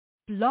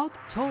Blog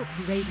Talk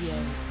Radio.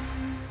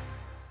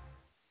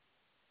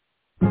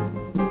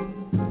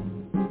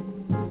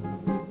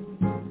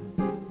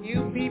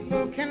 You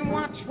people can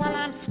watch while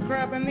I'm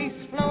scrubbing these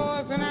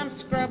floors, and I'm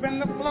scrubbing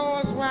the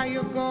floors while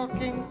you're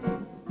gawking.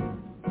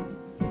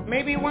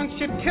 Maybe once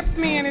you tip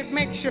me and it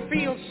makes you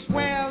feel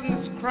swell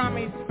in this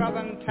crummy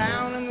southern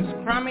town, in this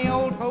crummy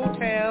old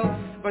hotel,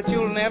 but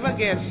you'll never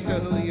guess to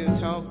who you're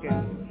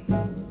talking.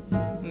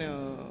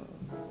 No,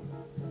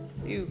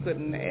 you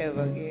could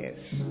never guess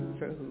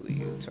to who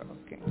you're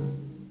talking.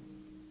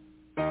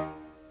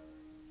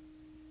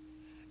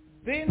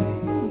 Then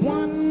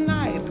one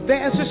night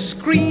there's a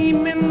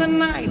scream in the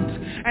night,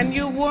 and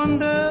you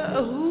wonder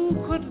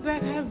who could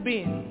that have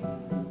been?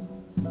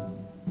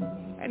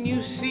 And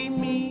you see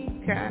me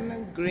kind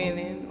of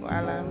grinning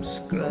while I'm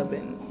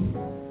scrubbing,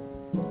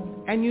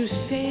 and you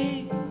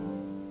say,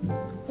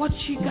 what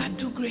she got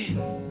to grin?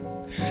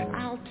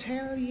 I'll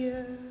tell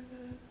you.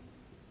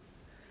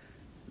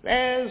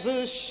 There's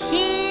a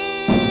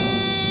ship,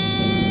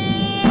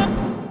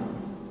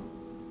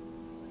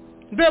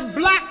 the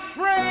black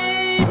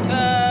freighter,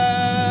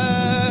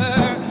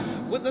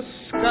 with a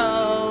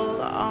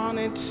skull on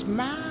its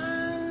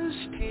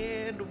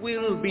masthead,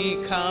 will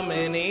be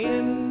coming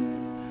in.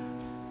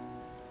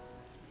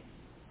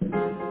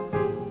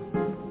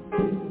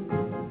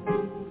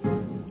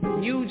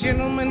 You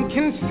gentlemen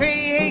can say,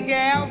 hey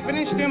gal,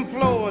 finish them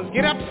floors,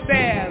 get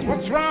upstairs,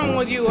 what's wrong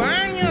with you?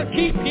 Earn your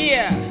keep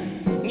here.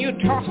 You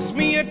toss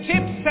me your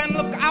tips and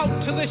look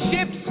out to the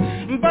ships,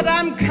 but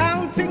I'm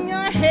counting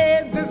your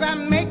heads as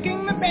I'm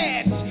making the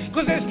beds,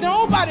 'cause there's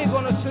nobody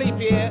gonna sleep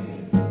here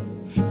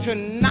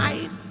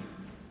tonight.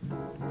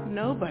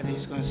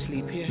 Nobody's gonna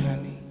sleep here,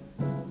 honey.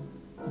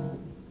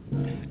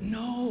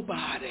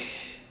 Nobody.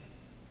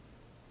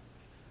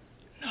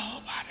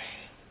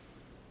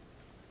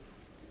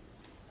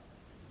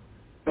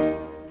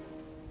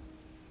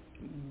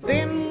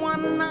 Then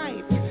one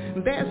night,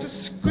 there's a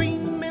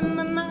scream in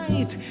the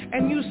night,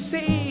 and you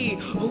say,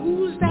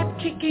 who's that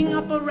kicking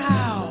up a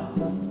row?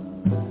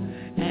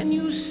 And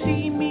you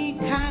see me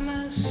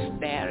kinda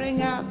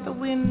staring out the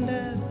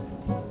window,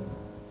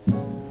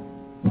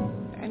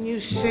 and you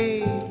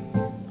say,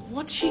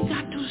 what's she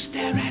got to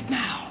stare at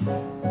now?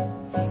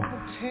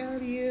 I'll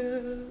tell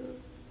you,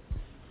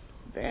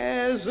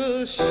 there's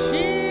a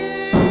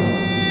ship,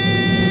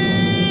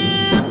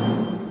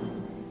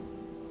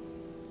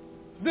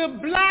 the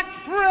black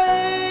freighter,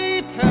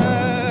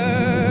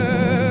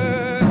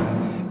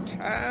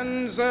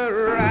 turns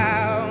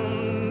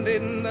around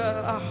in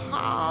the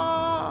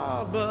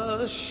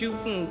harbor,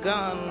 shooting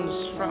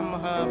guns from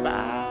her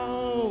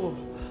bow.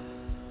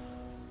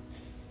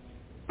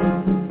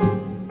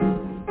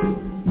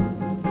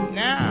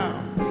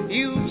 Now,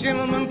 you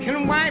gentlemen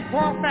can wipe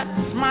off that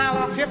smile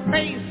off your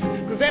face,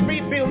 'cause every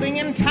building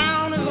in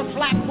town is a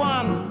flat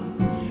one.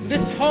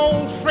 This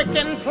whole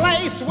frickin'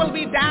 place will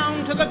be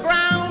down to the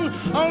ground,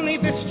 only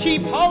this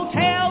cheap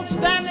hotel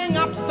standing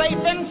up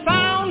safe and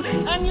sound.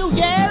 And you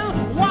yell,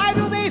 why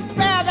do they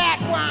spare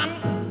that one?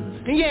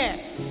 Yes,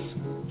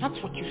 that's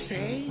what you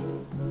say.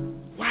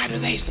 Why do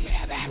they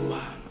spare that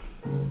one?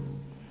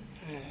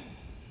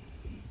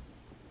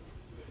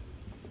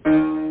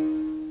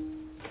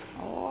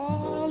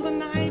 All the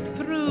night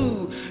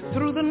through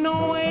the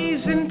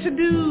noise and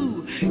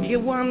to-do, you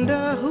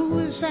wonder who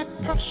is that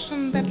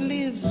person that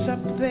lives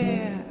up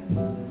there.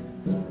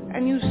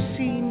 And you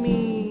see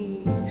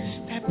me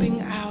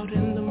stepping out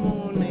in the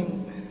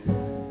morning,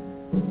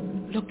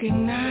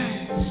 looking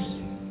nice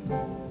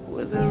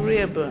with a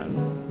ribbon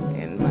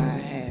in my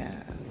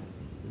hair.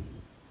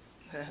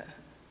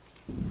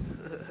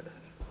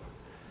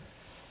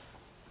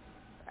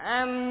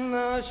 And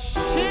the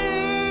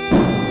ship,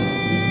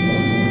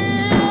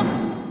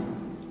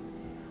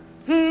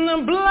 the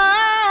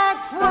black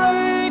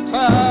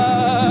freighter,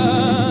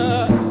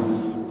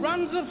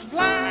 runs a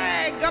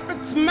flag up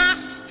its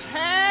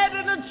masthead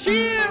and a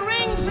cheer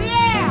rings the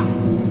air.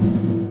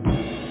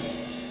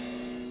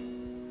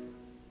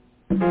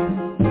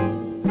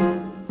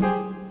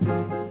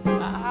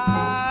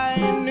 By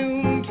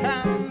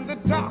noontime the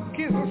dock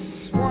is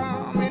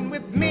swarming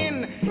with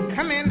men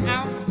coming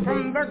out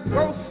from the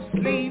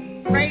ghostly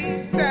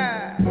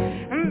freighter,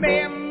 and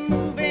they're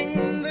moving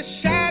in the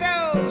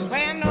shadows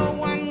where no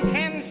one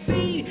can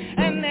see,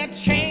 and they're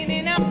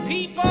chaining up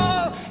people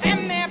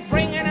and they're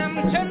bringing them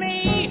to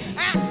me,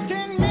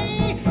 asking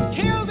me,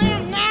 kill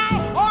them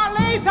now or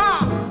later.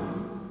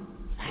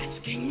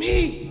 Asking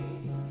me,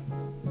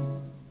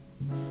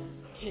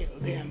 kill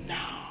them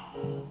now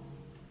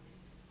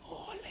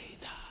or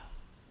later.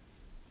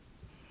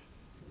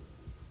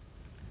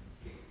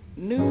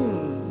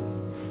 Noon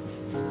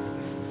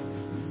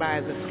by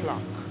the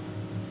clock,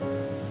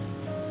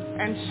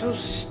 and so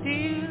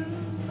still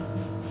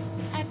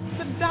at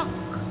the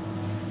dock,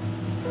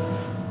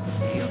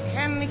 you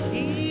can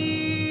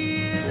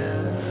hear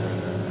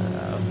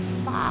a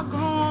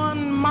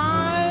foghorn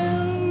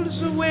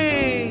miles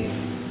away,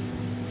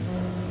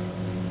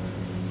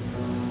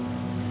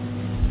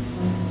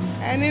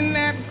 and in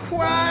that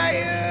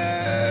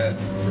quiet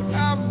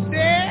of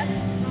death,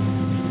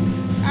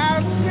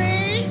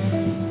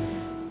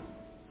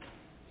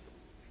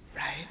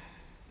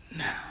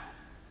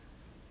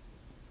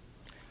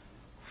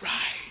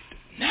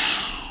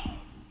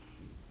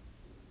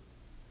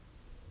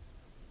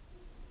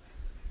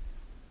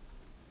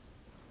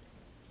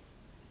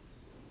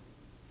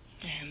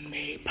 And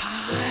they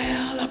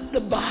pile up the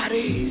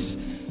bodies.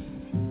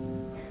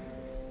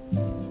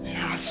 And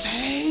I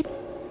say,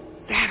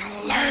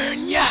 that'll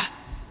learn ya.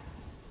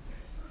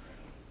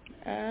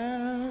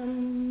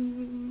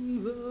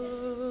 And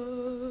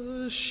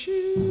the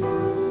sheep,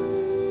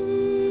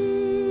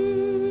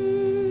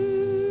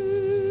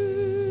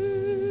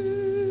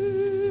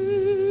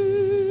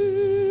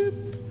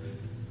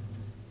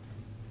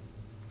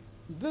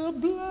 the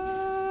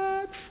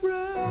black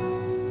freighter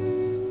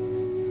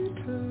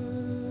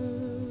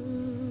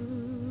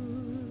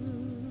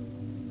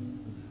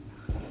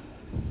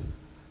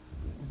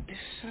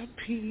disappears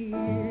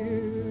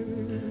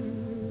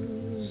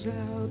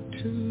out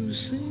to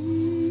sea.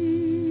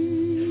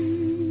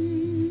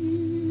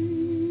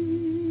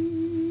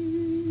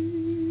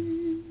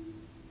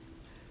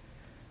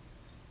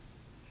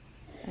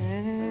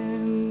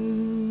 And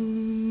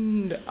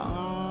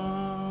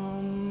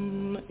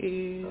on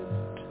it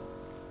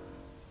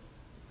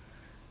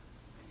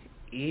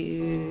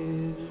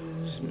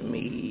is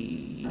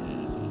me.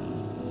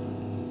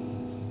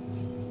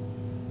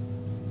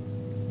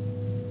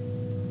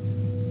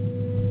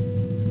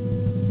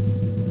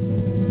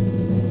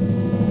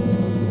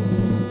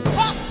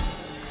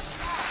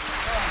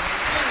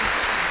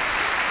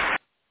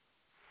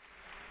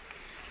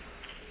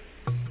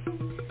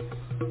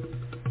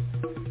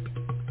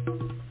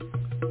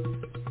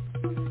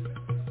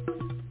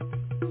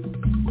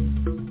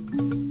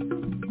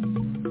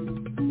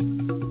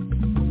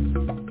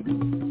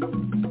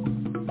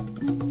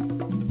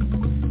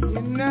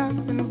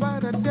 Nothing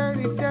but a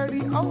dirty,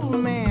 dirty old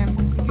man.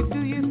 You do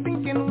your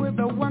thinking with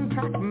a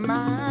one-track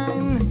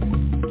mind.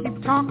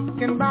 Keep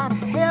talking about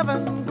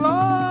heaven and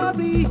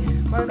glory,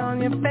 but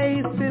on your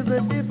face is a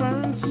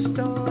different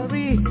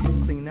story.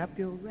 Clean up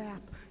your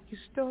rap, your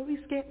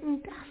story's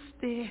getting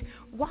dusty.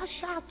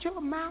 Wash out your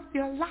mouth,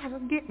 your lies are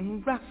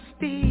getting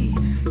rusty.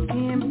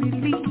 Can't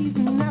believe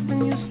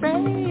nothing you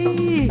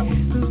say,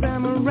 'cause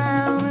I'm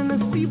around and I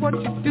see what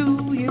you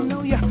do. You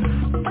know you're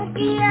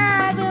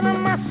funkier than a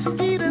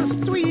mosquito's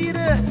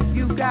tweeter.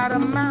 You got a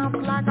mouth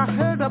like a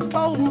herd of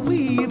bold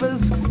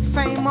weavers.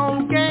 Same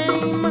old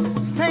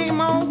game,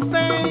 same old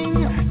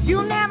thing.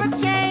 You never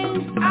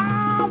change,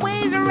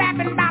 always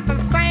rapping about the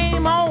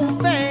same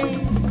old thing.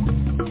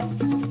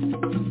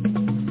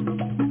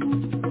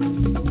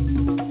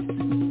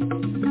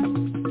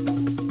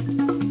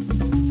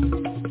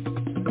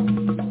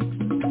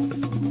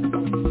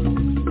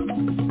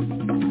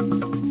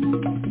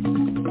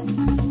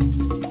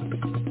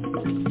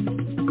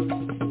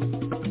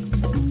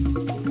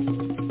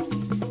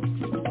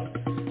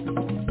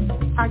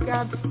 I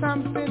got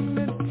something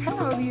to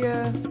tell you.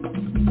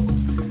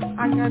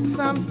 I got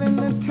something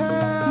to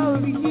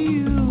tell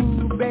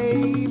you,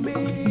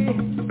 baby,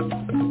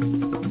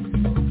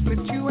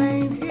 that you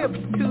ain't hip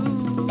to,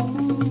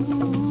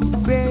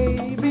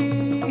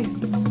 baby.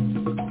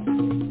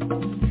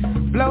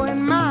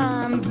 Blowing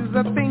minds is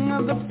a thing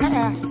of the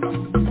past.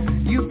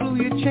 You blew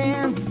your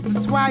chance,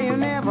 that's why you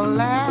never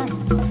last.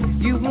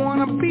 You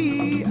wanna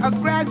be a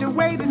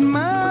graduated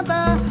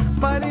mother,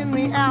 but in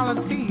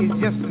reality you're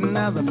just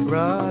another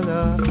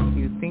brother.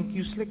 You think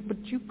you slick, but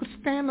you could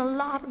stand a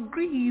lot of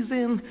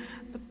greasing.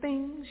 The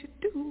things you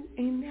do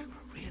ain't never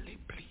really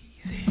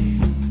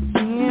pleasing.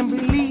 Can't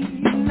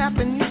believe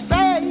nothing you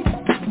say.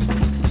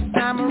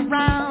 I'm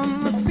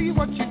around to see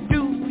what you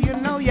do. You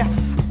know you're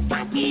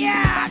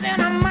funkier than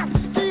a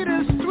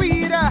mosquito's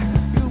tweeter.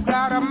 You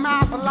got a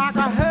mouth like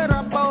a herd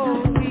of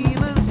bold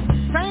weavers.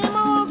 Same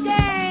old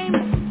game,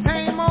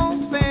 same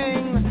old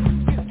thing.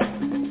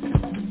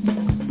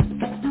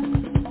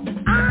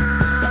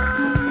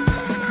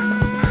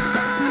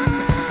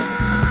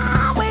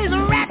 Always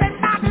rapping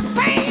about the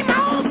same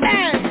old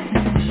thing.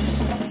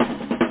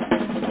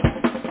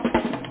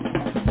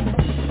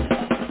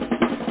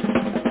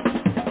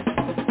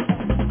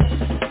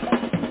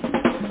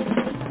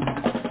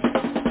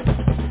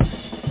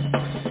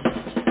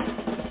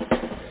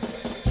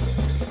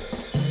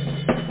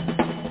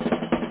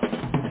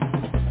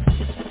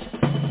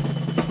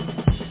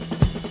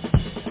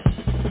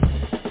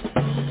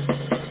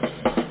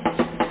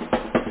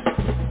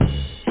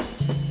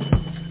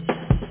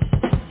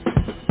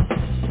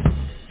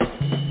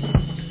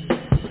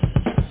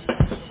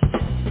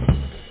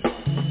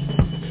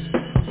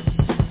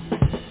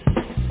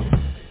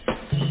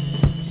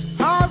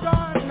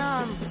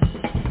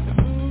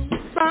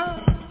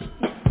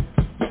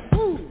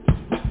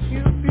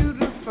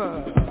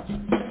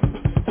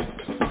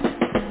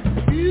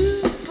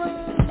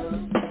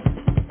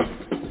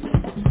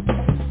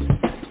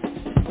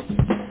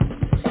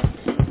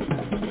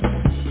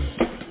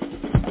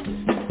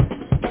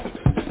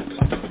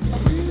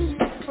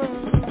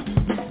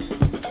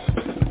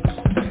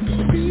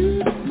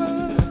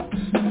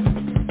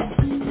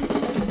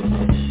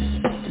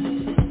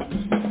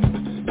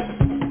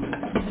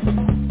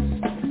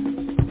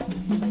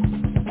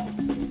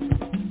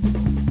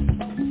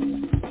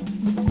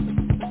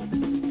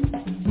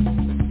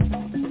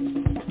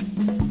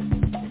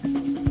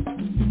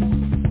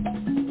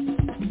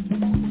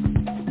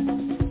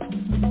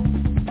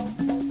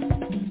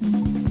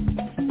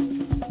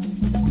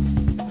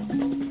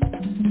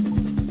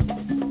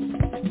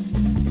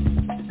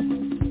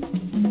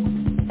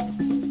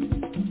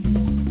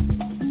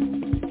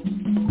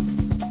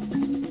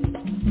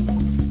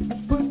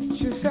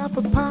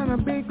 a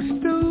big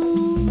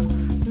stool.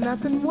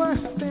 Nothing worse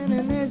than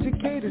an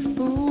educated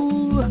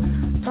fool.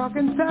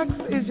 Talking sex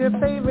is your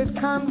favorite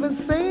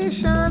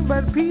conversation,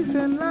 but peace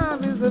and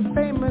love is a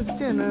famous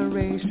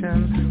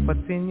generation.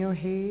 What's in your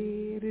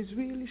head is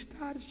really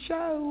started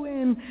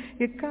showing.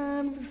 Your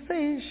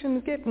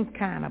conversation's getting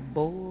kinda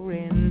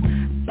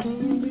boring.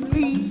 Can't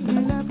believe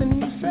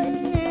nothing you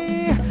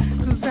say,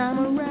 'cause I'm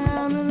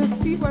around and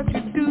I see what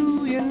you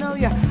do. You know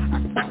you're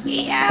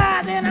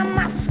yeah, then I'm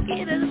not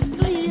scared of the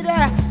street.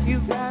 You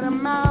got a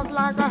mouth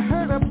like a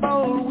herd of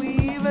boll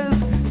weavers.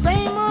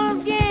 Same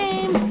old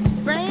game,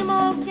 same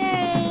old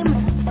game,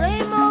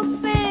 same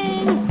old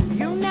thing.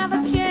 You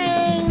never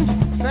change.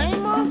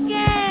 Same old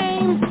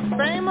game,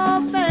 same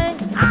old thing.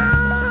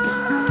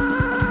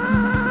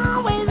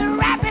 Always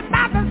rapping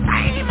about the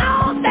same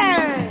old thing.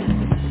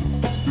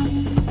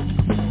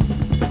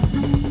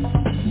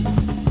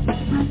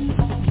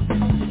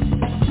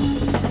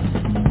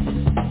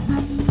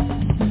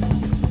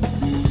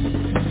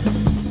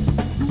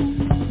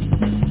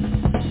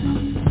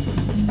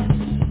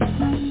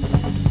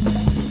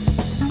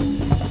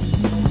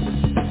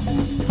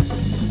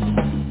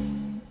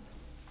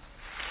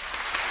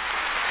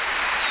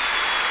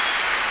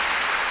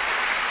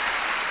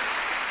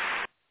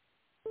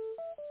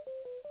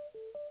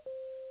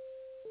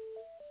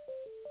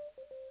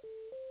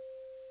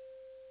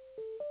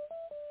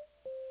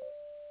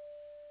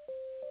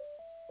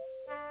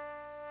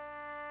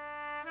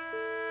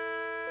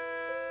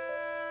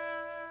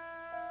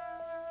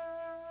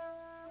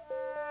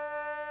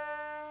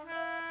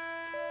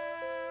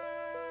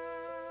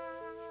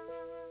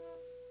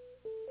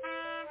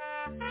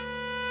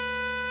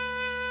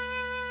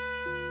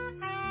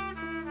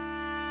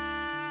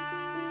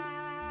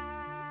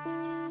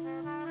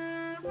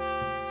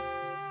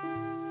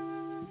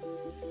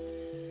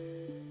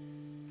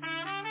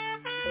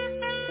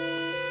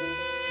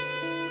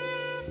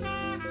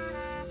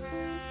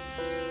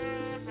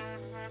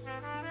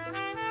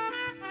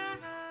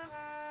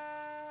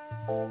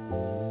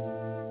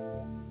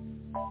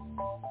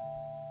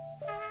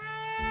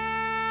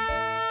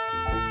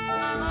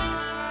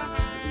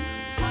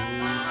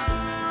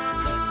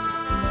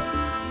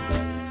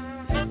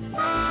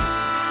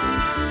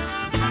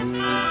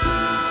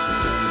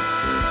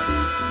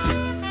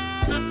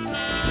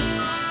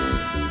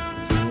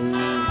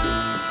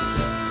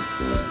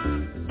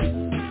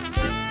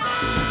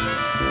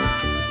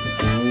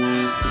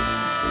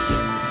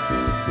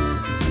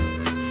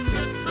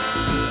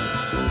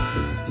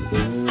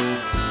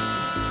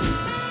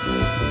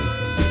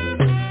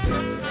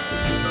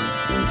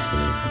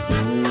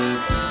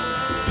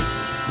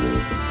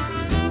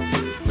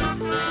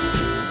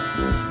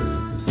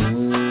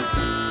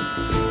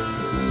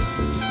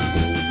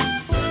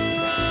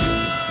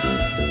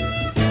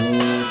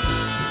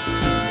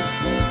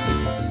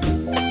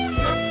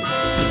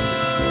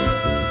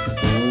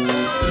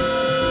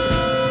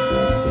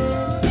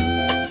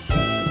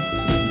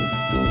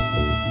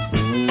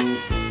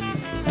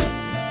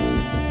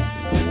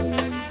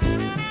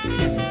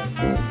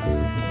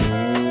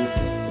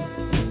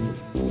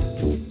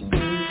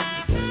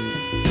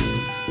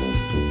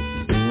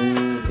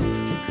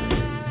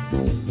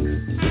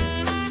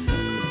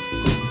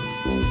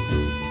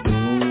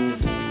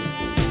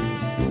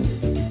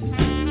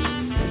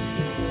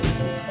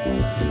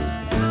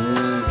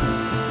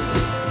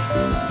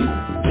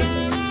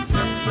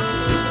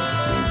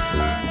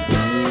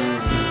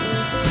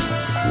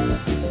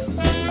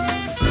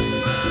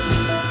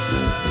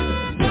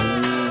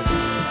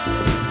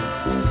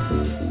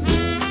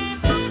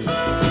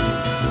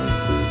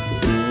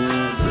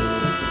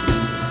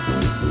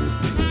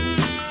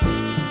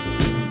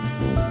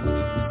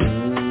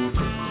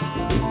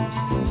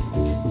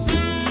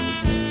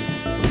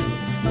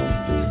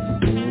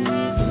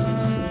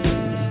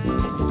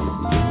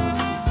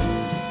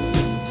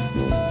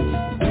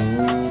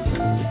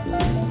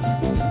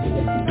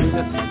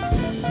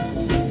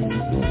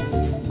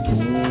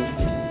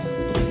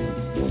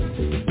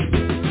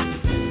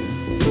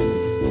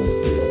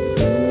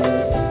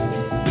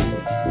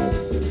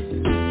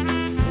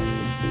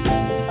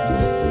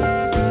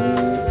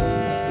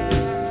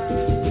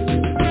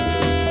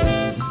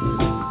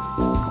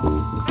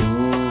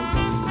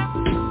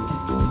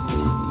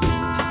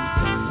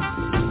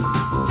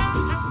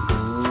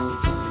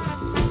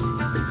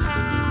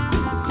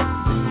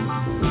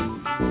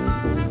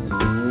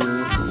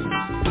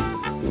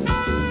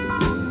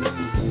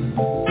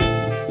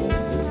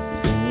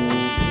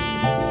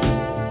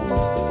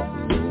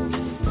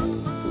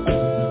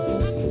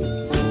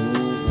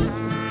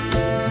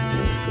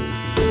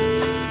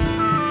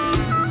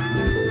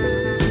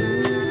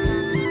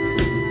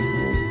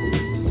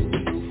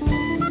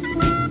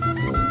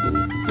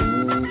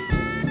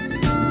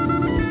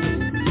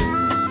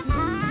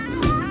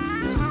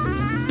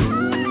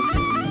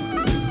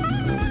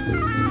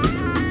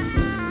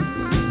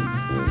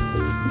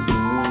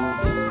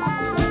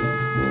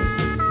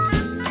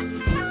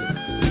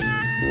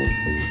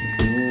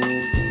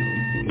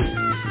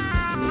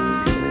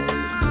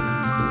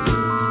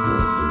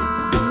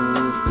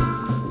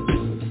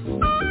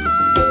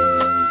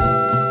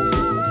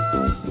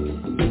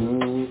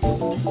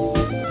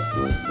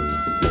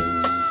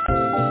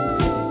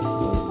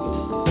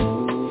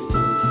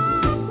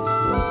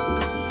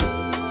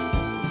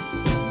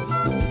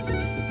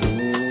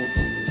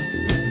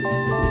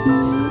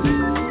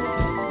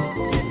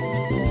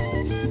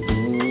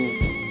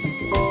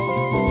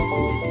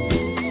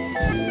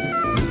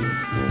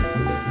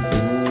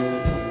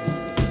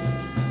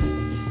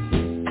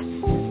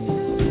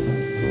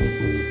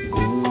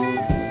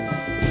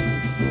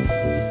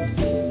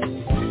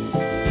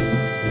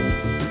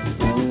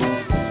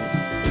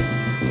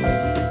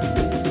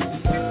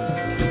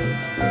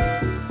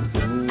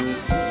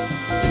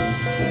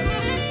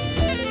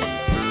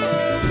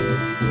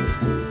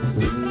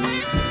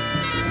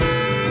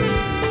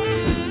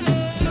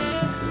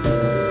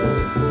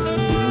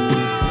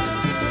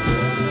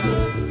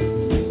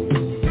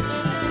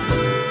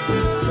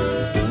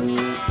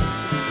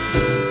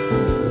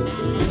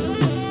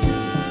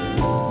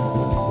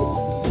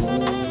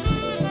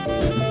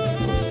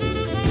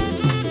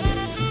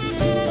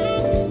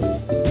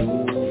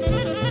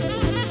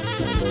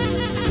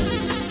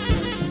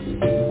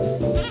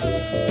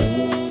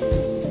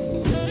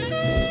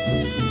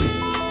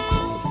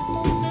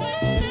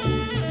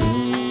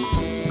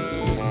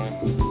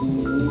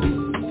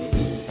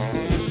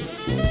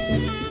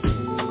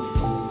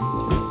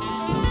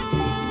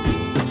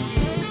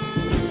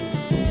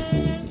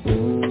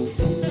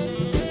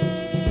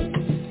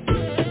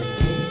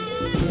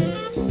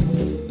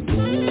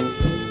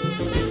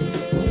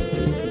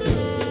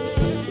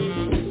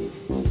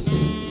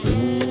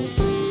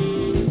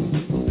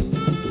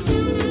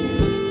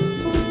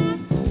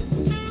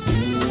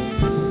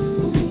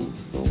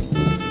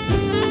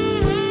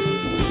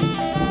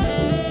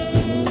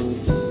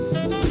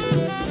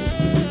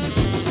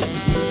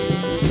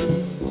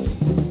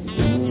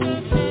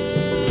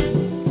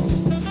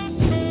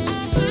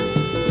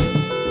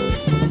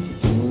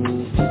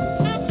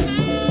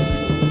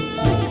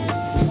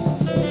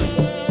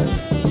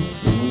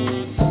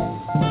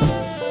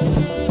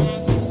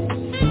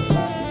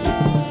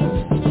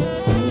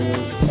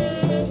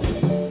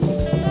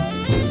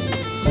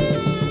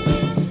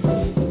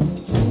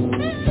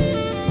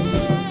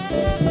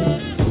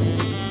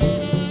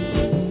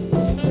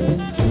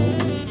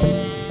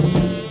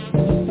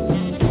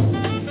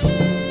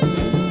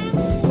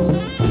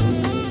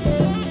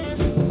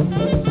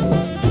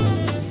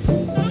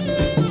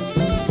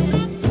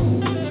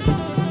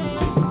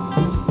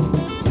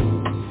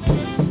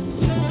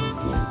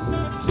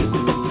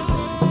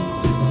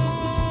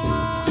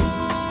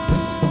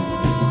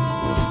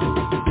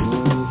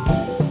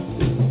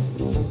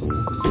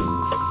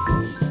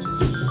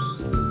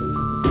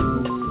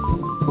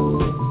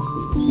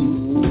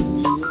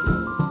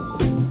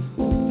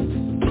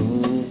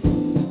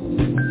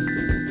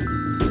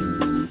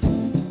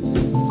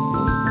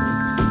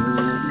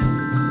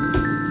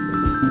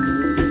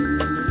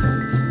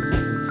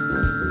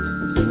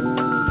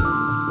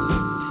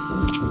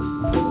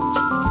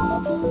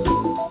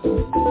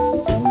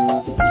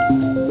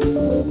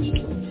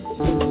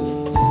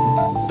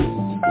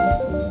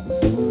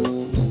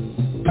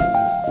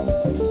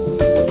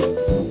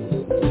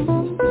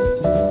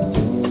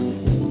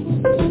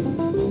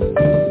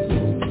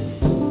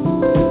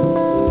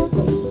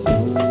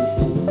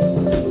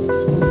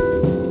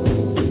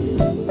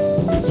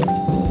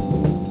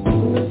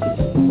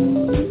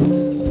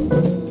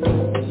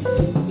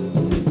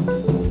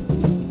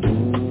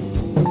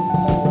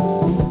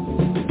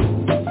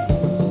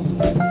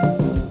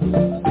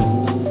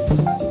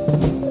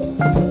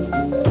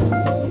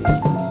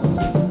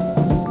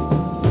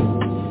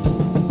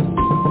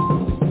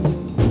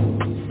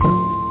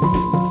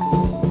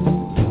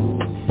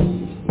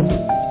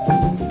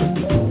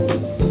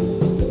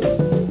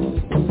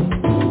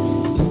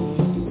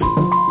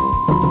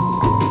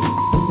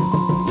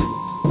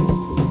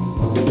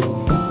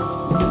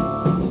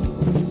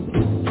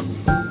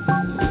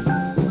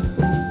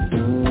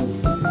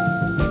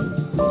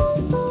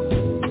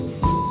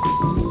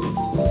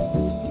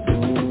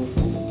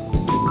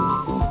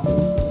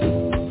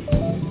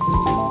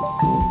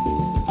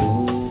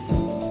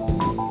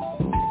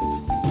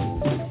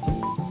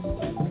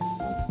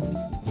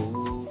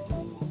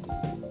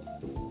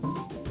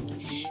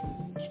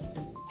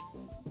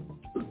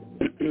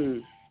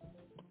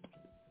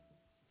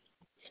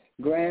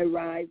 Grand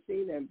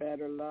Rising and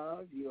Better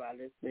Love. You are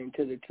listening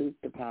to the Truth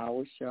to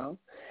Power Show.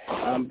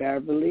 I'm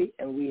Beverly,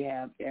 and we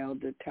have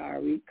Elder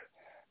Tarik,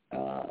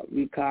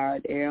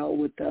 Ricard L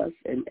with us,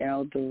 and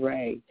Elder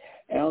Ray.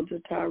 Elder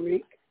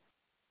Tarik,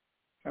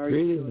 how are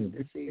you doing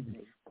this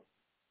evening?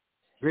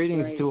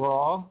 Greetings to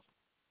all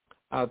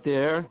out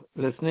there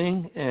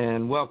listening,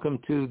 and welcome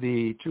to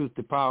the Truth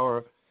to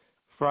Power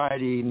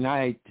Friday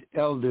night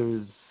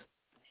Elders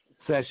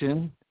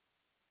session,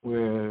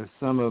 where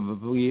some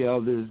of we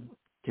elders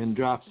can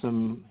drop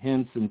some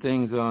hints and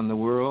things on the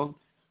world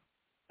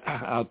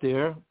out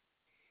there.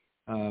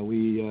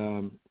 We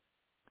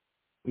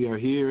are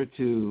here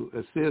to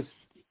assist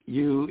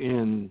you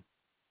in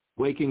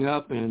waking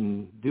up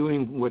and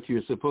doing what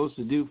you're supposed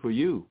to do for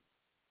you,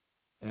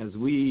 as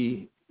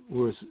we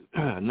were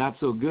not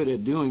so good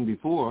at doing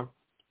before.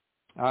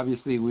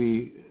 Obviously,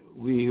 we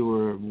who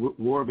were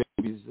war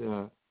babies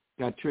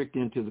got tricked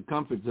into the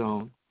comfort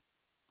zone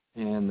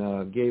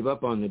and gave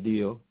up on the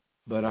deal.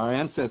 But our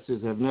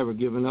ancestors have never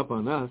given up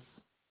on us.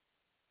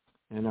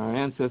 And our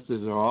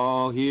ancestors are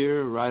all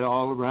here, right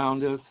all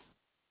around us.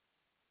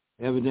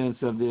 Evidence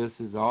of this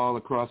is all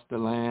across the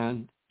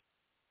land.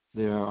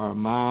 There are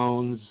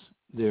mounds.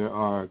 There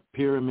are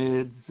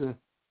pyramids.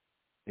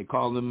 They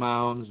call them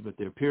mounds, but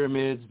they're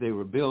pyramids. They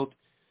were built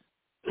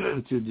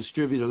to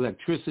distribute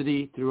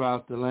electricity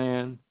throughout the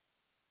land.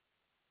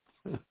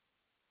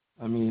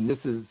 I mean, this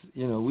is,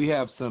 we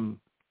have some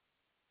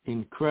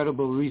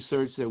incredible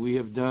research that we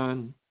have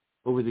done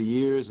over the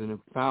years and have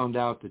found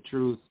out the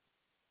truth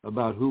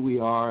about who we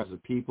are as a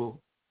people,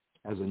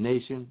 as a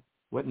nation,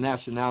 what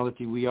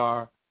nationality we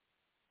are,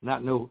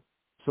 not no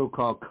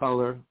so-called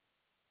color,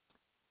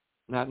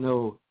 not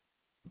no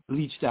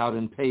bleached out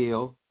and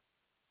pale,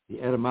 the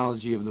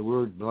etymology of the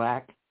word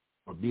black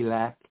or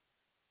Bleac,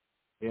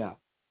 yeah,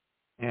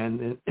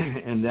 and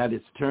that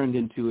it's turned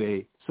into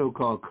a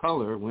so-called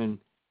color when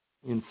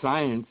in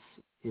science,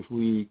 if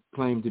we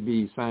claim to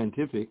be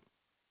scientific,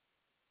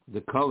 the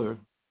color,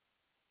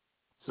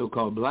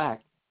 so-called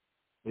black,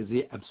 is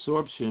the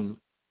absorption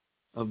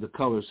of the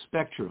color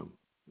spectrum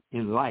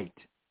in light,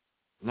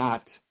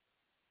 not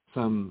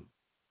some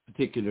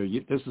particular,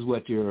 this is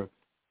what your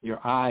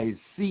eyes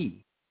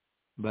see,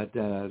 but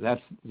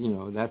that's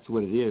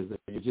what it is.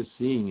 You're just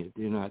seeing it.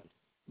 You're not,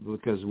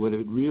 because what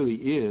it really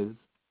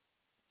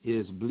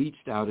is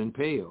bleached out and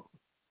pale,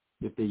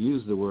 if they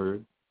use the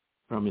word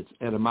from its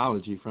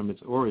etymology, from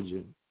its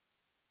origin.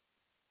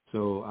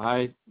 So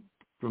I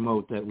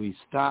promote that we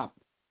stop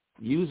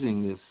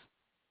using this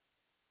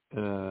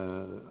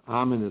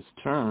ominous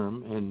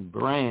term and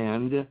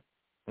brand that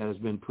has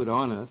been put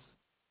on us,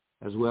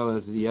 as well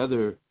as the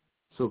other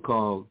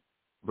so-called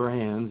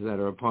brands that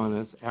are upon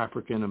us,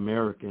 African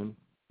American.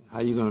 How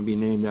are you going to be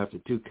named after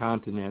two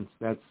continents?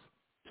 That's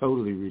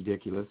totally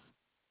ridiculous.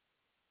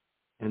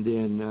 And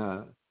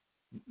then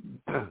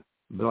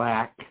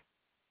black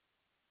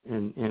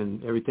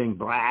and everything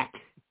black.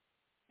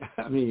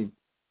 I mean,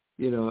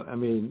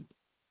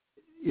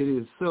 it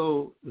is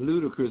so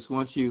ludicrous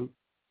once you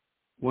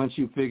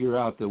figure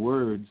out the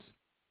words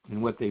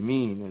and what they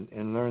mean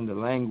and learn the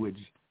language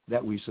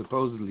that we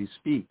supposedly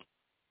speak.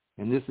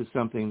 And this is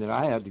something that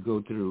I had to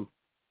go through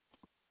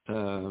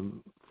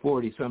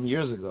 40-some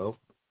years ago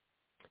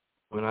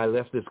when I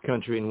left this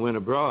country and went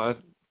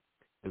abroad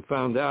and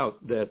found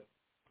out that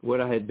what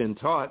I had been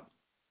taught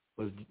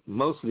was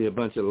mostly a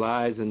bunch of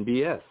lies and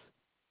BS.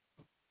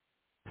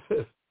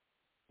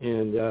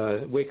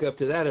 And wake up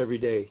to that every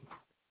day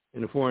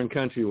in a foreign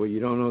country where you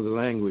don't know the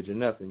language and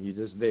nothing.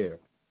 You're just there.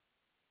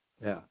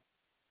 Yeah.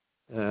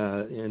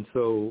 And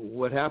so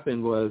what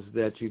happened was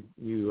that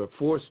you are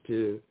forced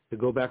to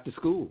go back to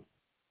school.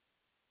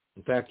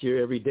 In fact, your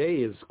every day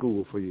is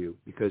school for you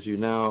because you're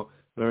now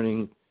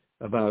learning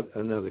about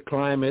another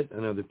climate,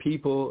 another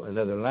people,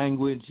 another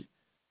language,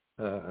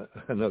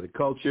 another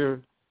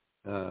culture,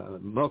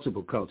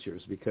 multiple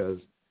cultures, because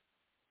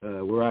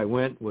where I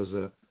went was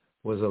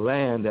a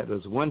land that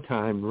was one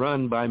time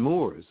run by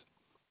Moors,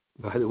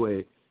 by the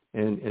way,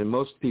 and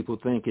most people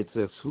think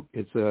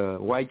it's a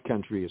white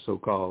country,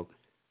 so-called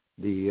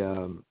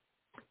the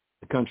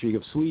country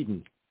of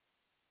Sweden,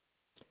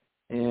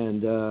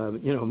 and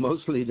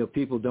mostly the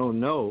people don't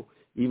know,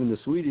 even the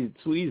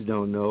Swedes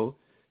don't know,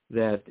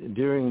 that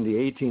during the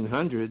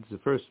 1800s,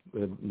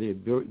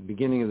 the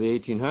beginning of the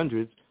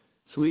 1800s,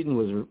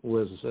 Sweden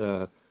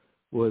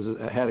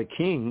had a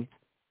king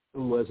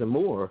who was a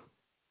Moor,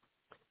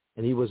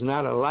 and he was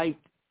not a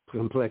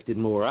light-complected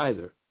Moor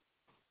either.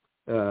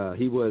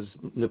 He was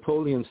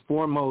Napoleon's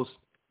foremost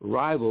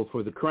rival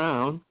for the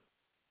crown,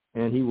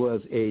 and he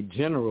was a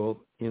general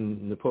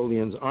in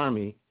Napoleon's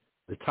army,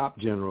 the top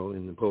general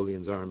in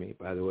Napoleon's army,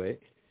 by the way.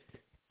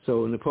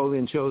 So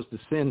Napoleon chose to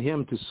send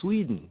him to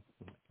Sweden,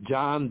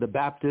 John the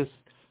Baptist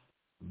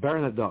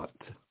Bernadotte.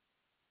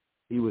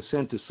 He was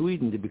sent to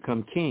Sweden to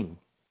become king.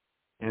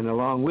 And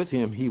along with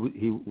him, he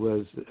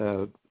was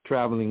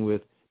traveling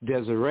with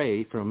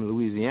Desiree from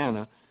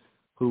Louisiana,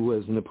 who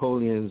was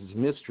Napoleon's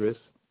mistress,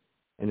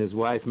 and his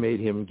wife made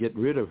him get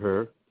rid of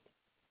her.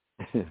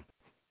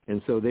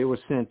 And so they were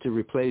sent to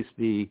replace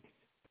the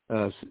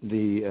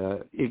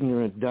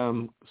ignorant,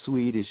 dumb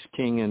Swedish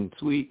king and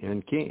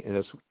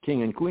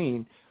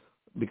queen.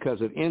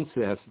 Because of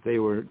incest, they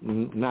were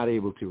not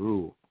able to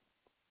rule.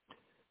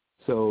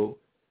 So,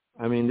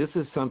 I mean, this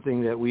is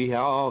something that we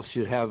all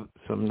should have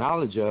some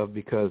knowledge of,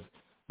 because,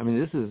 I mean,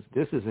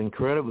 this is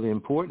incredibly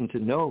important to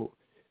know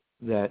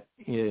that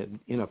in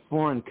a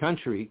foreign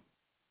country,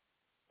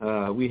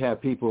 we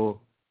have people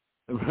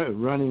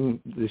running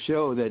the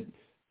show that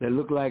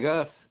look like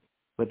us,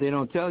 but they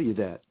don't tell you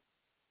that.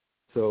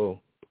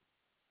 So,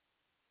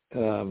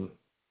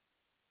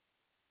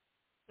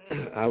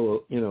 I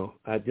will,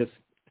 I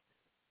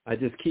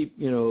just keep,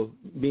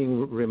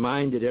 being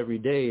reminded every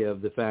day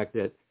of the fact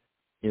that,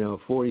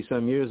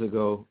 40-some years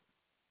ago,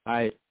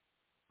 I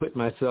put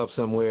myself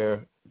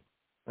somewhere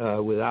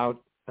without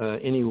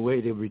any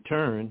way to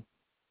return,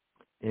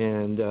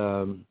 and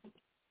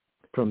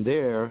from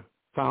there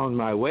found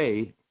my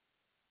way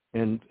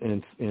and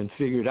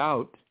figured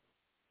out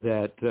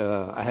that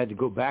I had to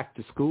go back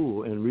to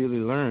school and really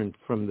learn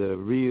from the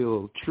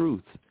real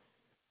truth,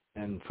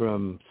 and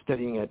from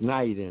studying at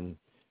night and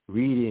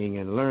reading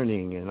and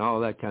learning and all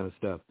that kind of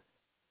stuff,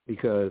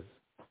 because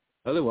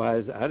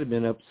otherwise I'd have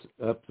been up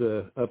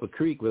a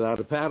creek without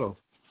a paddle.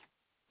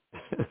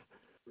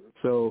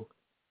 So,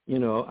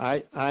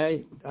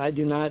 I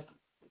do not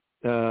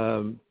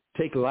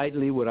take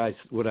lightly what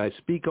I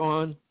speak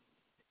on.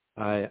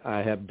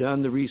 I have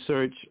done the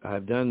research.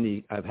 I've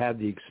had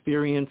the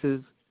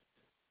experiences,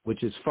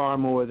 which is far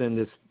more than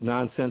this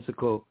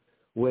nonsensical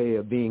way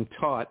of being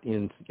taught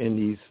in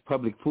these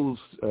public school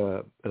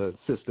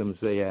systems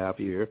they have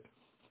here,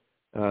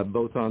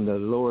 both on the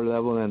lower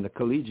level and the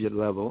collegiate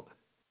level.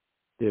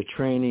 They're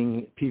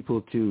training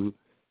people to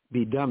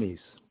be dummies.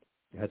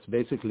 That's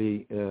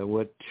basically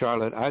what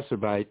Charlotte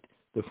Iserbyt,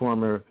 the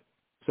former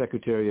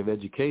Secretary of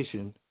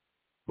Education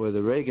for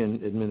the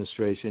Reagan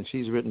administration,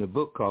 she's written a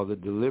book called The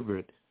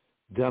Deliberate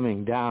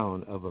Dumbing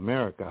Down of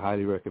America,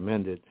 highly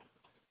recommended.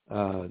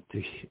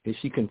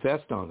 She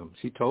confessed on them.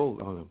 She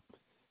told on them.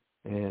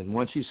 And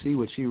once you see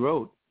what she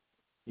wrote,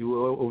 you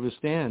will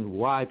understand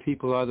why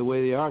people are the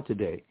way they are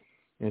today,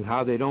 and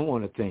how they don't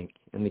want to think,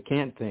 and they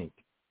can't think,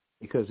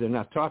 because they're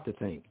not taught to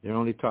think. They're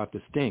only taught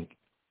to stink.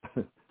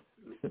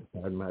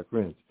 Pardon my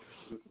French.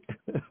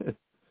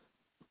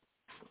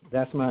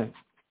 That's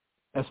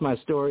my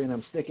story, and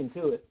I'm sticking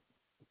to it.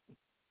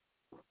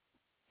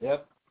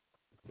 Yep,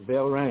 the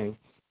bell rang.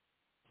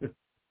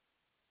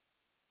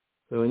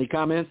 So, any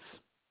comments?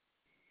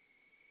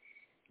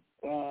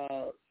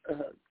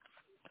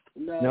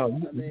 No.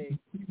 I mean,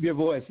 keep your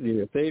voice,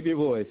 leader. Save your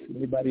voice.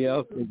 Anybody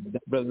else? Is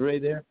Brother Ray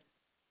there?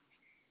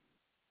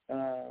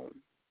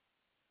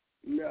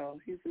 No,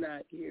 he's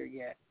not here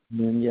yet.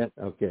 Yet?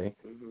 Okay.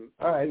 Mm-hmm.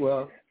 All right,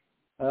 well.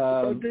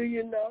 So do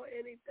you know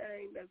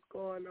anything that's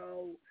going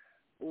on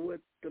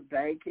with the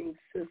banking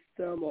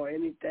system, or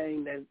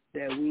anything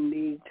that we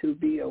need to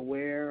be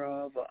aware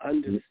of or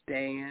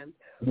understand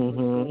what's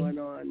going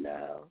on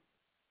now?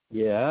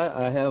 Yeah,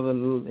 I have a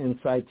little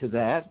insight to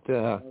that.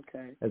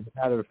 Okay. As a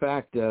matter of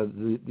fact,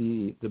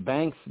 the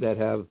banks that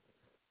have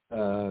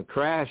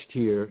crashed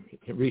here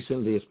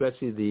recently,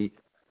 especially the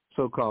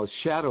so-called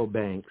shadow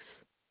banks,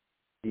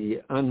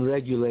 the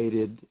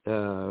unregulated,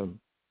 you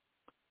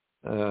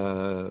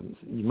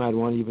might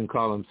want to even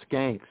call them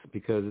skanks,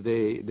 because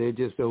they're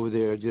just over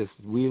there just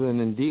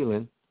wheeling and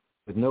dealing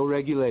with no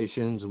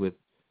regulations, with,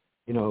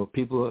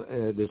 people,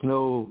 there's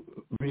no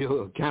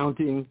real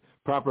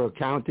proper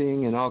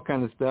accounting and all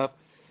kind of stuff.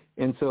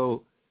 And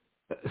so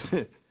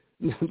the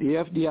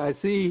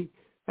FDIC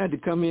had to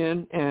come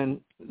in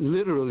and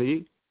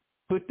literally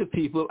put the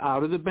people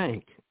out of the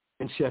bank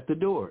and shut the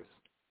doors.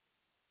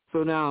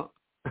 So now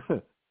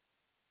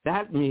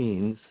that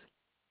means,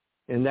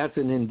 and that's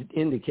an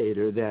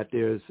indicator that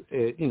there's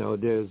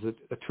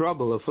a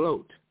trouble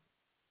afloat.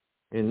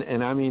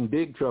 And I mean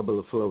big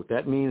trouble afloat.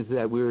 That means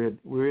that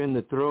we're in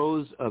the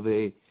throes of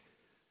a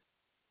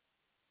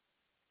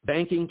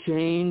banking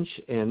change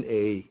and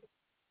a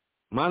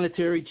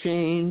monetary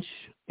change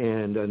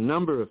and a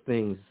number of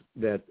things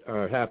that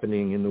are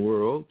happening in the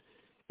world.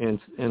 And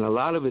a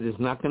lot of it is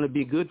not going to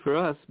be good for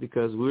us,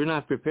 because we're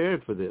not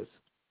prepared for this.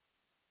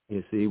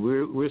 You see,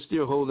 we're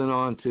still holding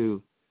on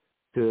to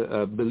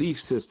belief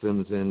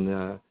systems,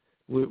 and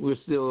we're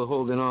still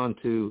holding on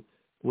to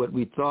what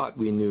we thought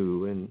we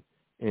knew,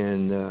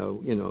 and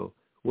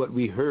what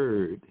we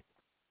heard,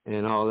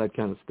 and all that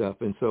kind of stuff.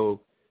 And so,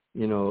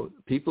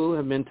 people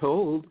have been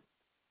told,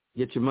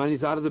 get your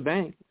monies out of the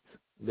bank.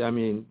 I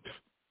mean,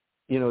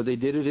 they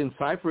did it in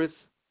Cyprus,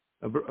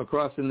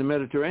 across in the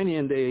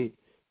Mediterranean.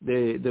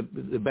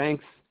 The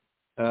banks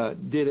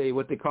did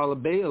what they call a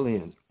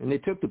bail-in, and they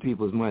took the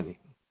people's money.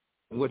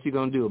 And what you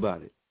going to do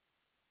about it?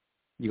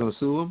 You going to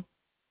sue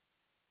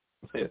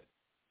them?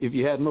 If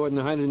you had more than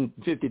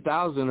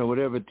 $150,000 or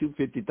whatever,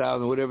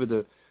 $250,000, whatever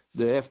the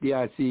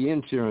FDIC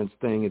insurance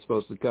thing is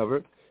supposed to cover,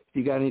 if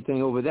you got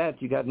anything over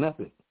that, you got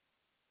nothing.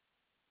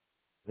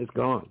 It's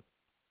gone.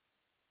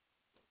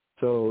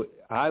 So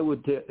I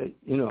would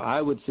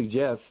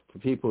suggest to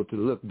people to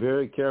look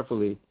very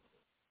carefully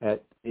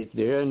at if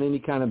they're in any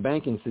kind of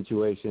banking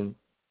situation,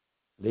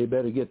 they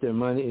better get their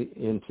money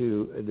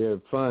into their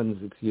funds,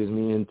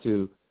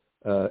 into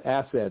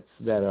assets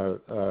that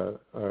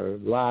are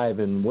live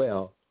and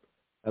well.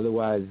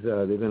 Otherwise,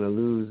 they're going to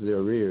lose their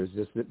arrears.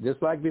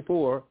 Just like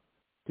before,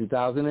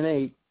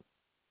 2008.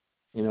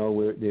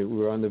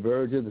 We're on the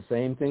verge of the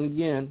same thing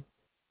again.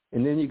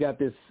 And then you got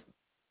this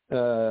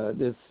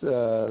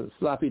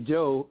sloppy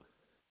Joe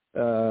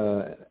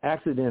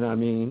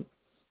accident.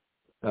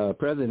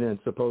 President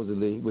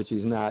supposedly, which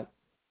he's not,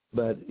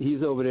 but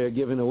he's over there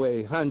giving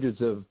away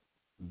hundreds of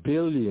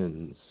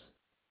billions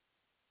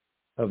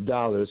of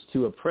dollars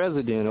to a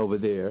president over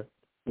there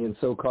in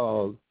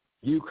so-called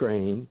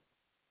Ukraine,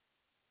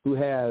 who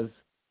has.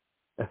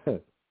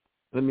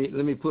 Let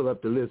me pull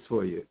up the list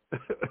for you.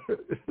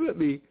 let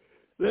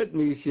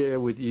me share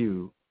with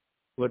you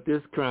what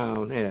this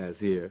crown has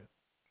here.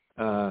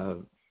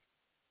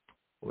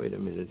 Wait a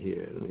minute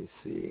here. Let me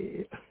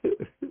see.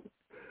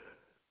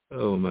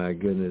 Oh, my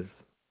goodness.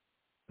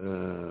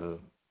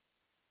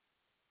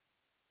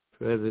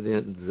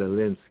 President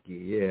Zelensky,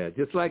 yeah.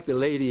 Just like the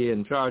lady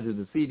in charge of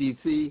the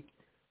CDC,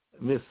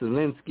 Miss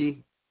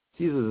Zelensky,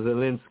 she's a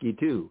Zelensky,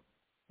 too.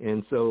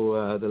 And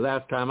so the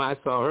last time I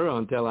saw her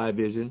on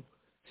television,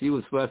 she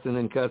was fussing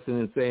and cussing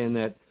and saying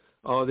that,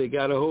 they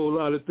got a whole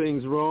lot of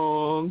things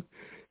wrong,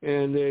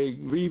 and they're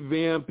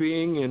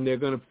revamping, and they're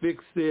going to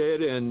fix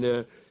it, and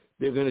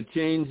they're going to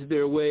change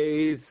their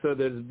ways so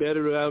there's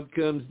better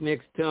outcomes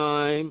next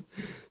time,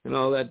 and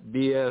all that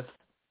BS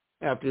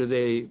after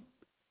they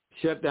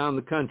shut down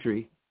the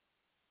country,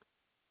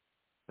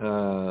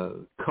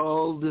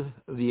 called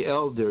the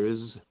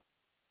elders,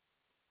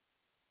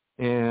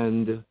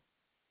 and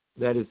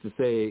that is to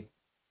say,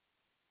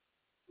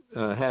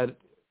 had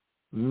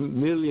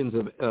millions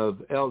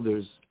of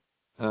elders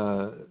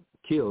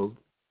killed,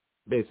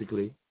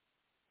 basically,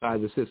 by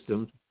the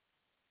system,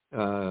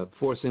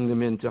 forcing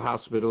them into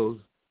hospitals,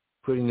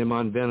 putting them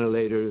on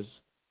ventilators,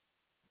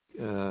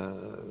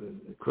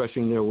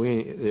 crushing their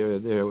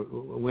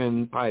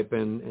windpipe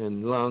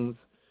and lungs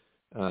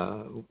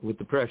with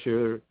the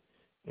pressure,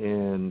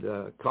 and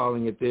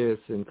calling it this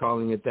and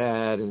calling it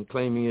that, and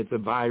claiming it's a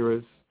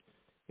virus.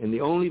 And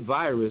the only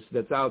virus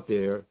that's out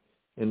there,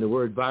 and the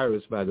word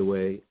virus, by the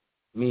way,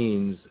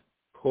 means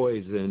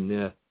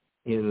poison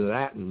in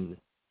Latin,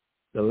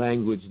 the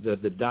language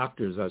that the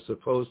doctors are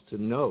supposed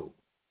to know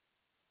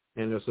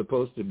and are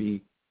supposed to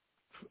be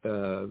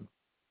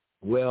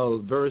well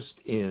versed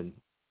in.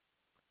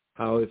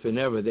 How, if and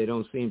ever, they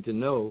don't seem to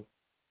know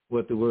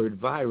what the word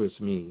virus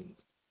means.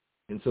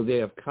 And so they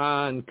have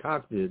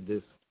concocted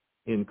this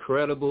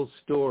incredible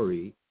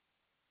story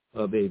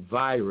of a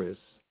virus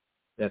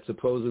that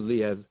supposedly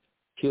has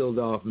killed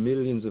off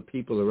millions of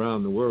people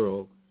around the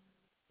world,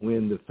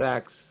 when the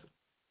facts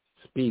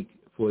speak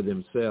for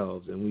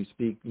themselves, and we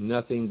speak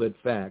nothing but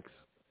facts.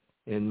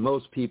 And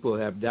most people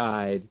have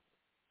died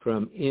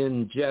from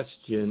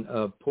ingestion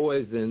of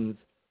poisons,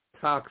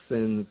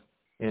 toxins,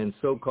 and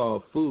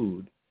so-called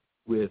food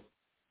with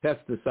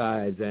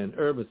pesticides and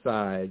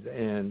herbicides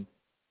and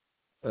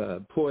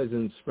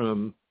poisons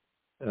from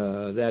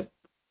that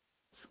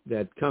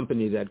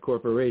company, that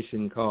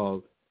corporation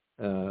called,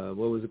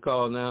 what was it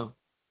called now?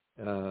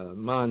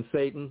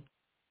 Monsanto,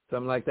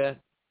 something like that.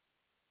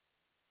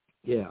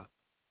 Yeah.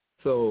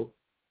 So,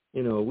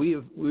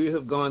 we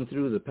have gone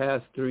through the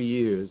past 3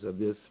 years of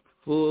this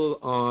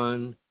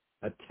full-on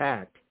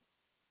attack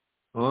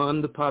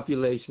on the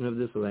population of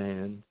this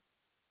land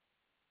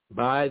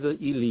by the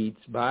elites,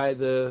 by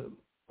the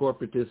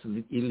corporatist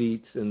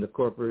elites and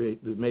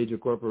the major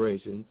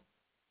corporations,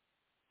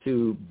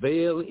 to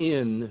bail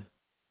in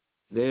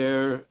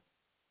their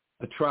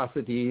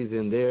atrocities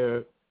and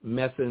their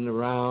messing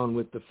around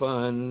with the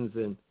funds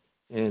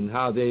and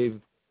how they've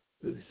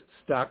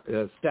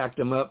stacked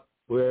them up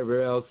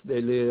wherever else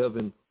they live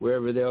and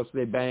wherever else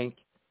they bank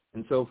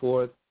and so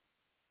forth.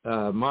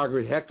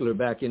 Margaret Heckler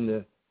back in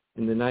the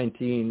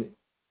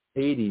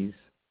 1980s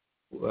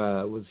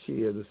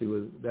she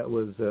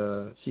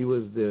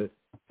was the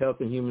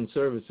Health and Human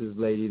Services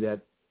lady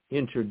that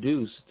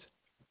introduced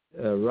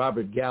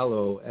Robert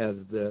Gallo as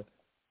the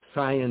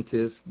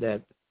scientist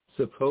that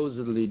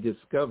supposedly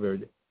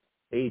discovered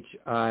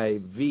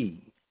HIV,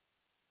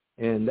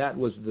 and that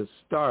was the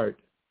start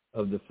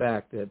of the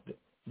fact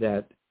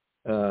that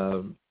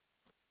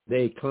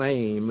the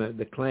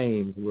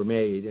claims were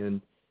made,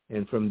 and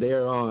from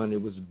there on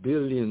it was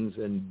billions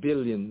and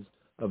billions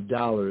of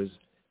dollars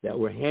that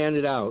were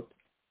handed out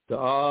to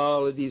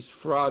all of these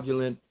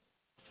fraudulent,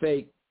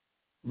 fake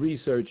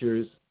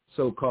researchers,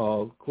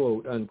 so-called,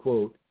 quote,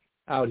 unquote,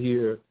 out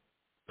here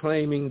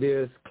claiming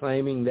this,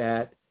 claiming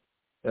that,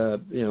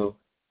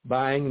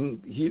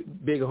 buying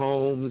big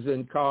homes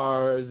and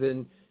cars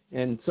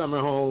and summer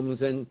homes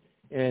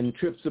and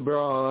trips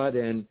abroad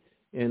and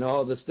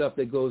all the stuff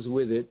that goes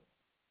with it.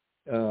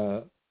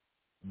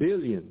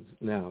 Billions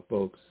now,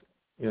 folks,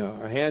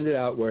 were handed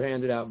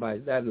out by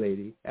that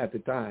lady at the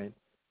time,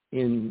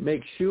 and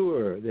make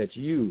sure that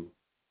you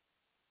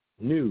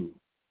knew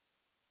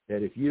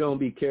that if you don't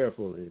be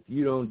careful, and if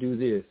you don't do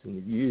this, and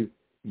if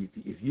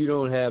you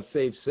don't have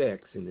safe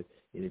sex, and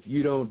if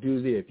you don't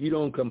do this, if you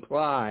don't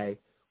comply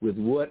with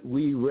what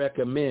we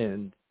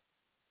recommend,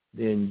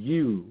 then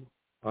you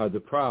are the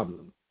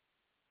problem,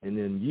 and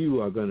then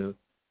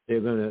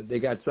they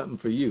got something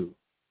for you,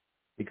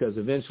 because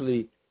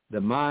eventually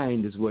the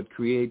mind is what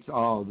creates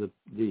all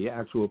the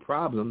actual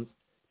problems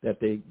that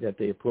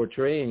they're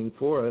portraying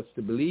for us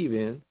to believe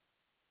in,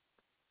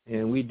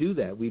 and we do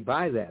that. We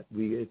buy that.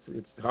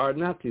 It's hard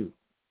not to.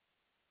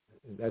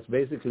 That's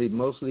basically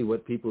mostly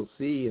what people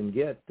see and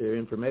get their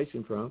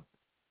information from.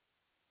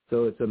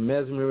 So it's a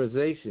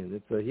mesmerization.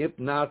 It's a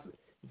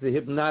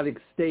hypnotic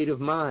state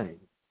of mind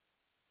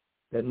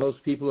that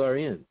most people are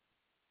in.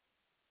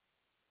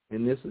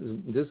 And this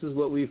is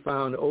what we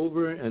found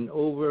over and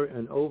over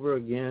and over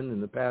again in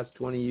the past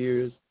 20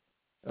 years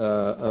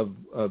of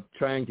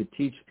trying to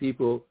teach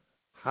people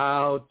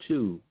how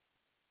to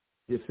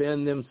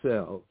defend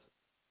themselves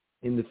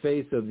in the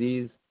face of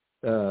these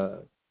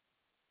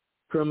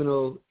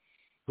criminal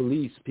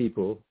police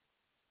people,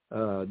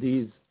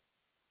 these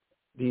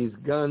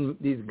gunmen,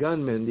 these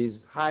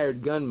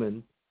hired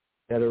gunmen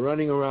that are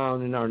running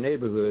around in our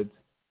neighborhoods,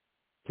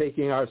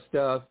 taking our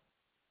stuff,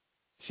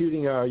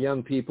 shooting our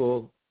young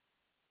people.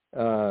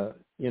 I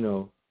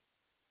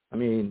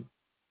mean,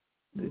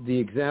 the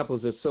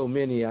examples are so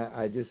many.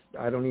 I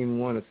don't even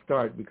want to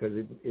start because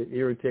it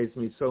irritates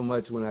me so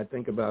much when I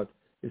think about,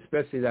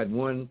 especially that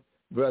one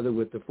brother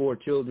with the 4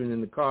 children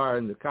in the car,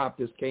 and the cop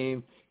just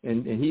came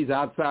and he's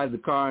outside the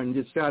car and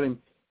just shot him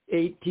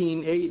 8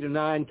 or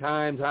 9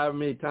 times, however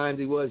many times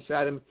he was,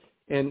 shot him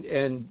and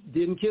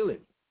didn't kill him,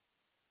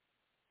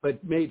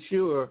 but made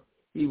sure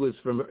he was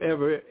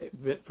forever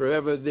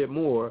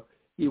more,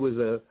 he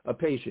was a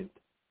patient,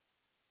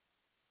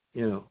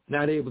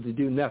 not able to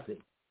do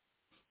nothing,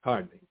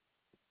 hardly,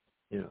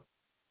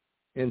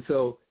 And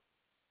so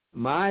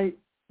my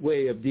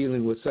way of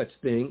dealing with such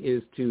thing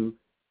is to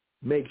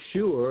make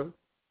sure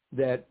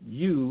that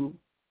you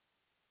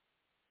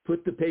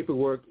put the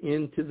paperwork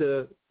into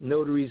the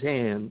notary's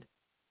hand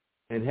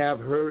and have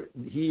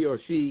he or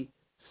she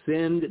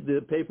send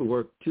the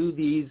paperwork to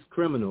these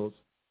criminals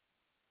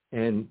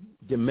and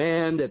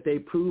demand that they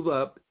prove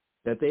up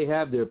that they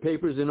have their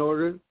papers in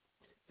order,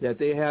 that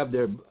they have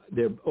their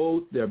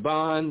oath, their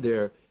bond,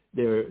 their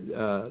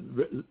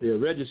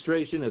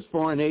registration as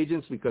foreign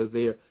agents, because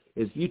if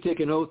you take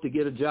an oath to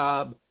get a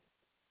job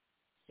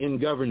in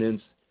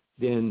governance,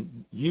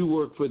 then you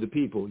work for the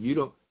people.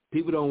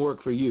 People don't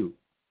work for you.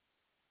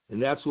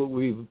 And that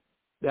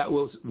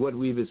was what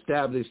we've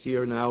established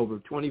here now over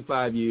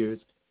 25 years,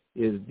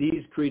 is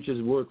these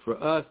creatures work for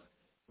us.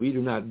 We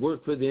do not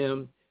work for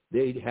them.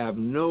 They have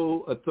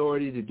no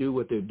authority to do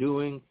what they're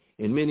doing.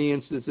 In many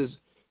instances,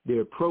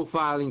 they're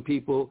profiling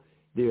people.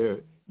 They're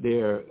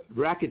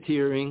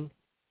racketeering.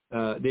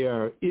 They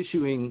are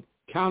issuing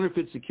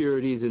counterfeit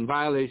securities in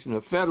violation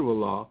of federal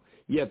law,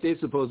 yet they're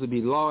supposed to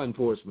be law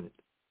enforcement.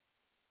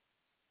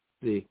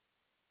 See,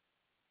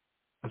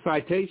 a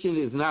citation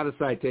is not a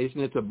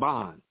citation. It's a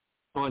bond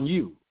on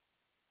you.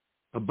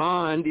 A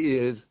bond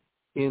is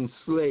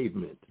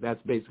enslavement. That's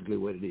basically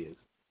what it is.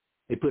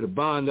 They put a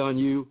bond on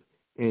you,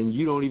 and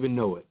you don't even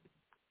know it.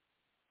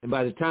 And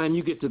by the time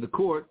you get to the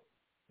court,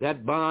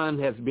 that bond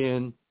has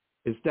been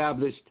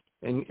established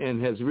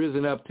and has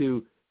risen up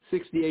to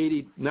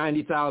 $60,000,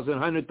 $80,000, $90,000,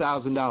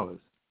 $100,000,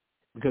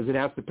 because it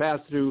has to pass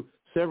through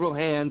several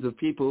hands of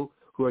people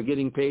who are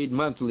getting paid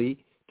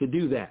monthly to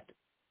do that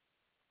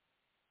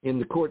in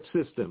the court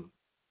system.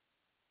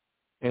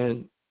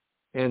 And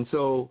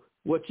so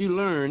what you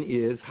learn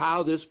is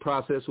how this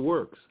process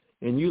works,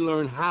 and you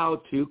learn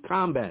how to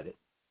combat it.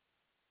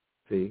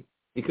 See?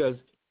 Because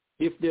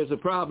if there's a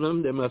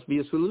problem, there must be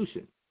a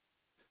solution.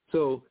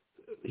 So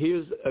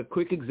here's a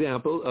quick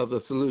example of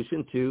a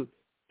solution to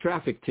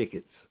traffic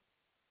tickets.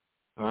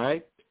 All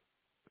right?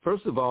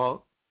 First of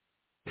all,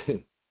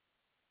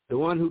 the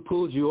one who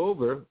pulled you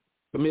over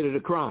committed a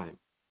crime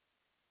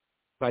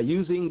by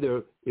using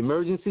the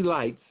emergency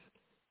lights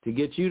to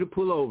get you to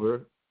pull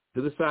over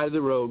to the side of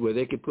the road where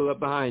they could pull up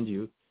behind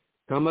you,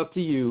 come up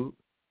to you,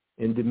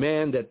 and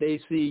demand that they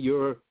see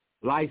your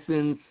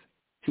license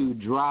to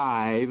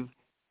drive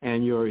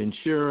and your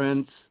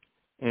insurance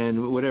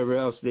and whatever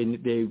else they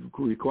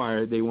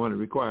want to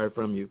require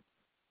from you,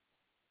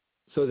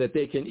 so that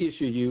they can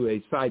issue you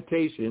a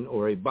citation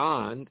or a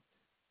bond.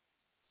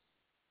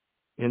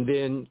 And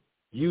then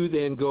you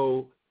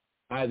go,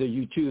 either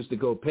you choose to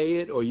go pay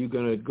it, or you're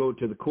going to go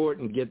to the court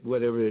and get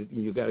whatever.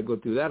 You got to go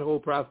through that whole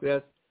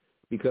process,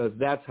 because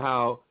that's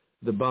how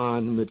the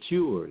bond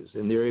matures,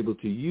 and they're able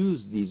to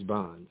use these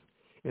bonds.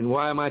 And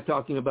why am I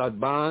talking about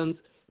bonds?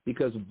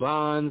 Because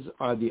bonds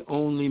are the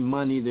only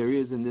money there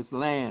is in this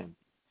land.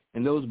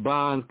 And those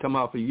bonds come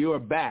off of your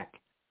back,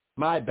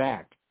 my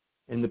back,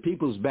 and the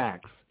people's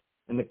backs,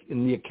 and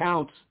the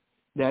accounts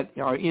that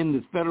are in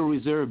the Federal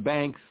Reserve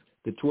banks,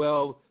 the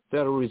 12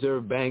 Federal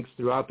Reserve banks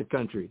throughout the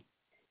country.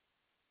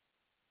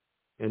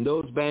 And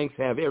those banks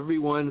have every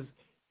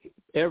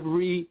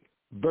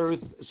birth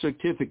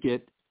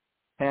certificate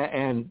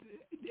and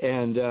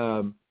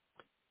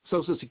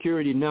Social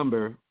Security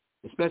number,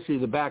 especially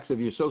the backs of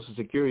your Social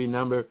Security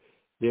number,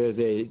 there's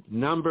a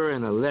number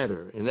and a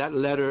letter, and that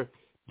letter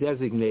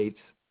designates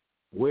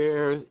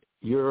where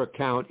your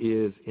account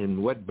is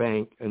in what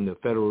bank, in the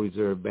Federal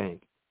Reserve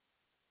Bank.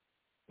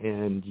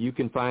 And you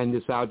can find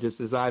this out just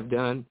as I've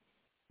done.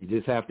 You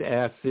just have to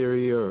ask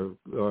Siri or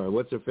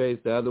what's her face,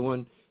 the other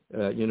one,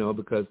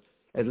 because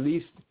at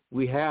least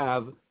we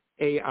have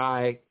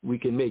AI we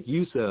can make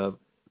use of.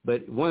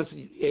 But once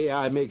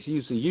AI makes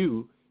use of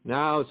you,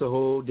 now it's a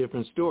whole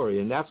different story.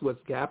 And that's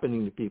what's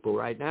happening to people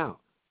right now.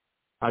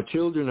 Our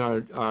children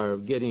are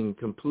getting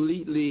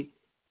completely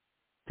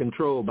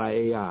controlled by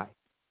AI.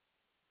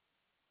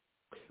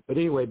 But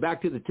anyway,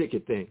 back to the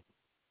ticket thing.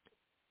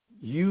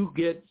 You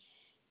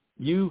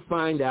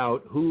find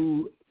out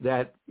who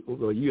that,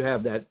 well, you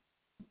have the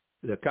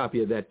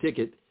copy of that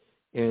ticket,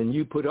 and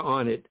you put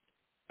on it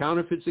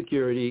counterfeit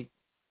security,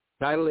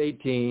 Title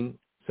 18,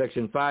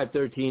 Section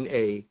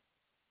 513A,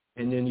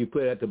 and then you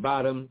put at the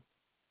bottom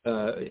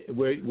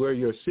where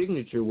your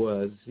signature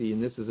was. See,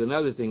 and this is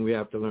another thing we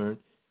have to learn,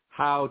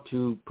 how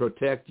to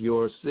protect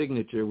your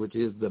signature, which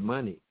is the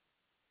money.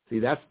 See,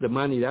 that's the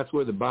money. That's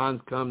where the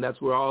bonds come. That's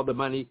where all the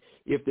money,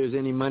 if there's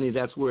any money,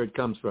 that's where it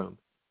comes from.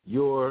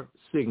 Your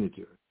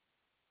signature.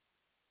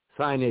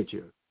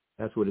 Signature.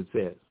 That's what it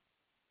says.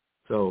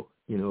 So,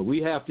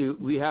 we have to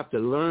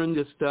learn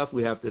this stuff.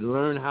 We have to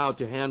learn how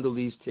to handle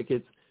these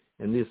tickets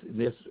and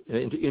this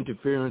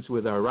interference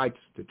with our rights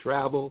to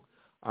travel,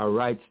 our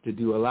rights to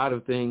do a lot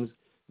of things.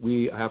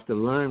 We have to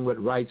learn what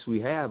rights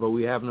we have, or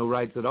we have no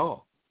rights at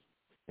all.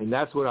 And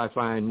that's what I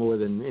find more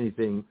than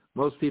anything.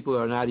 Most people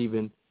are not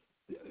even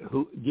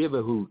give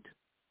a hoot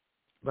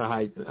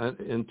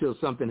until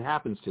something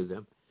happens to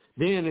them.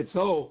 Then it's,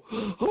 oh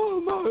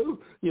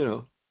my,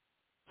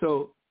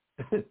 So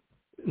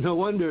no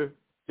wonder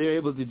they're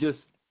able to just,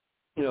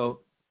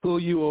 pull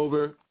you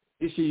over,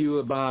 issue you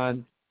a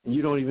bond, and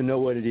you don't even know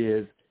what it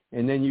is.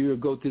 And then you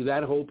go through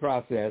that whole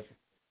process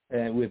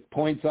and with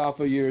points off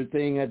of your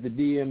thing at the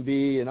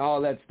DMV and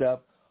all that stuff,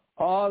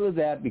 all of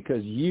that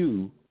because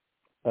you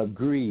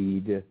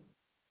agreed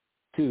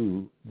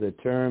to the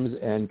terms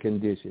and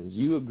conditions.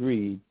 You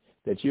agreed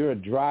that you're a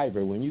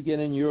driver. When you get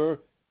in your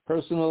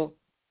personal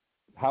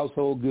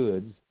household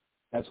goods,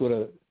 that's what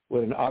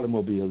an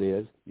automobile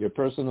is, your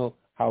personal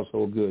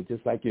household goods,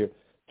 just like your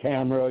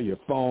camera, your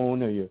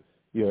phone, or your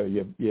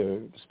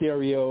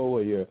stereo,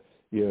 or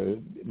your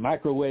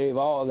microwave,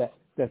 all that.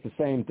 That's the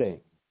same thing.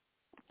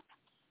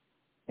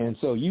 And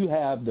so you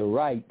have the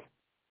right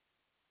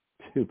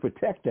to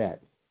protect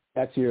that.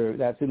 That's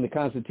in the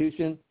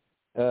Constitution.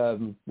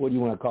 What do you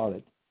want to call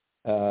it?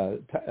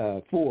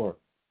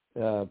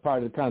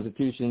 Part of the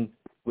Constitution,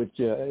 which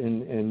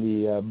in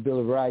the Bill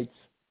of Rights,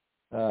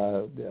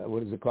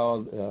 what is it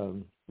called?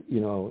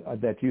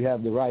 That you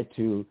have the right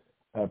to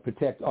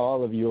protect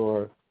all of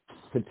your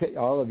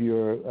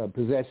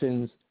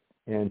possessions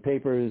and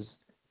papers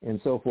and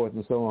so forth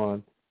and so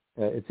on.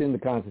 It's in the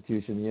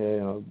Constitution.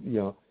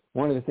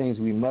 One of the things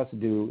we must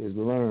do is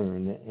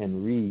learn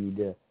and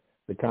read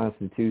the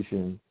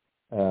Constitution,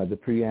 the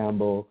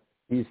preamble.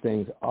 These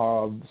things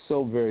are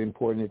so very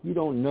important. If you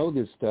don't know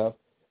this stuff,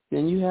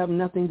 then you have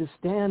nothing to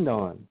stand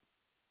on.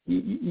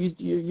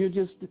 You're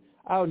just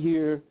out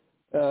here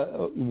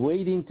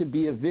waiting to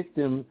be a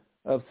victim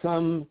of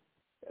some,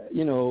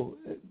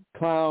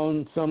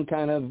 clown, some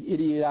kind of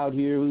idiot out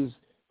here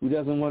who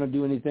doesn't want to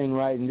do anything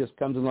right and just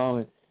comes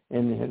along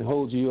and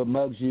holds you or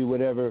mugs you,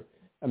 whatever.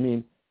 I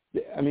mean,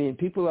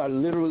 people are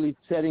literally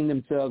setting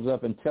themselves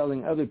up and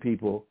telling other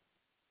people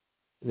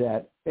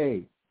that,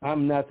 hey,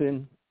 I'm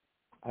nothing.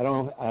 I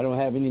don't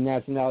have any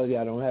nationality.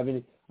 I don't have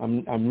any.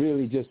 I'm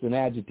really just an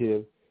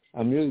adjective.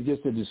 I'm really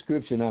just a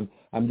description.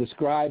 I'm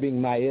describing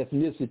my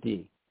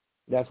ethnicity.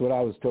 That's what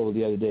I was told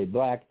the other day.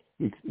 Black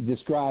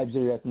describes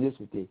their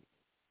ethnicity.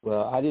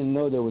 Well, I didn't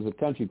know there was a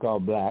country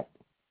called Black,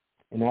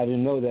 and I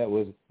didn't know that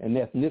was an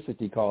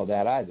ethnicity called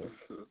that either.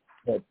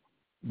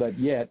 But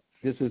yet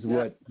this is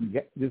what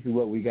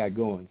we got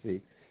going.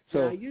 See,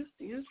 so now you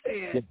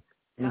said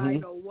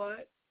title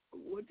what?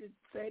 What did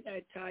say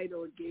that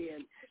title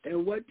again?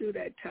 And what do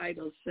that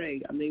title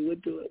say? I mean, what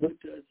does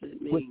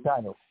it mean? Which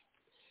title?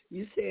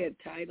 You said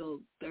Title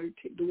 13,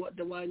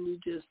 the one you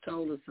just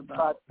told us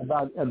about.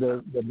 About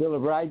the Bill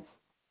of Rights?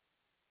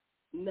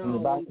 No,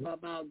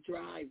 about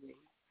driving.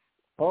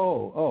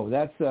 Oh,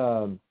 that's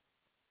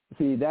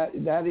see that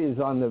is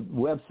on the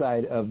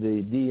website of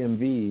the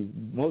DMV.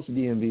 Most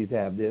DMVs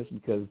have this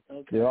because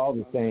they're all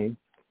the same.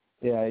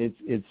 Yeah,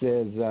 it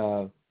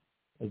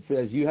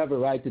says you have a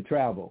right to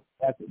travel.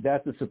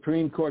 That's a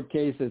Supreme Court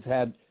case that's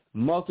had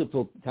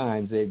multiple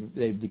times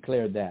they've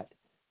declared that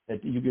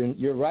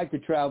your right to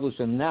travel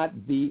shall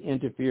not be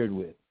interfered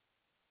with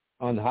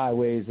on the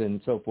highways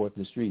and so forth,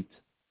 the streets.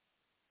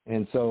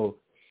 And so,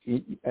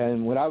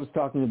 and what I was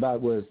talking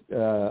about was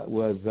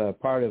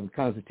part of the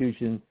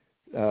Constitution,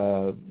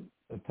 not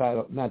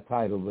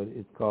title, but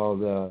it's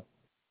called,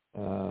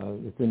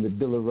 it's in the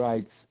Bill of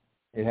Rights.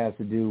 It has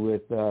to do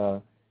with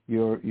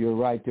your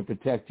right to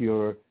protect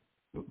your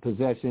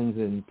possessions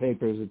and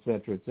papers, et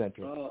cetera, et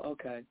cetera. Oh,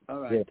 okay. All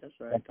right. Yeah. That's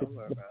right. Don't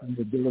worry about it.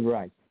 The Bill of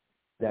Rights.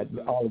 That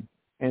all,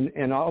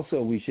 and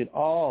also we should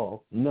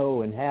all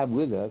know and have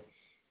with us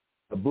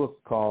a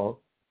book called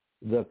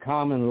The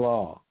Common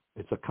Law.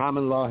 It's a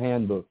common law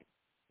handbook.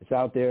 It's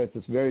out there.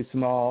 It's very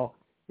small.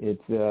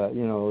 It's, I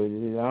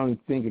don't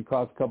think it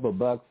costs a couple of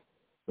bucks,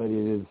 but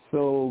it is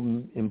so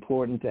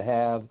important to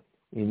have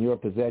in your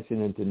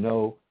possession and to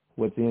know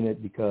what's in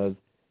it, because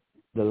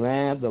the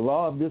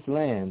law of this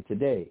land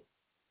today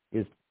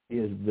is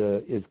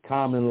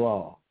common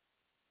law.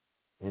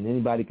 And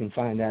anybody can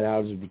find that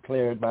out. It's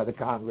declared by the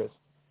Congress.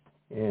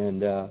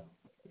 And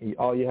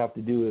all you have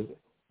to do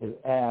is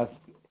ask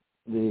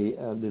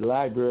the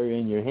library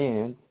in your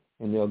hand,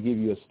 and they'll give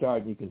you a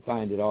start, and you can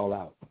find it all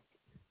out.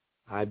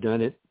 I've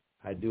done it.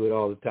 I do it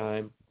all the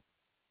time.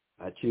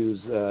 I choose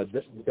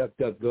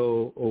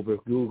DuckDuckGo over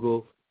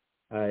Google.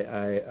 I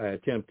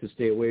attempt to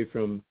stay away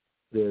from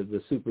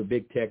the super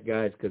big tech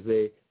guys because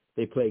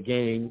they play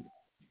games,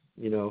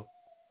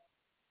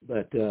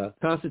 But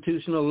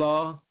constitutional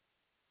law,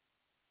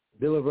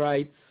 Bill of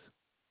Rights,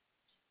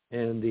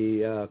 and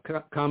the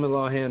Common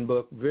Law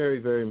Handbook, very,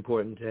 very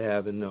important to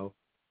have and know.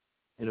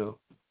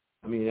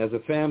 As a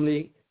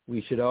family,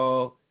 we should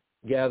all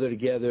gather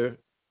together,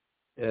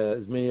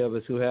 as many of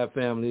us who have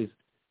families,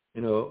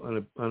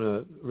 on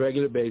a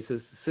regular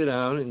basis, sit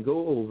down and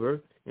go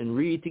over and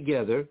read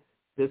together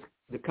the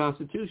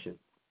Constitution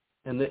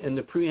and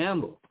the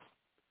preamble.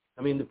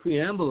 The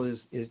preamble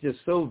is just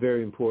so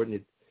very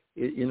important.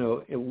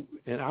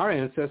 And our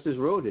ancestors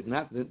wrote it.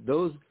 Not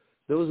those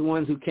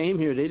ones who came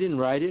here, they didn't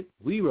write it.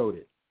 We wrote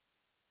it.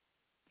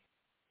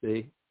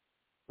 See,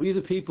 we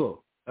the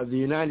people of the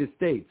United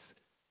States,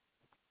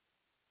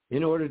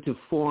 in order to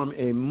form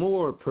a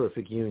more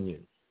perfect union,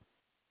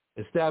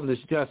 establish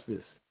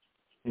justice,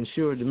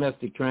 ensure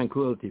domestic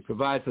tranquility,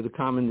 provide for the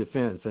common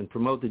defense, and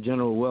promote the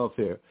general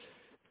welfare,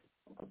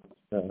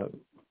 and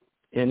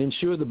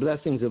ensure the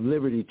blessings of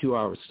liberty to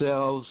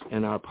ourselves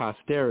and our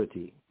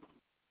posterity.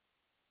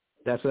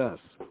 That's us,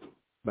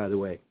 by the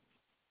way.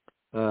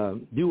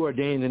 Do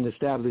ordain and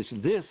establish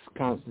this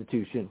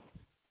Constitution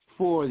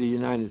for the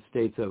United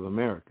States of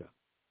America.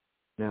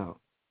 Now,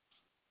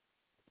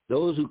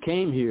 those who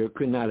came here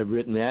could not have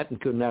written that and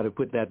could not have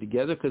put that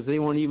together because they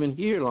weren't even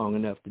here long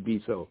enough to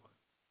be so.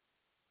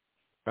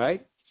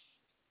 Right?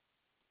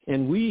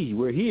 And we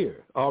were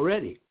here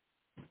already,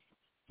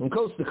 from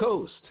coast to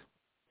coast.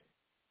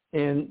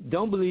 And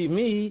don't believe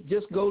me,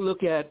 just go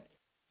look at,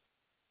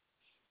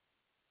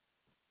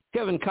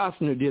 Kevin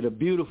Costner did a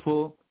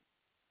beautiful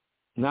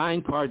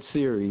 9-part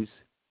series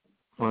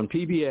on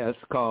PBS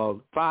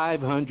called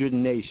 500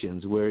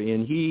 Nations,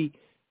 wherein he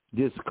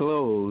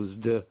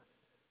disclosed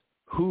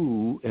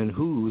who and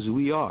whose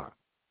we are.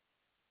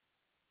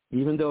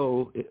 Even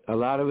though a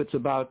lot of it's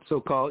about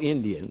so-called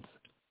Indians,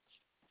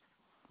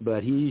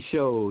 but he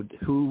showed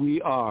who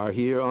we are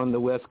here on the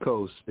West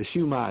Coast, the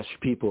Chumash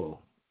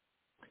people.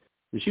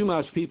 The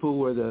Chumash people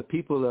were the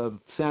people of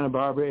Santa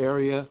Barbara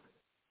area,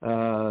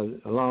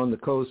 along the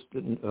coast,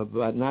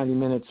 about 90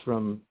 minutes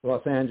from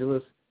Los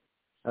Angeles.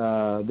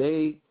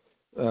 They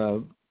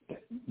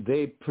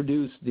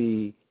produced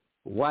the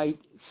white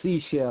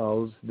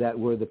seashells that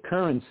were the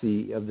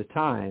currency of the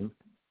time,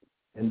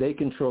 and they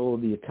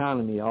controlled the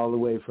economy all the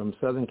way from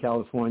Southern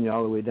California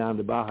all the way down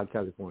to Baja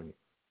California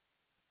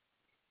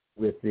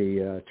with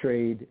the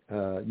trade,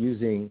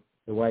 using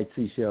the white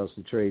seashells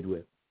to trade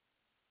with.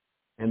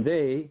 And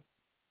they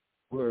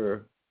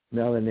were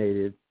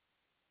melanated,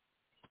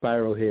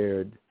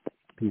 spiral-haired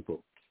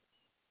people.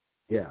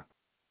 Yeah.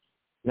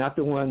 Not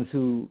the ones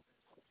who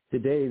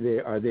today they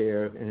are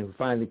there and who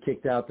finally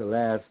kicked out the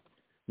last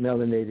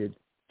melanated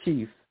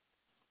chief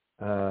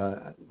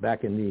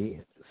back in the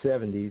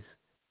 70s.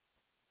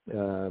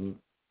 In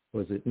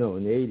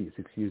the 80s,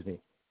 excuse me.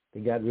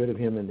 They got rid of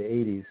him in the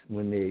 80s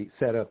when they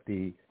set up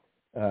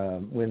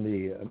when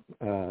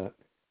the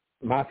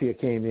mafia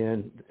came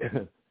in,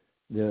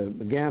 the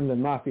Gamlin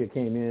mafia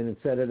came in and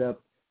set it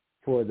up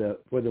for the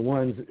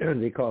ones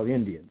they call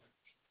Indians.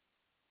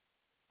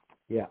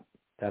 Yeah,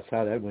 that's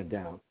how that went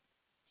down.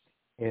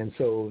 And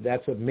so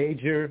that's a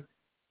major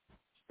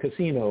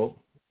casino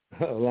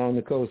along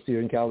the coast here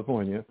in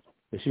California,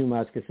 the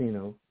Chumash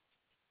Casino.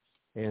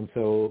 And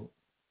so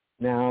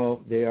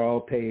now they are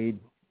all paid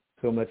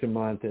so much a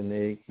month, and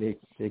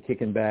they're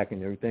kicking back,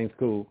 and everything's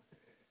cool.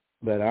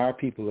 But our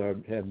people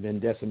have been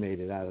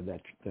decimated out of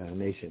that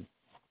nation.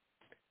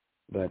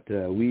 But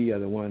we are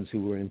the ones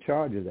who were in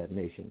charge of that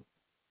nation,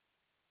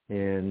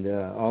 and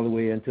all the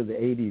way into the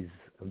 80s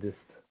of the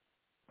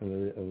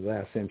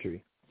last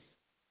century.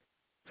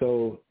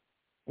 So,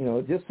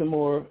 just some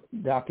more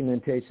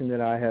documentation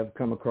that I have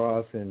come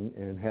across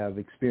and have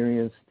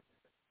experienced.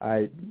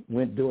 I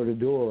went door to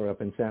door up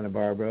in Santa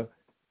Barbara,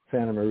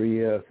 Santa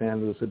Maria,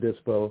 San Luis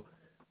Obispo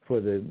for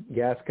the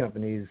gas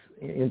company's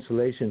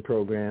insulation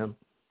program,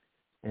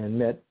 and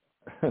met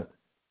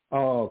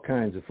all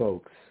kinds of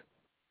folks.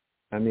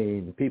 I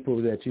mean,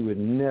 people that you would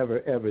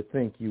never, ever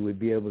think you would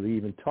be able to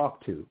even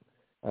talk to.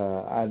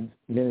 I've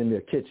been in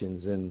their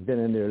kitchens and been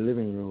in their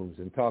living rooms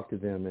and talked to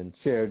them and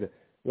shared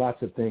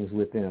lots of things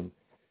with them,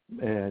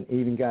 and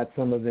even got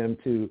some of them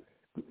to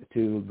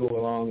go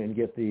along and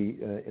get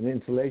an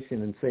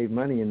insulation and save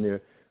money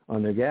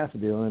on their gas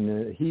bill and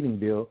their heating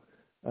bill,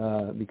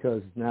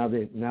 because now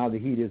the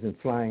heat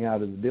isn't flying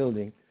out of the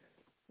building.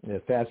 And the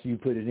faster you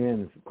put it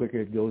in, the quicker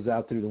it goes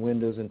out through the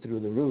windows and through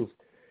the roof.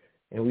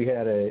 And we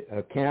had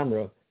a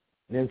camera,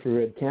 an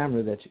infrared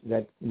camera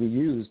that we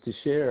used to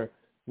share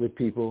with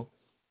people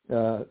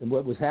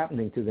what was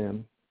happening to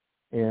them.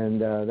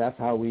 And that's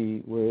how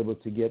we were able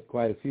to get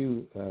quite a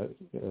few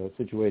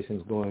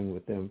situations going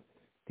with them,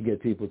 to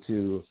get people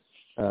to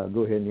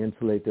go ahead and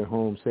insulate their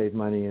homes, save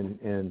money,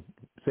 and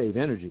save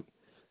energy.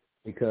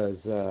 Because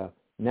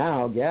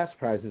now gas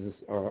prices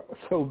are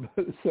so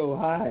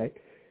high.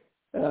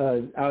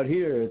 Out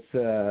here, it's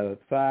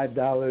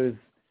 $5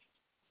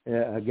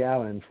 a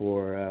gallon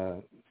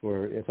for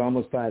it's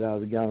almost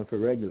 $5 a gallon for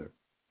regular.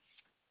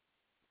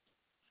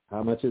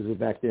 How much is it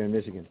back there in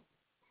Michigan?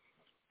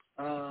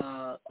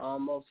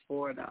 Almost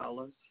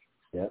 $4.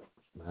 Yep.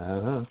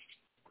 Uh-huh.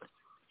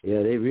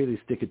 Yeah, they really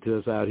stick it to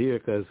us out here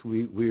because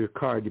we're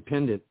car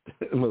dependent,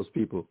 most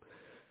people,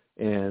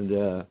 and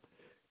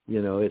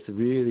it's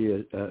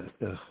really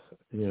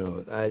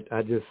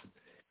I just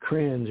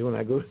cringe when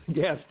I go to the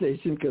gas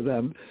station because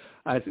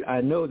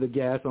I know the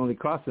gas only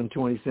costs them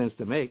 20 cents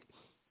to make,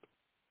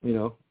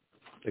 a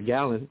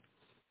gallon,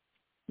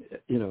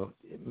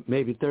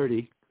 maybe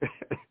 30.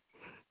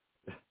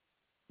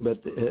 But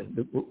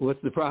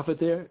what's the profit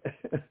there?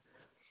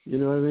 You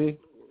know what I mean?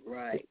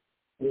 Right.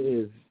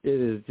 It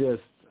is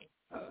just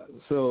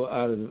so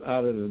out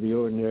of the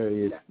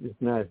ordinary. It's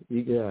not.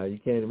 You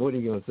can't. What are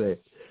you gonna say?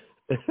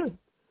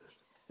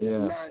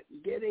 Yeah. Now,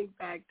 getting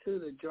back to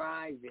the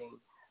driving.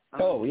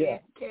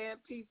 Can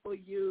people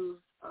use?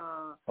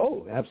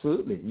 Oh,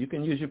 absolutely. You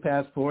can use your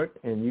passport,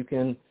 and you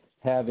can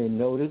have a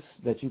notice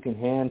that you can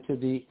hand to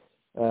the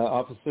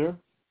officer.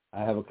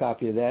 I have a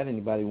copy of that.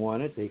 Anybody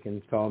want it? They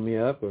can call me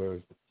up or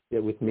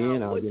get with me,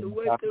 and I'll get them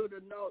a copy. Do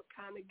the note?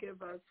 Kind of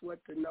give us what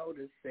the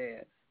notice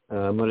says.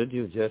 I'm going to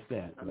do just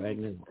that right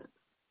now.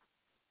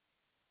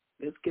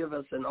 Just give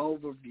us an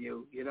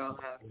overview. You don't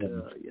have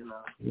to,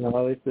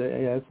 No, it's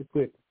a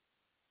quick.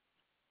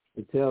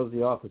 It tells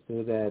the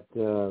officer that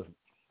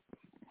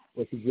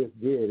what you just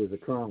did is a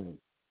crime,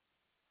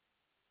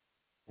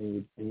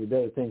 and you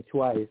better think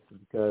twice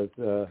because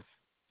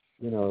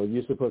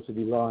you're supposed to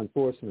be law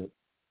enforcement.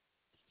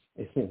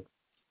 And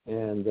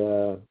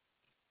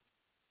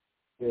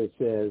it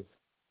says,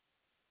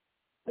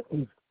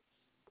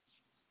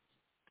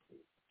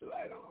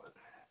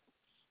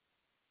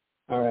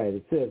 all right,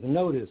 it says,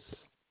 notice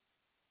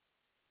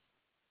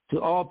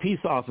to all peace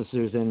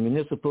officers and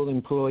municipal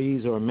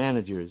employees or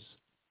managers,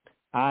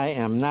 I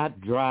am not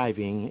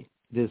driving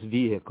this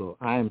vehicle.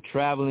 I am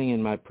traveling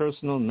in my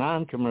personal,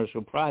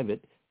 non-commercial,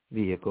 private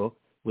vehicle,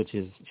 which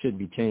should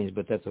be changed,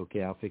 but that's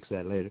okay. I'll fix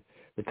that later.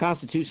 The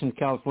Constitution of the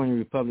California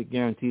Republic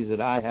guarantees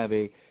that I have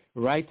a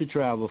right to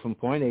travel from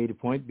point A to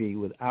point B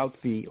without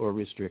fee or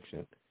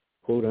restriction,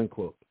 quote,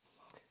 unquote.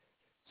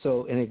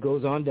 So, and it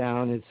goes on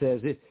down. It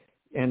says,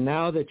 and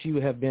now that you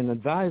have been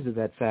advised of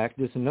that fact,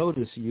 this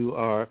notice you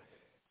are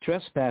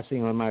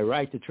trespassing on my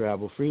right to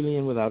travel freely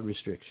and without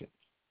restriction.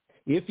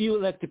 If you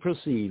elect to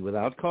proceed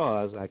without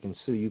cause, I can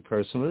sue you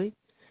personally,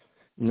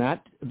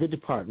 not the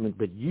department,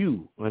 but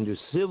you, under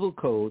Civil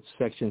Code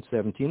Section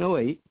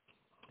 1708,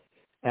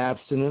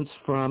 abstinence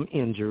from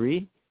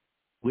injury,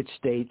 which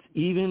states,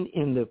 even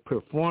in the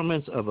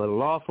performance of a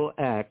lawful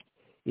act,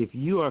 if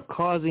you are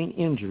causing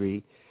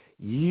injury,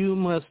 you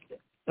must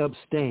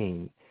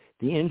abstain.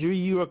 The injury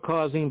you are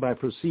causing by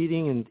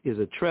proceeding is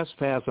a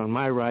trespass on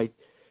my right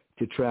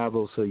to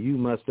travel, so you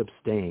must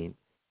abstain.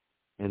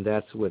 And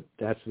that's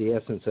the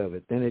essence of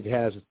it. Then it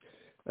has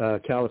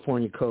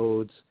California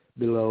codes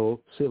below,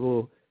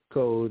 civil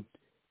code,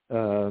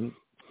 different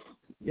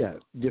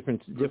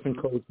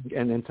codes,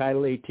 and then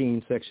Title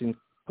 18 Section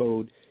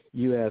Code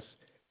U.S.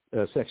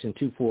 Section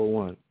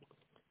 241,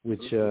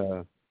 which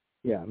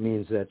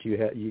means that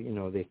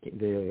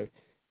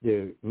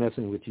they're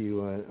messing with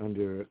you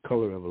under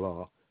color of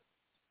law,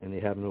 and they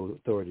have no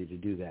authority to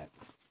do that.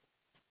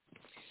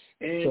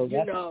 And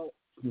so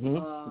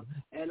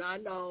and I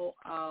know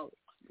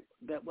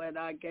that when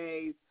I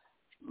gave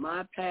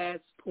my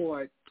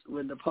passport,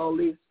 when the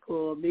police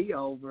pulled me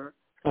over,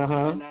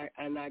 and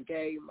I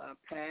gave my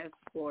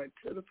passport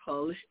to the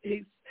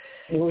police,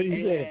 what did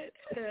he say?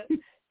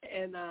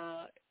 And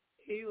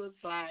he was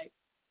like,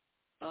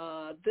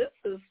 "This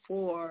is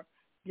for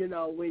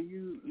when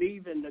you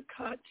leave in the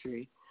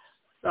country."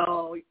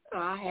 So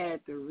I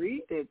had to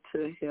read it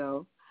to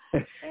him,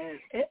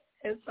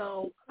 and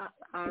so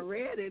I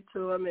read it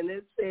to him, and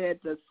it said,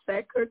 "The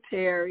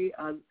Secretary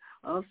of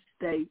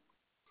State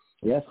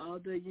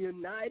of the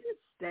United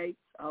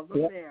States of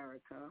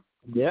America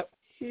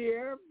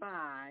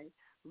hereby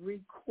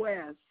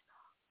requests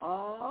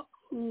all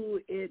who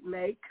it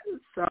may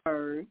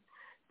concern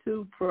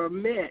to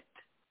permit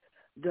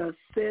the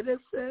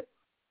citizen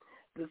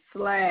the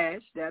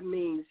slash, that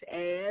means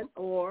and,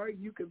 or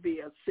you could be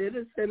a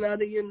citizen of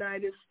the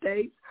United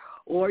States,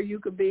 or you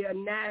could be a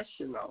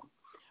national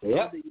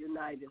of the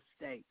United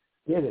States.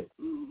 Get it.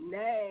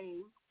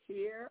 Name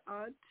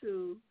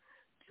hereunto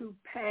to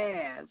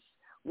pass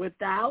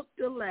without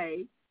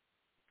delay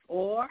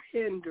or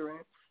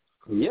hindrance.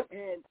 Yep.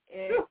 And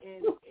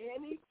in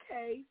any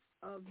case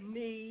of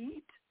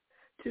need,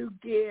 to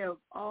give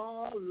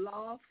all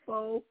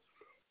lawful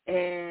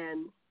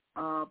and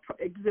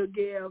to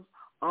give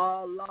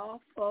all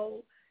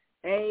lawful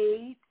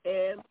aid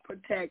and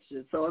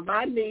protection. So if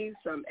I need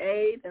some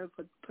aid and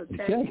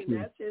protection,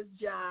 that's his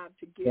job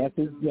to give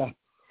to me. Job.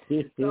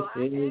 So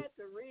I had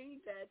to read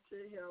that to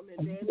him,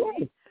 and then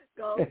he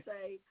gonna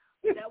say,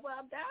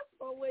 well, that's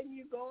for when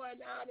you're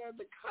going out of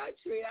the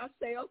country. I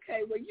say,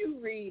 okay, well, you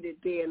read it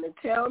then and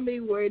tell me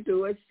where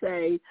do it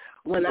say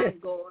when I'm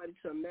going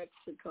to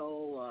Mexico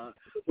or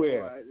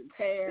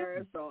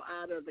Paris or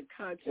out of the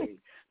country.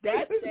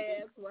 That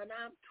says when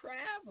I'm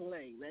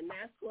traveling, and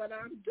that's what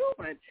I'm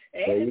doing.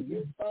 And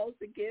you're supposed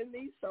to give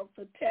me some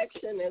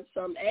protection and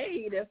some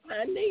aid if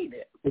I need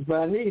it. If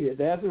I need it,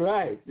 that's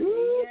right.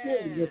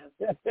 Yes.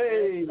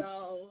 Hey.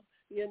 So,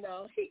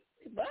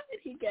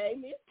 he gave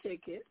me a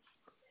ticket.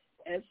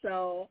 And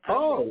so, he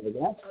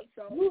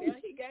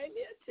gave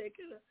me a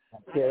ticket.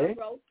 Okay.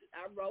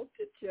 I wrote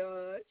the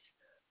judge,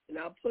 and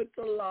I put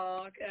the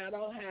law. I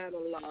don't have the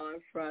law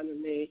in front of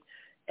me,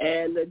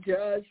 and the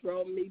judge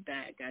wrote me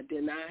back. I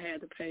did not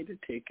have to pay the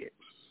ticket.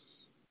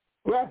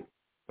 Right.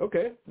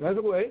 Okay. That's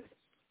the way.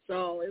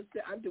 So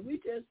I'm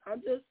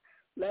just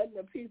letting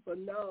the people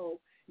know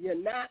you're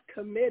not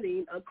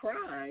committing a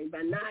crime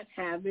by not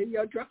having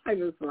your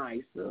driver's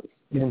license.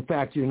 In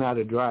fact, you're not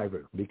a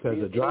driver because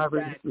a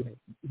driver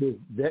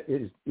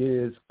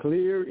is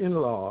clear in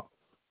law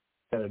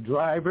that a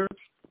driver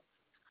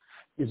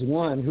is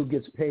one who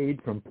gets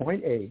paid from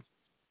point A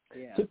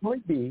to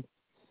point B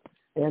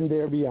and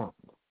there beyond.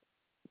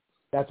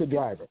 That's a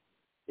driver.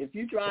 If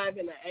you're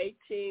driving an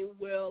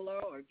 18-wheeler,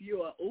 or if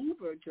you're an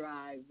Uber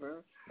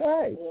driver,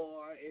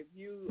 or if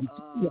you,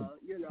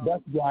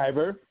 bus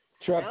driver,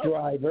 truck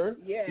driver,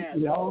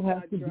 you all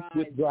have to do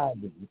with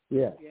driving.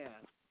 Yeah.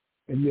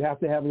 And you have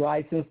to have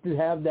license to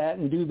have that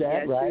and do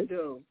that, right? Yes, you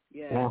do.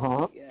 Yes.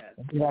 Yes.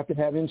 You have to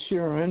have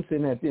insurance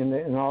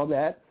and all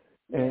that.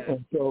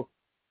 And so,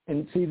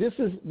 and see, this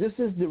is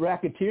the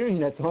racketeering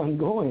that's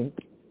ongoing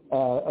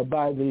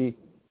by the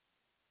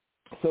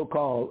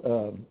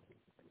so-called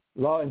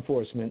law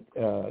enforcement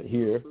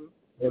here,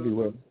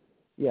 everywhere.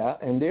 Yeah,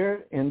 and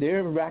they're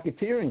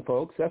racketeering,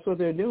 folks. That's what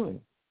they're doing.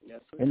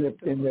 Yes,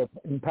 and they're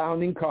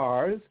impounding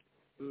cars,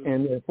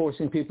 and they're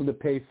forcing people to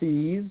pay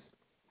fees,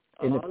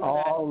 and it's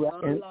all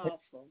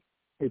unlawful.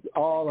 It's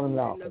all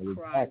unlawful.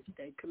 Exactly.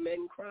 They're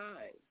committing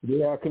crimes.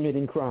 They are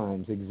committing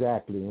crimes,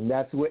 exactly, and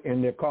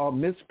they're called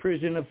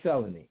misprision of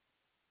felony.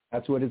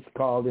 That's what it's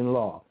called in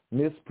law,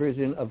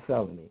 misprision of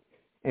felony,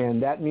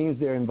 and that means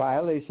they're in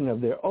violation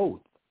of their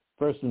oath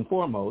first and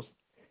foremost.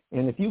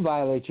 And if you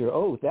violate your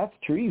oath, that's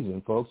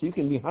treason, folks. You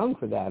can be hung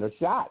for that or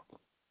shot.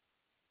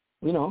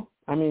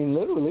 I mean,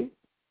 literally,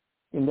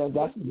 and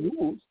that's the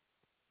rules.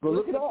 Go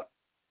look it up.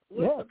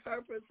 What's the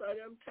purpose of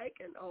them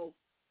taking oath?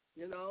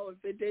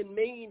 If it didn't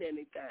mean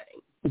anything.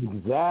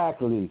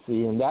 Exactly.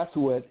 See, and that's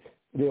what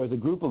there was a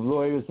group of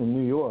lawyers in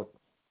New York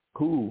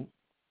who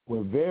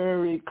were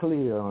very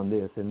clear on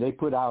this, and they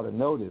put out a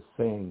notice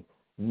saying,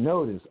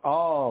 notice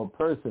all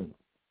persons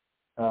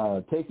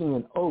taking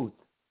an oath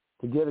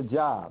to get a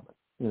job,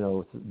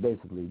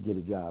 basically get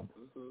a job,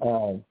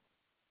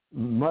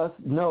 must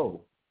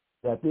know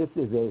that this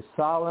is a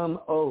solemn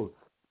oath,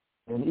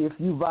 and if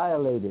you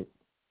violate it,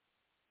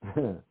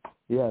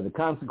 the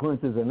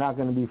consequences are not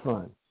going to be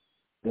fun.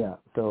 Yeah,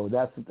 so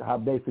that's how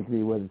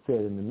basically what it said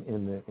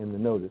in the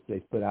notice they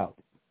put out,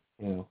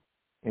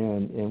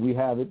 and we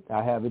have it.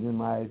 I have it in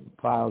my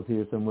files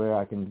here somewhere.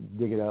 I can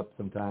dig it up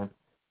sometime,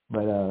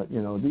 but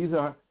these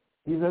are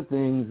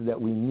things that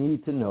we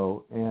need to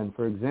know. And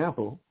for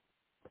example,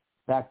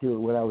 back to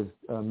what I was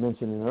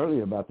mentioning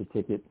earlier about the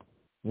ticket,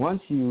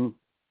 once you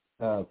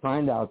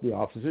find out the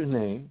officer's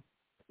name,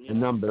 the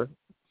number,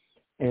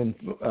 and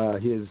the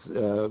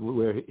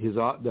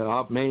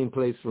main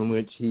place from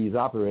which he's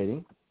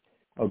operating,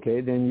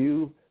 okay, then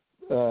you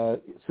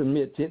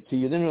submit it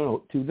to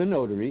the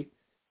notary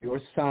your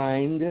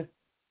signed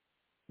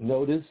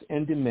notice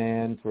and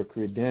demand for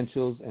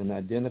credentials and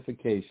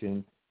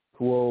identification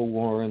quo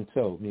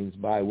warranto, means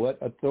by what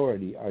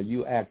authority are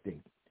you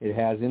acting. It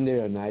has in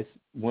there a nice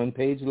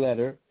one-page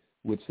letter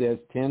which says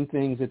 10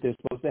 things that they're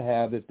supposed to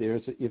have if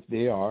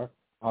they are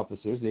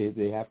officers.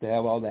 They have to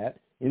have all that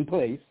in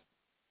place,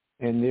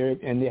 and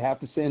they have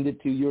to send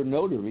it to your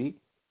notary,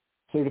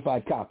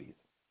 certified copies.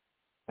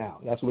 Now,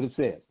 that's what it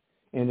says.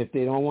 And if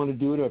they don't want to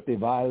do it, or if they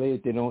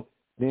violate it,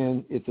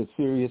 then it's a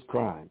serious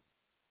crime.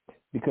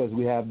 Because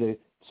we have the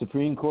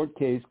Supreme Court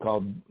case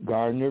called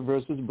Gardner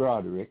versus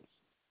Broderick.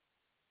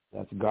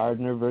 That's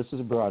Gardner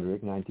versus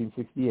Broderick,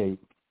 1968,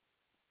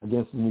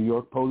 against the New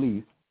York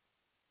police,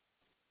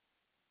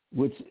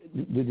 which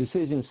the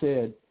decision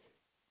said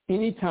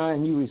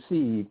anytime you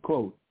receive,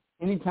 quote,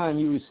 anytime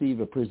you receive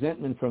a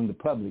presentment from the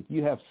public,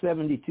 you have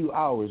 72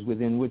 hours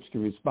within which to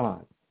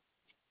respond,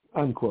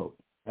 unquote.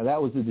 Now,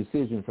 that was the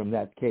decision from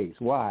that case.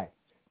 Why?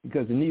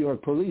 Because the New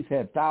York police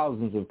had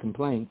thousands of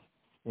complaints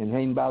and they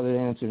didn't bother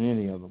answering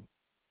any of them.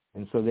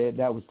 And so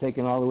that was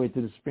taken all the way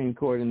to the Supreme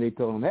Court, and they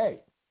told them, hey,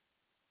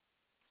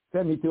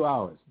 72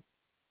 hours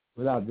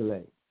without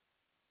delay.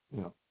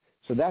 You know,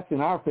 so that's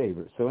in our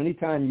favor. So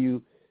anytime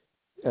you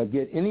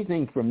get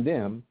anything from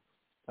them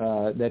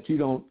that you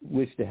don't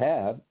wish to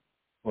have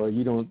or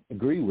you don't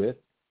agree with,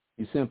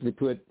 you simply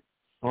put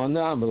on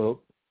the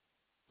envelope,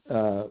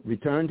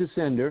 return to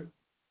sender,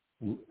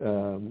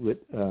 with,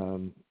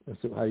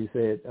 how you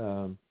say it,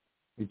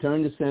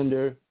 return to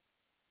sender,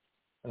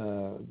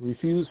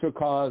 refuse for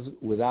cause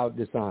without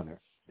dishonor.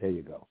 There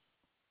you go.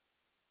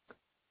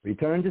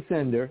 Return to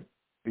sender,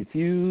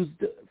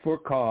 refused for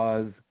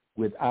cause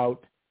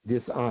without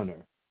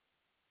dishonor.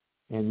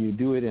 And you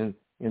do it on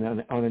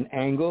an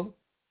angle,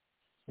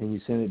 and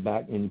you send it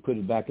back, and you put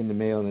it back in the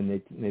mail, and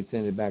they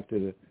send it back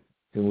to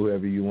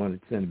whoever you want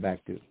to send it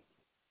back to.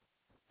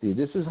 See,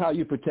 this is how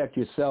you protect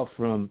yourself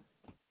from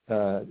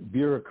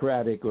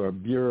bureaucratic or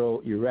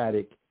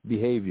bureau-erratic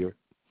behavior,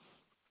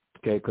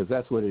 okay, because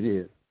that's what it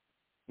is.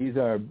 These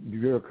are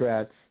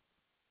bureaucrats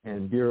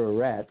and bureau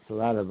rats, a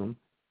lot of them,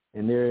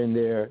 and they're in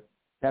there.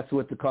 That's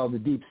what they call the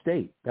deep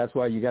state. That's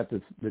why you got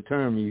the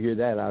term, you hear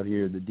that out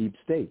here, the deep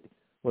state.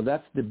 Well,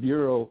 that's the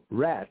bureau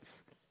rats,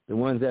 the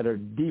ones that are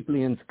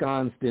deeply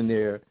ensconced in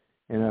there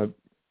and are,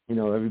 you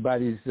know,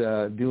 everybody's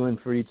doing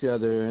for each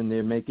other, and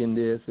they're making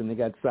this, and they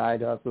got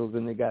side hustles,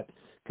 and they got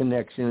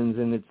connections,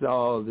 and it's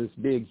all this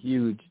big,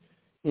 huge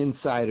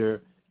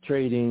insider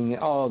trading.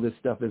 All this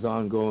stuff is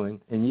ongoing,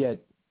 and yet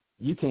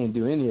you can't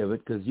do any of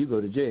it because you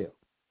go to jail.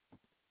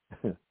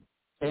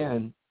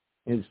 and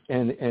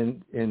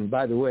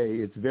by the way,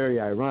 it's very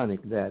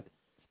ironic that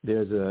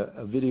there's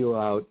a video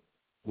out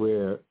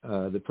where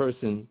the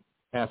person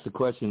asks the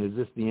question, is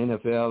this the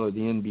NFL or the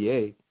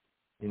NBA?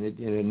 And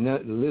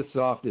it lists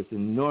off this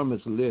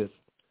enormous list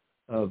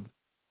of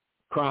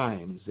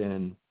crimes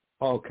and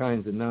all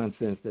kinds of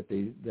nonsense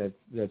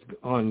that's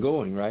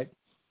ongoing, right?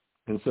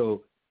 And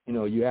so, you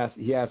know, he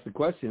asked the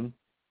question,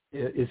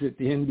 is it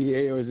the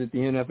NBA or is it the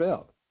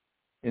NFL?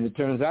 And it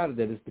turns out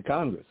that it's the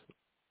Congress.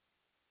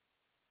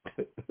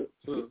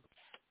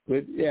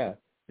 But yeah,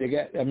 they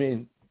got. I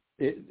mean,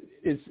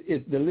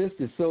 it's the list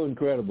is so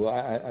incredible.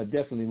 I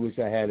definitely wish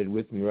I had it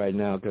with me right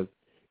now because,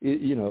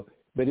 you know,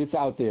 but it's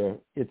out there.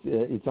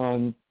 It's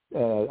on.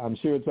 I'm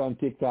sure it's on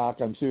TikTok.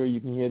 I'm sure you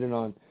can get it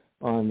on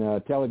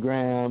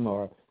Telegram,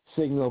 or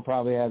Signal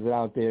probably has it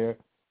out there.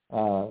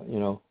 You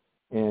know,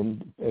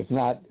 and if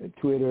not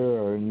Twitter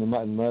or in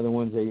the other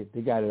ones,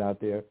 they got it out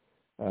there.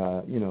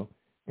 You know,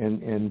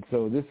 and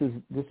so this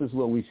is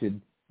what we should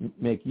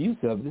make use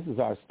of. This is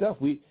our stuff.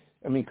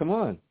 I mean, come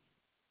on.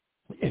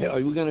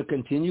 Are we going to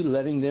continue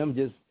letting them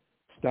just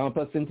stomp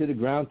us into the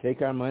ground,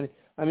 take our money?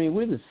 I mean,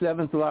 we're the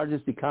 7th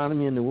largest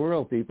economy in the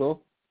world,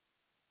 people.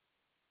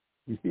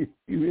 You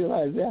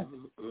realize that?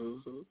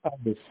 Mm-hmm.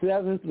 The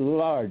 7th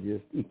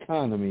largest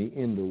economy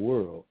in the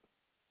world.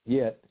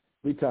 Yet,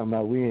 we talking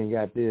about we ain't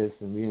got this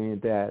and we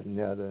ain't that and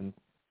the other and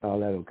all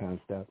that old kind of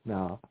stuff.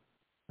 No.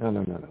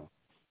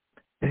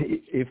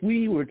 If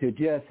we were to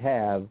just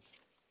have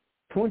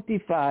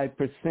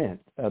 25%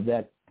 of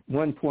that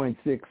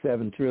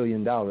 $1.67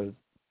 trillion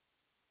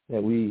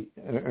that we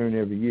earn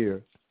every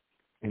year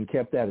and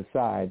kept that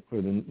aside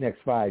for the next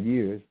 5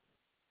 years,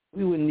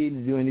 we wouldn't need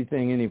to do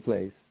anything any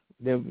place.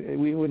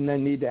 We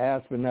wouldn't need to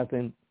ask for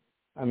nothing.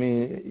 I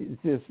mean,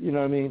 it's just, you know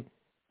what I mean?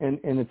 And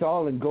it's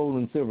all in gold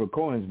and silver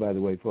coins, by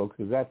the way, folks,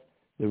 because that's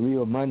the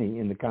real money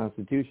in the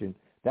Constitution.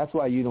 That's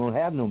why you don't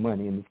have no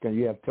money in this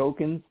country. You have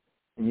tokens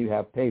and you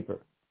have paper,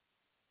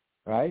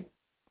 right?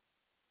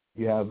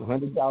 You have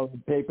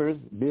 $100 papers,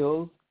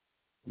 bills.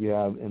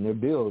 And they're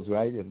bills,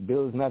 right? If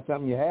bill is not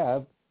something you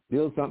have,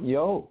 bill is something you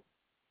owe.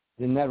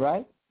 Isn't that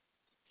right?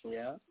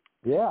 Yeah.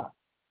 Yeah.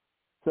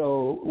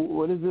 So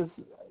what is this?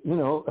 You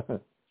know,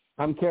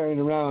 I'm carrying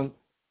around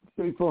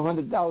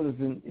 $300-400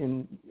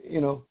 in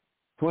you know,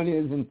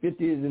 20s and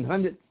 50s and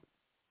 100s.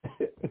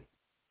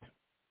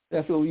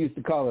 That's what we used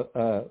to call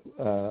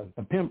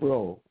a pimp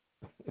roll.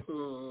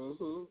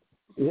 Mm-hmm.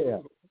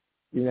 Yeah.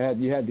 You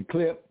had the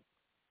clip,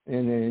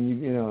 and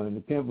then you know, and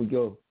the pimp would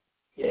go,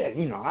 yeah,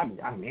 you know,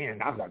 I mean,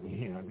 I got,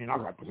 you know, I mean, I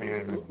got,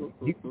 man,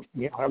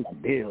 yeah, I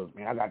got bills,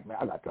 man, I got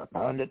the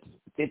 100s,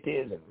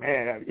 50s, and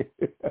man,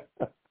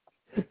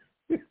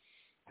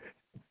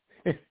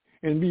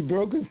 and be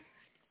broken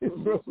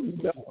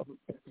down.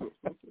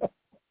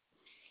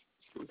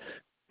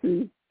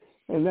 See,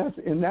 and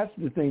that's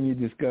the thing you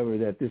discover,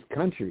 that this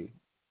country.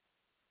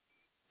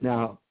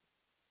 Now,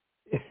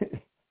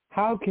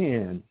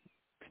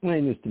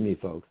 explain this to me,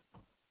 folks.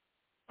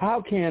 How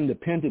can the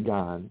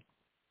Pentagon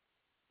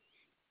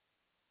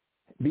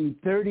be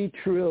 30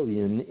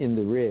 trillion in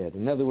the red?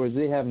 In other words,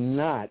 they have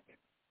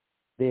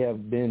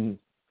been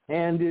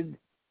handed,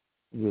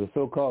 the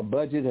so-called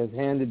budget has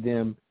handed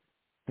them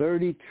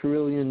 $30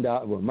 trillion,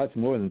 well, much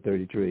more than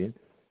 30 trillion,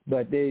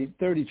 but they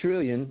 30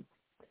 trillion,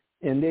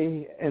 and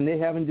they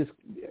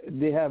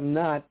have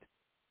not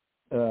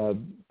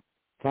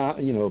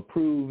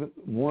proved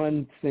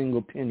one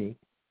single penny.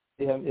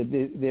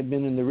 They've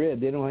been in the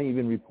red. They don't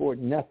even report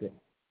nothing.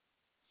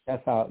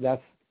 That's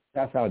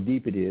how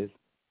deep it is.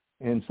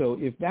 And so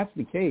if that's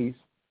the case,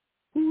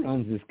 who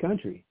runs this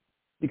country?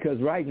 Because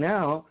right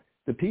now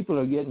the people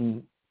are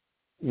getting,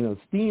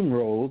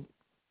 steamrolled.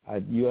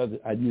 I'd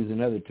use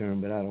another term,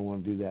 but I don't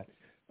want to do that.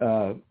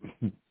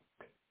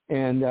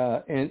 And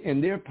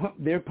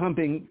they're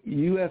pumping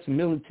U.S.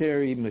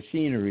 military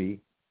machinery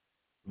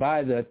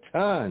by the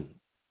ton,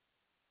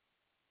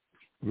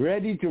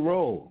 ready to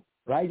roll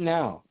right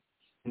now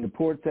in the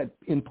ports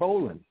in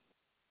Poland.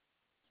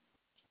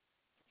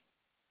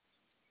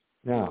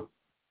 Now,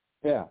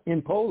 yeah,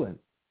 in Poland.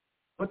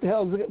 What the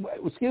hell is it?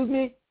 Excuse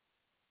me?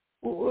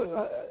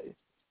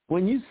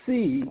 When you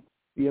see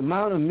the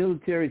amount of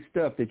military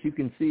stuff that you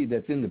can see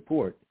that's in the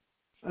port,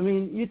 I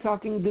mean, you're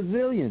talking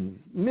gazillions.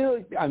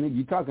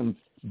 You're talking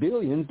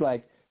billions,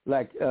 like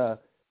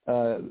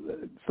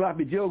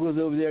Sloppy Joe goes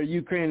over there,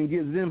 Ukraine, and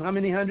gives them how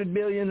many 100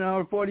 billion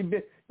or 40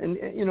 billion? And,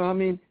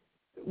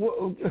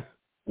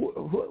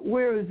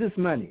 where is this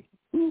money?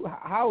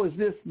 How is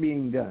this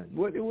being done?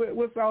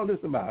 What's all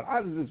this about?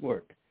 How does this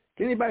work?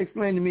 Can anybody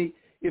explain to me?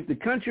 If the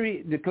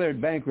country declared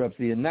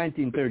bankruptcy in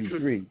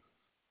 1933,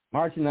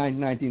 March 9,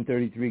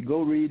 1933,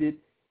 go read it.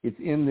 It's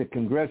in the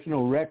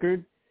congressional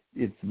record.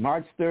 It's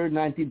March 3rd,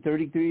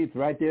 1933. It's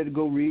right there to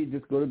go read.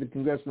 Just go to the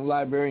Congressional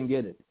Library and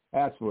get it.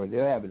 Ask for it.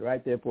 They'll have it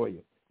right there for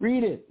you.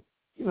 Read it.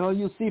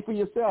 You'll see for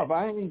yourself.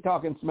 I ain't even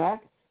talking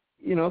smack.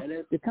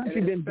 The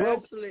country been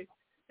broke.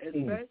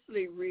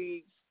 Especially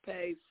reads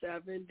page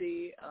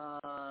 78,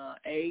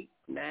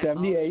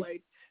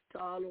 78.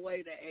 all the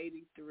way to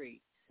 83.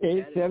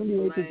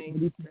 78 to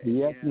 83.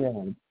 Yes,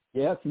 ma'am.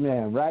 Yes,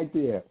 ma'am. Right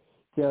there.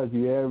 Tells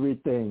you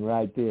everything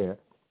right there.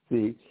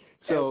 See?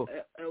 So,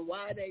 and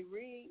while they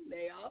read,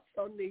 they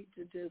also need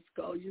to just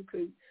go. You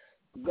could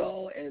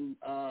go and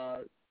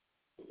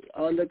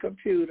on the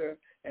computer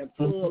and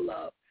pull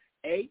up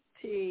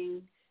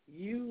 18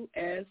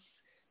 U.S.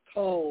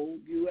 Code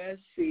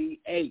USC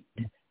 8,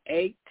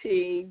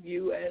 18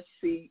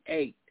 USC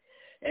 8,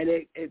 and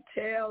it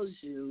tells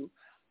you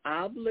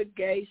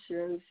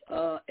obligations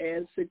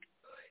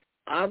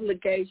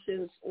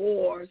obligations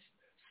or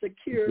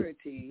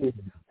security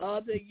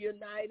of the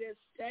United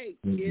States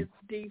is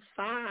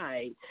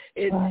defined.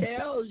 It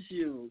tells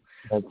you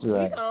that's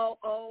right. We don't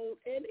own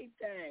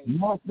anything.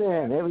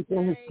 Nothing.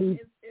 Everything is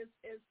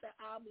it's the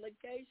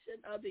obligation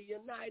of the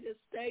United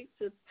States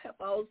is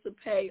supposed to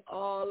pay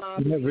all our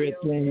bills,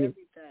 everything.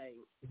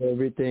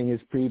 Everything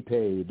is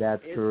prepaid.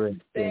 That's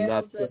correct. It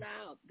spells it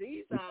out.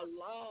 These are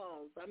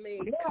laws.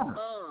 Come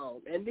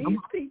on. And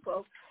these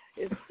people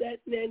is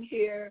sitting in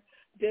here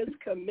just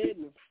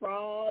committing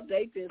fraud.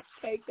 They just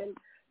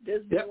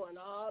doing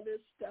all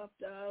this stuff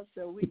to us,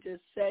 and we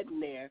just sitting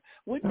there.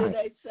 What do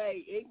they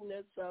say?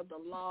 Ignorance of the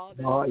law.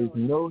 Law is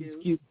no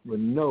excuse for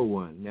no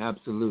one.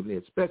 Absolutely,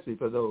 especially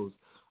for those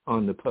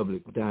on the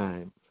public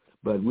dime.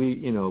 But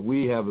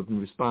we have a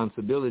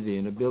responsibility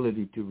and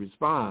ability to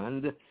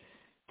respond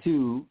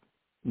to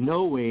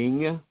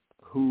knowing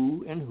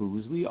who and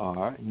whose we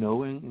are,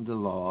 knowing the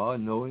law,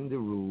 knowing the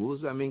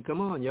rules.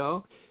 Come on,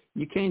 y'all.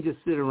 You can't just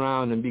sit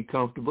around and be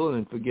comfortable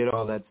and forget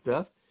all that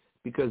stuff,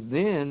 because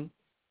then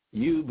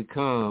you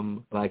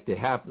become like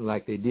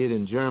they did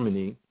in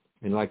Germany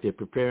and like they're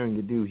preparing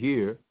to do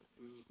here,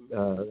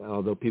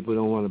 although people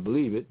don't want to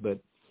believe it. But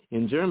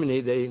in Germany,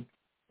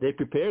 they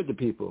prepared the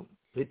people.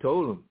 They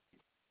told them,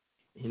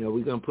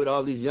 we're going to put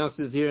all these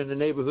youngsters here in the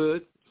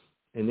neighborhood,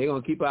 and they're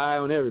going to keep an eye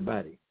on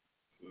everybody.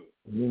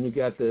 And then you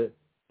got the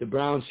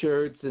brown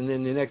shirts, and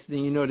then the next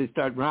thing you know, they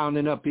start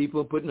rounding up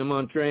people, putting them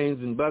on trains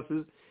and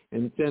buses,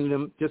 and sending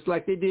them just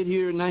like they did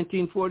here in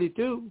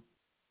 1942,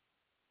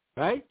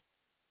 right?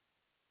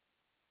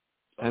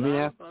 Ask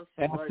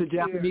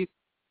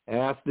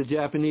the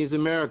Japanese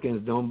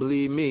Americans. Don't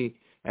believe me.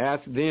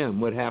 Ask them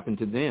what happened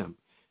to them.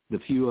 The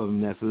few of them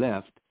that's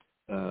left,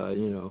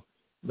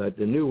 But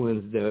the new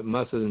ones, a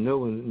lot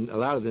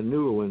of the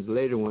newer ones,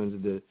 later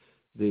ones, the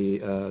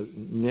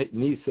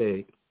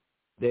Nisei,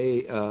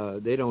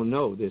 they don't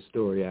know this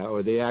story,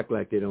 or they act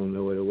like they don't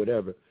know it or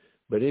whatever.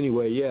 But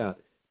anyway, yeah.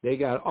 They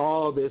got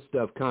all this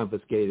stuff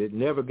confiscated,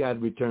 never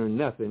got returned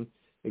nothing,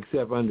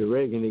 except under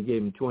Reagan, they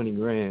gave them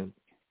 $20,000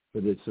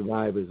 for the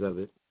survivors of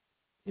it,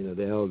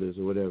 the elders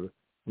or whatever.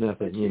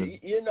 Nothing,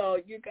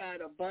 You got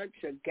a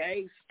bunch of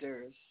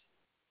gangsters,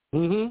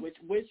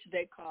 which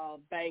they call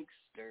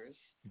banksters.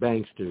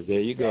 Banksters, there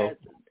you go.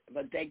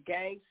 But they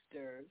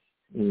gangsters,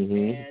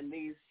 and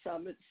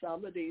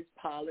some of these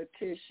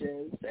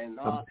politicians and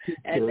all,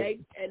 and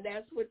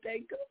that's what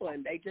they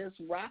doing. They just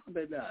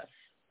robbing us.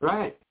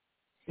 Right.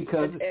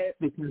 Because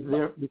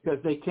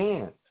they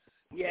can.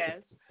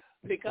 Yes,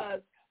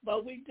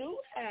 but we do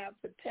have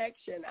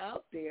protection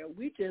out there.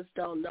 We just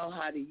don't know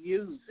how to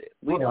use it.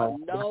 We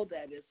don't know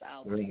that it's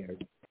out there.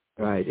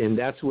 Right, and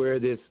that's where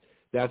this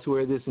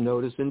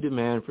notice and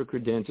demand for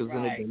credentials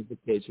and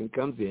identification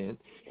comes in.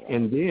 Right.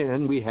 And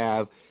then we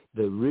have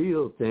the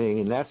real thing,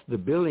 and that's the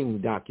billing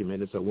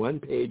document. It's a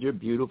one-pager,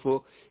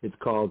 beautiful. It's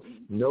called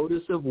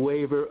Notice of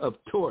Waiver of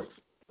Tort.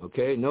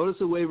 Okay,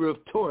 Notice of Waiver of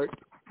Tort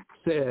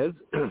says,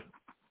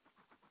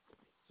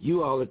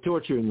 you all are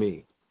torturing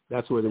me.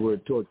 That's where the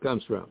word tort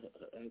comes from.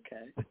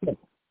 Okay.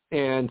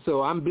 And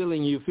so I'm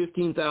billing you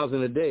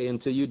 $15,000 a day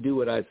until you do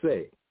what I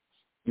say.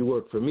 You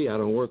work for me, I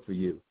don't work for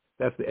you.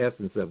 That's the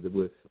essence of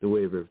the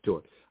waiver of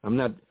tort. I'm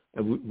not.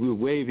 We're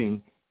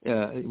waiving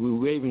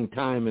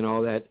time and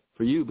all that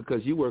for you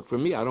because you work for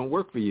me. I don't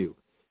work for you,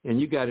 and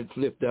you got it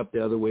flipped up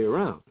the other way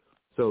around.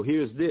 So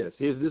here's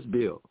this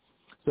bill.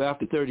 So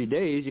after 30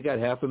 days, you got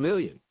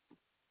 $500,000,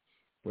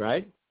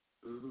 right?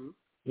 Mm-hmm.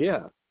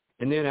 Yeah,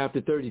 and then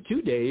after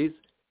 32 days,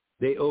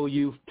 they owe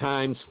you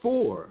times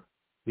 4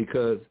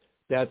 because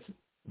that's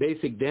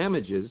basic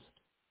damages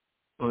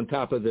on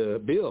top of the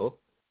bill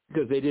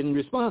because they didn't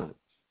respond.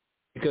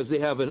 Because they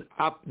have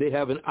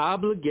an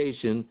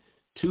obligation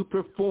to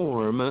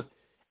perform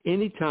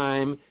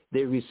anytime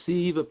they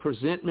receive a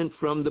presentment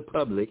from the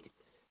public.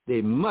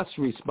 They must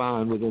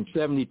respond within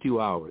 72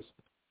 hours.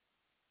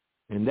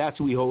 And that's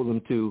what we hold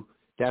them to.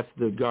 That's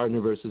the Gardner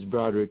versus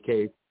Broderick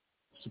case,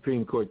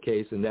 Supreme Court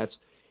case,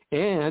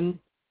 and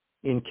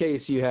in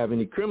case you have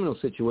any criminal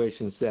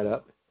situation set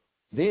up,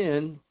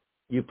 then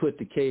you put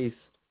the case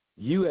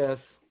U.S.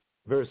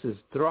 versus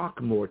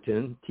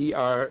Throckmorton,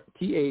 Throck,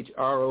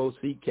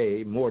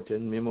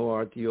 Morton,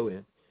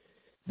 M-O-R-T-O-N.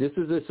 This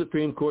is a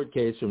Supreme Court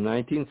case from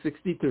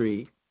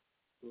 1963,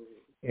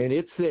 and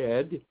it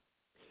said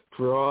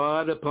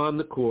fraud upon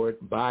the court,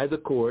 by the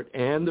court,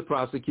 and the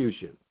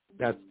prosecution.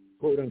 That's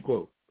quote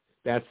unquote.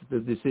 That's the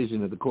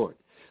decision of the court.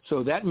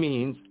 So that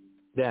means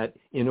that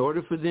in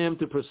order for them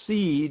to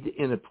proceed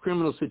in a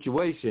criminal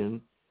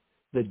situation,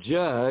 the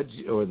judge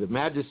or the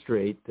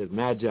magistrate, the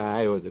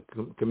magi or the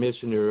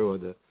commissioner or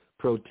the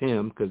pro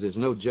tem, because there's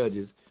no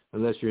judges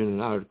unless you're in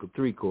an Article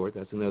 3 court.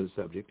 That's another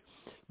subject.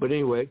 But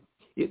anyway,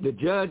 the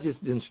judge is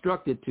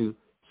instructed to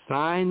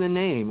sign the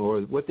name,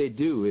 or what they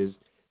do is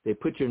they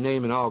put your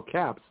name in all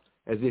caps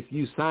as if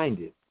you signed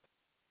it.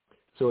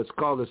 So it's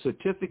called a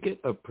certificate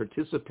of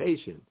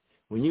participation.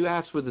 When you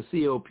ask for the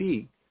COP,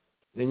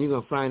 then you're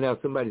going to find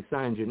out somebody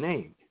signed your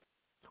name,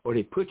 or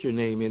they put your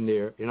name in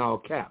there in all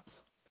caps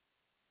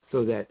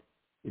so that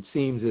it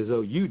seems as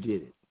though you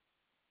did it.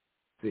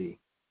 See?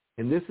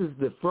 And this is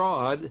the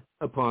fraud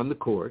upon the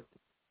court,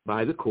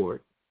 by the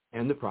court,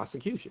 and the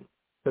prosecution.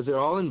 Because they're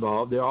all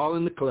involved. They're all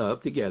in the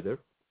club together.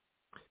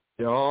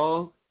 They're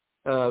all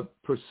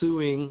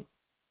pursuing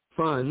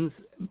funds.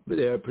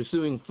 They're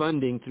pursuing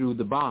funding through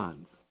the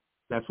bonds.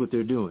 That's what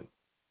they're doing.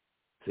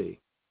 See?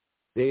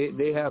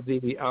 They have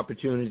the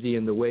opportunity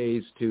and the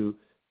ways to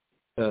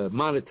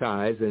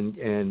monetize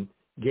and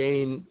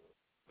gain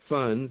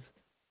funds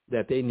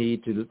that they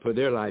need for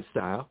their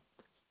lifestyle,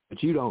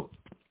 but you don't.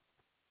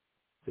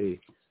 See,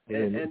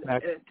 and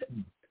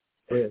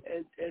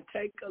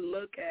take a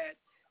look at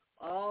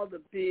all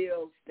the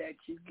bills that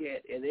you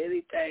get and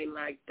anything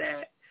like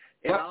that.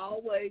 It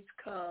always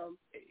comes.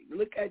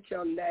 Look at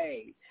your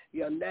name.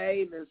 Your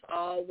name is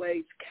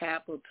always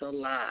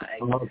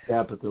capitalized. All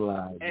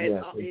capitalized. And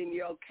yes. In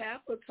your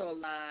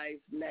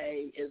capitalized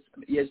name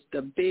is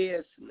the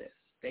business.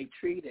 They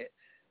treat it.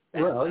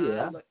 That's well,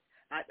 yeah.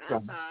 That's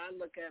how I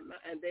look at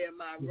and then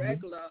my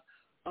regular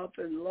up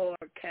and lower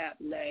cap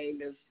name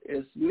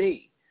is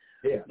me.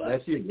 Yeah, but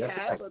that's you.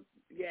 That's right.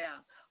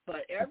 Yeah,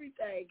 but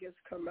everything is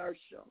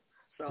commercial.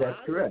 So that's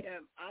correct.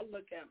 I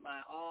look at my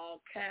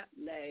all cap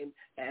name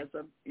as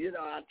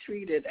I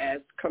treat it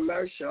as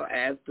commercial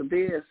as the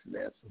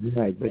business.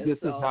 Right, but this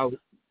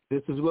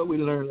is what we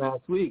learned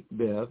last week,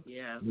 Bev.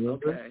 Yeah.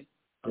 Remember?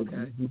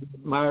 Okay.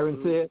 Myron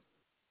said.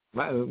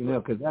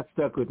 Because that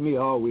stuck with me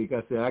all week.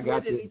 I said, I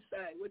got to. What did he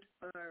say? What did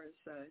Myron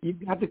say? You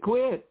got to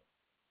quit.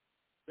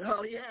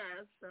 Oh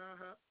yes.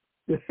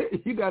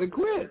 You got to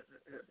quit.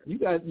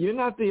 You're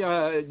not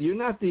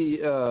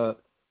the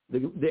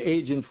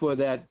agent for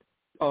that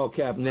all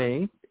cap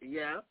name.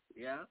 Yeah.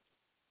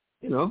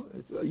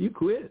 You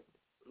quit.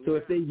 So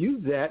if they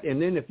use that, and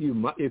then if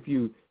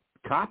you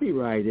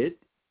copyright it.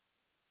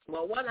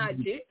 Well, what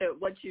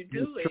you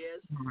do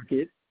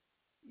is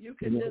you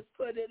can just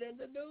put it in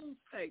the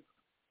newspaper.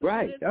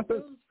 Right. That's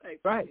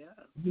right. Yeah.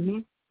 Mm-hmm.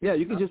 Yeah,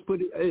 you can just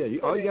put it.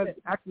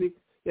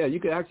 Yeah, you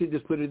could actually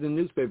just put it in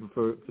the newspaper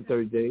for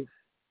 30 days.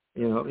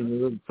 In a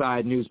little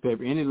side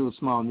newspaper, any little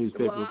small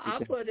newspaper. Well,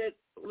 I put it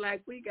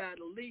like we got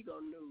a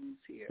legal news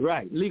here.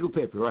 Right, legal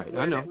paper, right.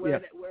 I know. Where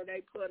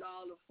they put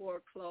all the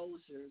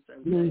foreclosures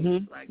and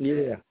things like that.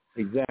 Yeah,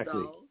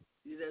 exactly. So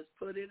you just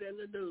put it in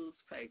the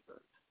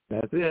newspaper.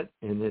 That's it,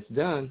 and it's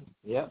done.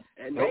 Yep.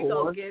 And the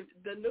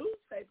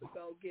newspaper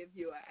gonna give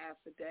you an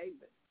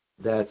affidavit.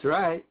 That's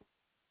right.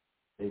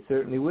 They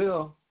certainly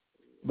will.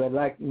 But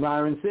like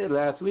Myron said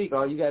last week,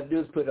 all you got to do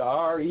is put a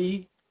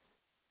R-E,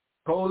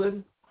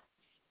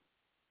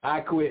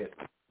 I quit.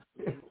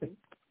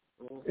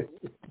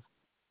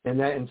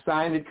 and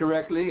sign it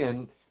correctly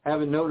and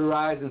have it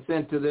notarized and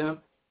sent to them,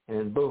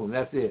 and boom,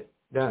 that's it.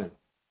 Done.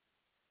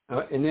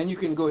 And then you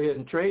can go ahead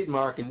and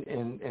trademark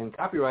and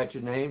copyright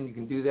your name. You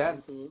can do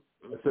that.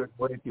 a certain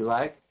way if you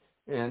like.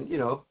 And, you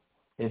know,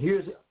 and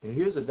here's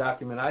a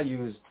document I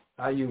use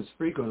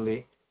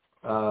frequently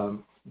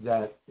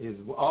that is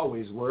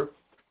always worked.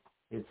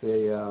 It's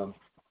a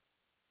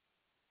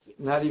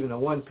not even a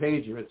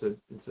one-pager. It's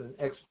an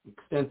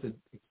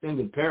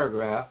extended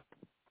paragraph.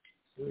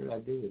 Where did I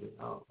do it?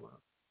 Oh, well.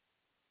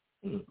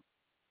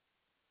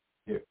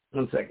 Here,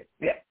 1 second.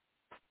 Yeah.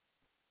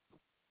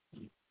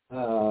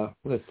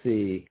 Let's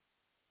see.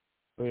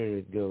 Where did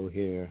it go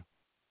here?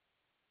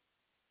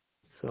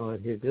 Saw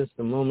it here just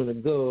a moment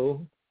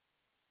ago.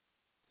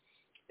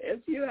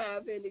 If you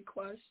have any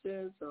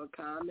questions or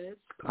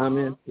comments,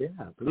 yeah,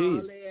 please.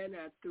 Call in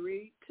at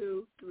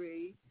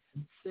 323-642-1586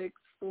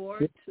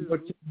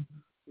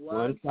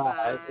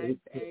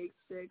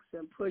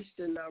 and push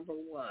the number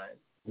 1.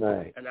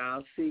 Right. And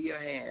I'll see your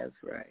hands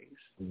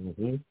raised.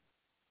 Mm-hmm.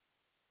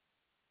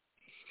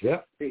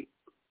 Yep.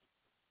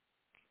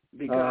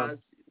 Because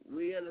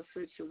we're in a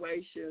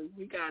situation,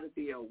 we got to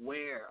be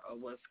aware of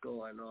what's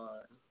going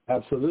on.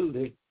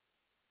 Absolutely.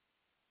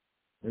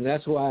 And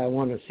that's why I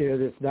want to share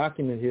this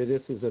document here.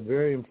 This is a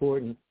very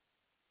important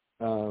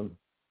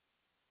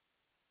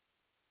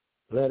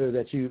letter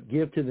that you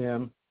give to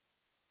them.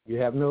 You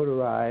have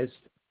notarized.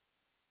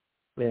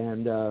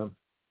 And, oh,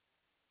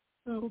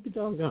 be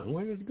doggone,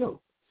 where did it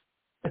go?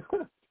 I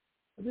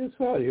just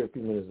saw it here a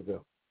few minutes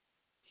ago.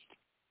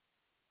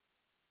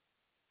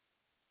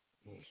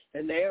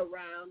 And they're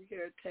around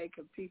here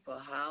taking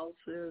people's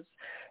houses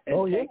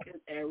and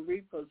and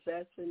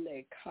repossessing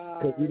their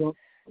cars. Because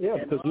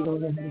you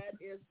don't know that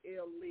is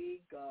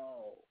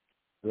illegal.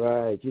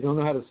 Right. You don't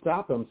know how to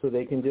stop them, so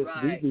they can just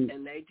do these.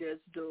 And they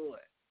just do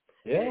it.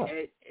 Yeah.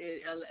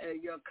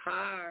 And your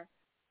car,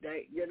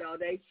 they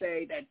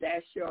say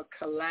that's your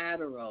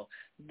collateral.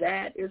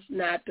 That is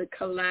not the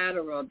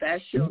collateral.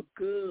 That's your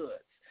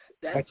goods.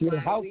 That's your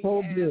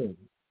household goods.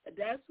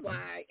 That's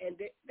why,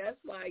 that's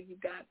why you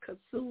got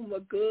consumer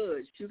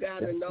goods. You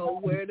got to know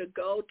where to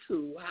go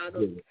to,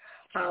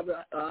 how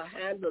to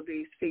handle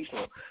these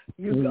people.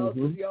 You go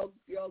to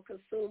your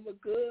consumer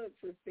goods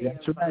is being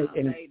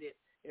violated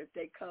if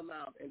they come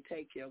out and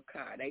take your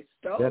car. They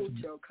stole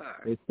your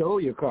car. They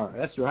stole your car.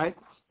 That's right.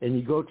 And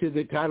you go to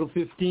the Title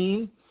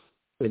 15,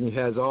 and it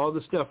has all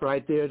the stuff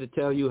right there to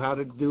tell you how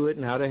to do it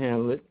and how to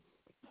handle it.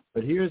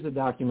 But here's a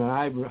document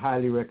I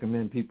highly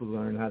recommend people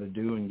learn how to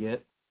do and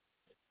get.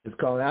 It's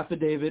called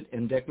Affidavit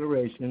and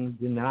Declaration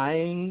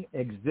Denying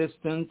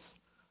Existence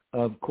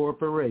of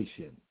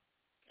Corporation.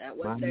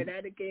 Say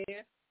that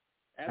again.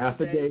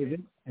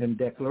 Affidavit and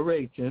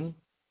Declaration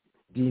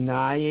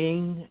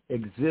Denying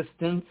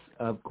Existence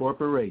of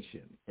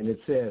Corporation. And it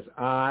says,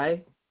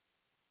 I,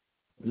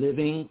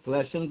 living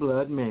flesh and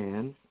blood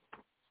man,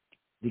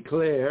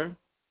 declare,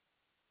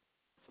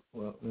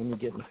 well, let me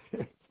get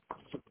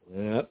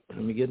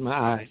my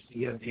eyes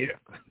together here.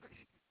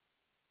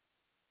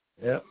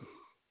 Yep.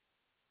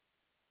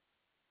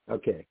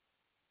 Okay.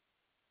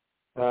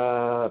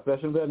 Flesh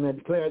and blood man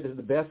declare that to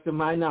the best of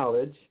my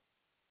knowledge,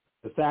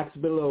 the facts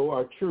below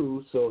are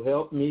true, so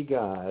help me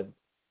God.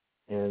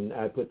 And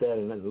I put that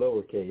in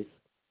lowercase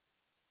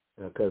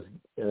because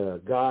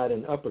God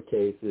in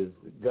uppercase is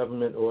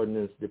government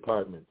ordinance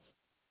departments.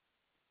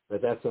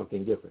 But that's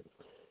something different.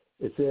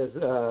 It says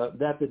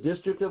that the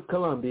District of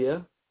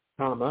Columbia,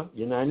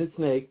 United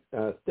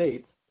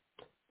States,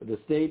 the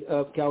State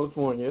of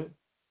California,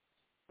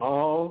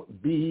 all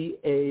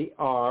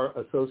BAR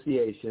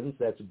associations,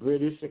 that's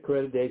British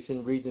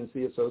Accreditation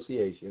Regency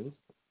Associations,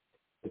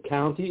 the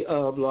County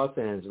of Los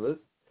Angeles,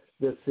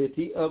 the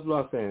City of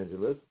Los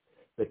Angeles,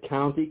 the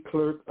County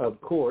Clerk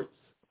of Courts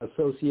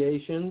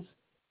associations,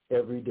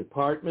 every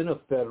department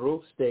of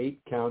federal,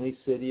 state, county,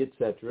 city,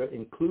 etc.,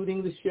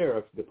 including the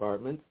sheriff's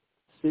departments,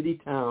 city,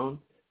 town,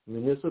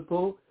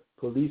 municipal,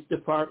 police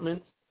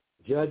departments,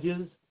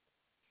 judges,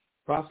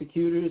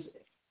 prosecutors,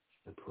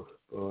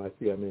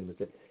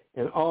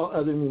 and all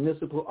other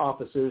municipal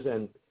officers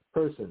and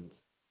persons.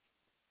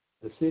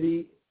 The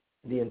city,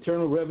 the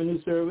Internal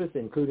Revenue Service,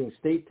 including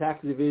state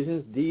tax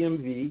divisions,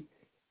 DMV,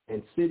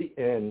 and city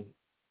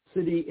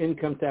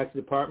income tax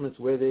departments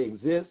where they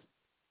exist,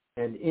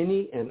 and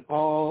any and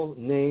all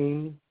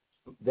name,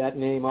 that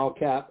name all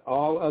cap,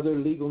 all other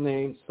legal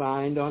names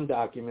signed on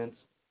documents.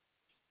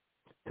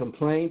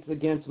 Complaints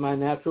against my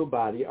natural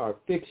body are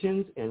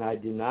fictions, and I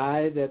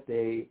deny that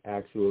they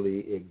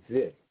actually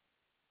exist,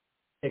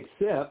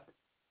 except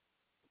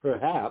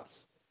perhaps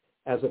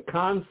as a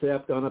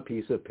concept on a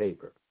piece of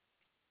paper.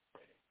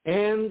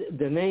 And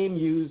the name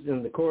used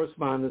in the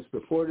correspondence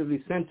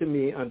purportedly sent to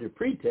me under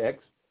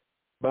pretext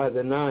by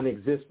the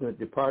non-existent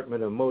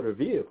Department of Motor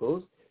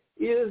Vehicles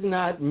is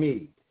not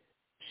me.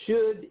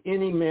 Should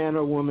any man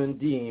or woman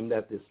deem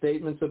that the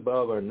statements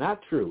above are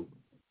not true,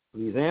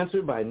 please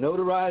answer by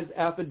notarized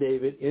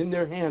affidavit in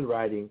their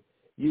handwriting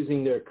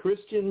using their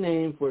Christian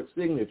name for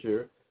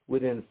signature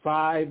within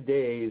 5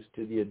 days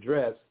to the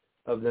address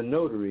of the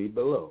notary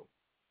below.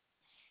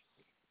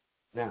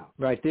 Now,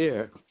 right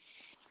there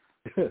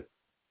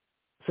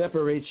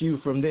separates you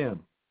from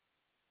them.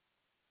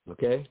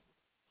 Okay?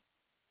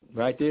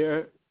 Right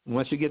there,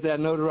 once you get that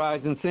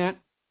notarized and sent,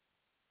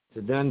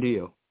 It's a done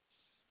deal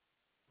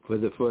for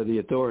the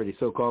authorities,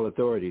 so-called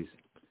authorities.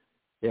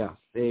 Yeah,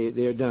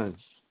 they're done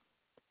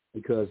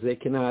because they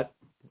cannot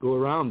go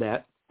around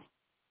that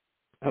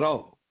at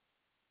all.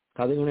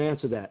 How are they going to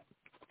answer that?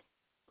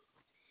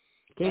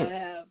 Can't.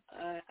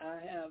 I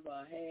have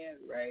a hand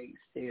raised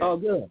here. Oh,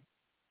 good.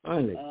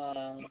 Finally.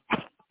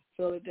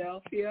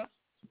 Philadelphia.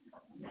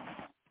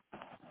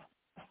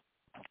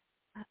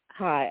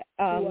 Hi.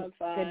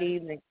 Good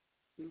evening.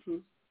 Mm-hmm.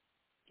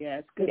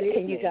 Yes. Good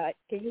evening.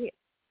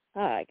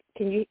 Hi.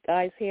 Can you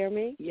guys hear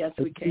me? Yes,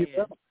 we can.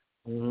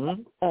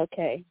 Mm-hmm.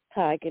 Okay.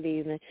 Hi. Good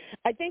evening.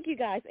 I think you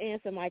guys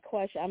answered my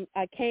question.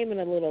 I came in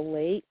a little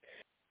late,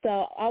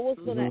 so I was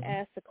going to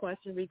ask the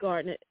question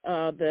regarding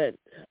the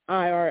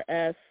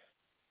IRS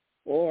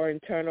or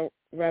Internal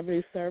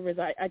Revenue Service.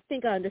 I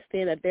think I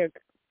understand that they're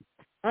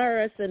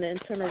IRS and the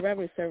Internal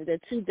Revenue Service. They're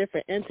two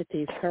different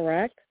entities,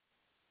 correct?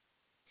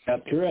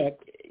 That's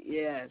correct.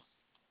 Yes.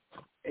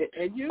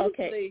 And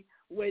usually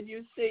when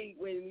you see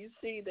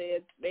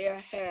that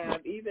they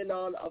have, even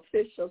on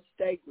official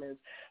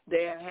statements,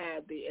 they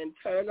have the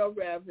Internal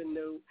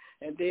Revenue,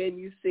 and then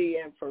you see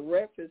in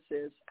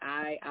parentheses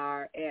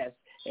IRS.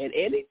 And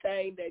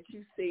anything that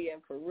you see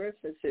in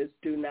parentheses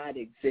do not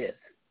exist.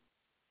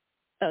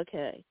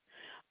 Okay.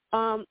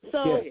 So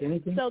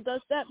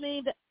does that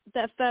mean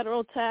that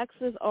federal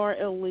taxes are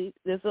illegal?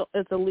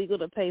 It's illegal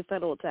to pay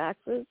federal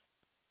taxes?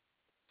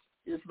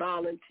 It's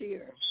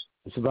volunteer.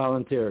 It's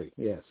voluntary,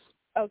 yes.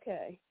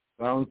 Okay.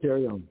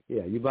 Voluntary only.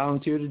 Yeah, you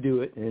volunteer to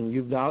do it, and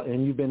you've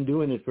been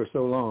doing it for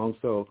so long,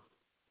 so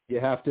you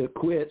have to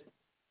quit.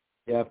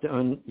 You have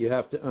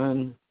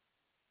to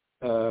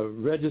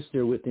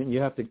register with them.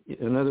 You have to,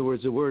 in other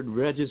words, the word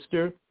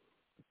register,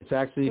 it's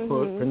actually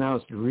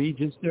pronounced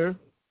register.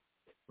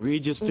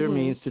 Register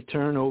means to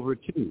turn over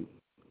to.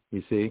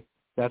 You see,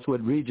 that's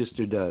what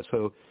register does.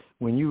 So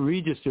when you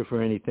register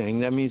for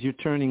anything, that means you're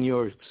turning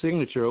your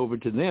signature over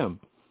to them,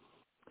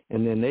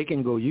 and then they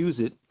can go use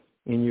it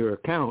in your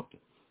account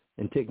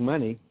and take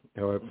money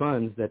or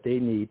funds that they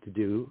need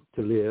to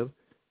live,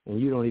 and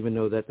you don't even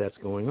know that that's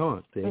going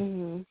on.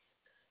 See?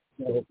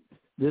 So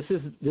this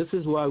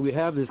is why we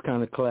have this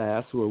kind of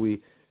class where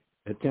we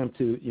attempt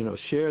to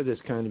share this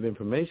kind of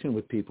information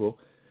with people,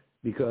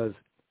 because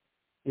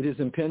it is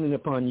impendent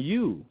upon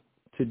you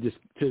to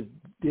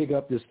dig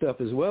up this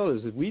stuff as well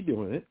as we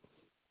doing it.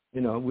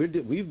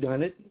 We've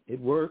done it. It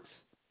works.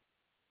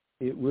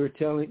 We're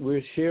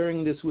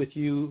sharing this with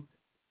you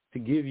to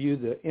give you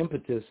the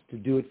impetus to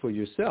do it for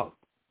yourself,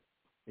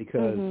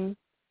 because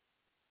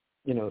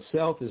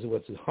self is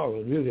what's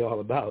really all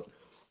about.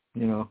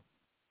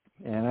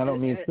 And I don't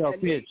mean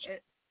selfish.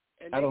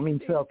 I don't mean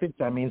selfish.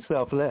 I mean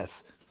selfless.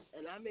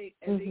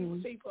 And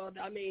these people, a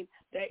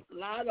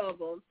lot of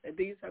them, and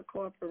these are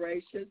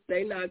corporations,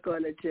 they're not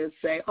going to just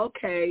say,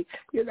 okay,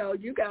 you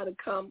got to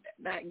come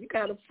back, you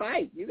got to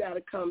fight, you got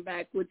to come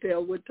back with the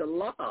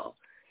law.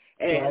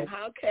 And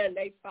how can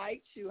they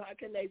fight you? How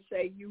can they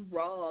say you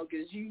wrong?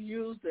 Because you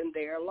using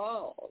their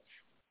laws.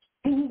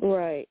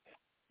 Right.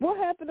 What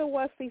happened to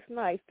Wesley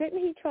Snipes? Didn't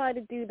he try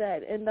to do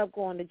that, end up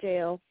going to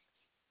jail?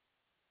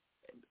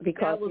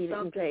 Because that was he didn't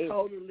something pay.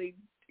 Totally.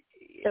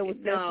 It was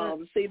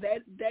different. See, they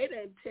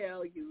didn't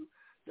tell you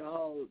the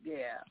whole,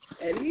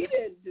 and he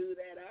didn't do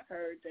that. I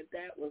heard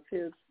that was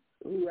his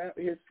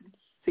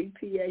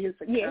CPA, his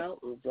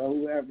accountants, or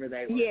whoever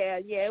they were. Yeah,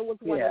 it was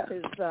one of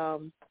his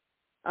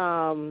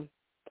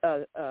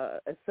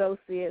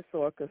associates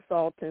or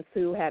consultants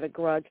who had a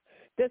grudge.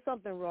 Did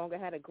something wrong or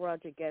had a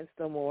grudge against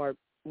him or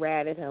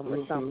ratted him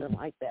or something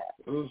like that.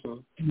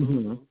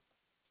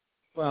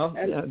 Well,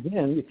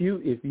 again, if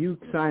you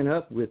sign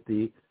up with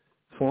the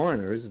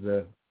foreigners,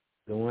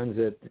 the ones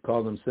that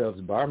call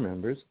themselves bar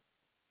members,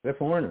 they're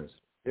foreigners.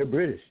 They're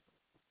British.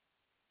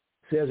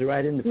 It says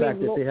right in the fact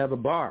that they have a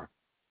bar.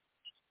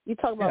 You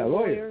talking about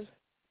lawyers?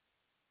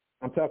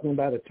 I'm talking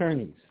about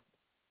attorneys,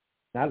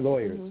 not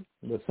lawyers.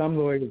 But some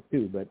lawyers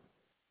too, but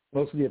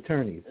mostly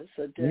attorneys.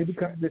 When you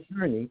become an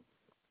attorney,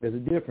 there's a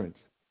difference.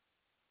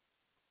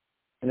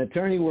 An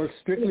attorney works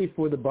strictly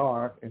for the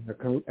bar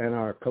and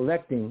are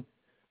collecting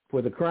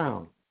for the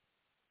crown.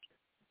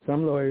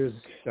 Some lawyers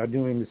are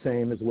doing the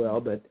same as well,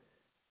 but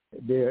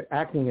they're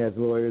acting as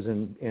lawyers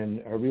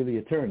and are really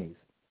attorneys.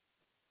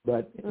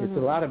 But it's a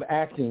lot of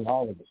acting,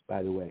 all of it,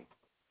 by the way,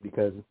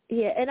 because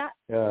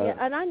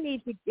I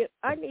need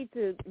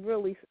to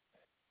really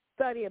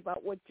study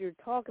about what you're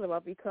talking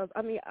about, because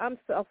I'm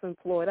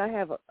self-employed. I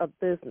have a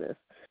business,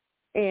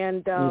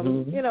 and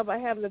by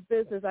having a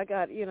business, I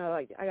got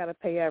I got to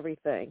pay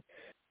everything,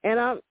 and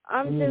I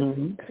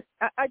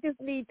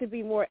just need to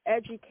be more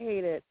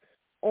educated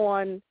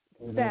on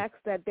facts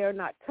that they're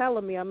not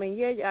telling me. I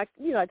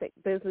take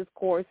business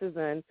courses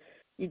and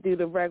you do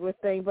the regular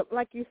thing, but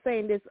like you're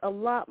saying, there's a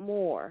lot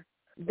more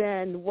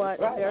than what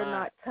they're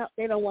not.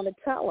 They don't want to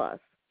tell us.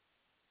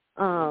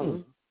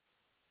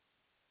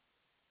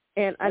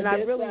 And I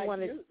really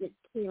want to get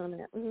key on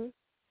that.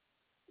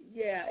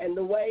 Yeah, and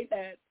the way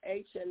that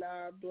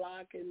H&R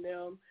Block and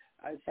them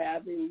is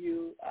having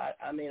you,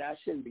 I mean, I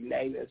shouldn't be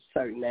naming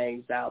certain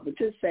names out, but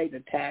just say the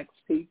tax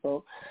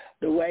people,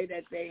 the way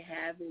that they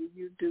having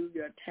you do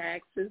your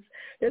taxes,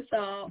 they're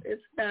not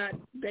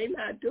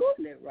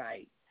doing it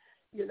right.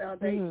 You know,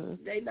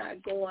 they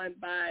not going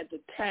by the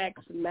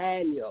tax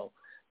manual.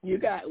 We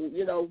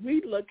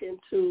look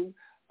into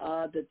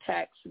the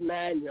tax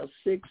manual,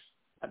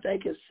 I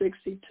think it's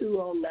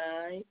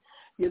 6209.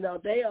 You know,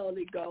 they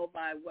only go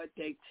by what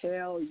they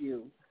tell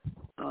you.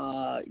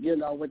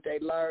 What they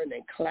learn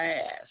in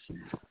class.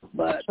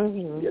 But,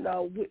 you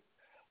know,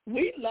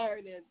 we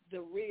learning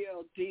the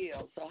real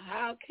deal. So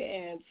how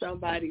can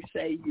somebody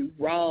say you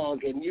wrong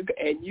and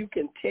you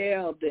can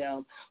tell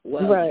them,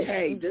 well,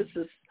 hey, this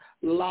is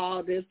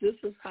law, this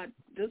is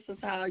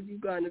how you're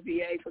going to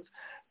be able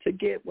to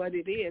get what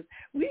it is.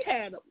 We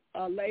had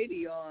a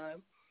lady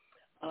on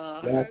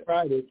last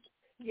Friday.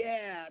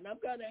 Yeah, and I'm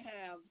going to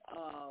have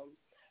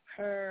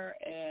her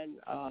and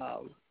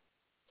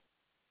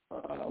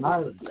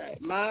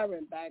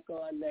Myron back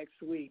on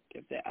next week.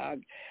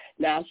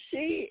 Now,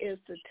 she is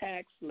the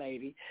tax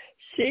lady.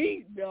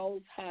 She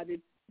knows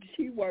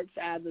she works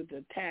out of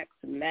the tax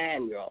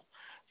manual.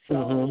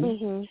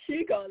 So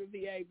she's going to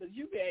be able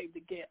to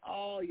get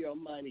all your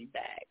money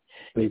back.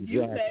 Exactly. If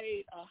you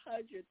made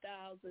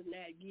 $100,000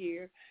 that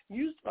year,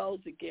 you're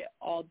supposed to get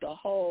the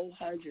whole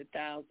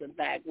 $100,000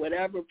 back,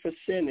 whatever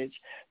percentage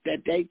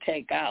that they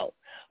take out.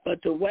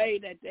 But the way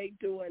that they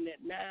doing it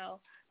now,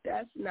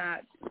 that's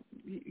not.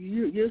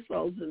 You're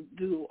supposed to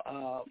do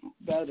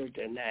better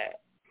than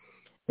that.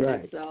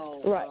 Right.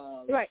 So,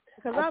 right.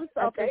 Because I'm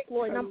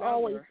self-employed and I'm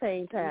always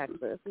paying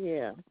taxes.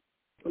 Yeah.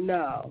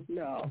 No.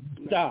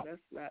 Stop.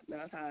 That's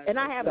not how. And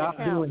I have an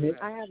account.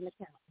 I have an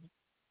account.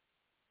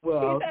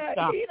 Well,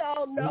 he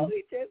don't know.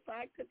 He just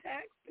like to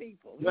tax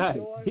people. Right.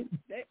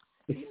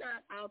 He's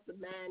not out the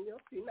manual.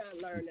 He's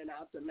not learning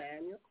out the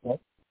manual.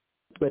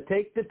 But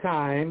take the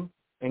time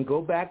and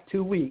go back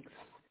 2 weeks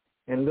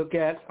and look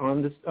at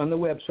on the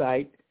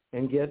website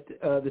and get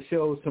the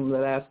shows from the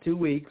last 2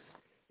 weeks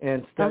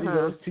and study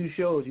those 2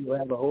 shows. You will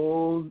have a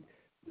whole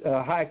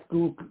high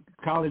school,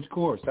 college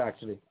course,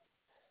 actually.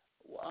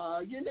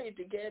 You need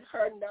to get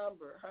her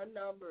number. Her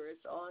number is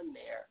on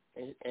there.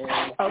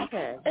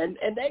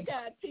 And they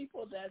got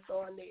people that's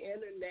on the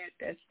internet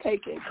that's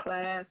taking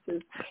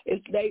classes.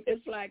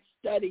 It's like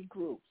study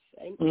groups.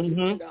 And,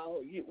 you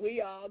know,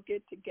 we all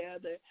get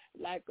together,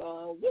 like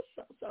on what's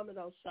some of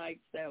those sites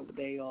that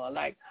they are.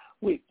 Like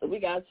we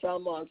got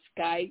some on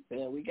Skype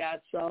and we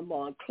got some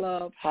on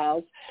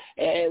Clubhouse,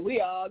 and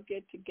we all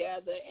get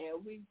together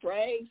and we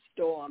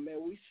brainstorm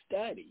and we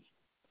study.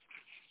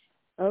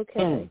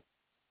 Okay.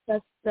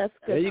 That's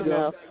good. There you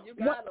go. You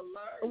gotta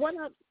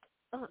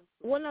learn.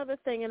 One other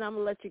thing, and I'm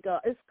gonna let you go.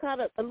 It's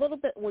kind of a little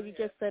bit what you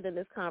just said in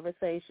this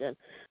conversation.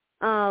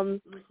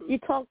 You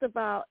talked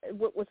about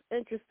what was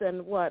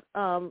interesting.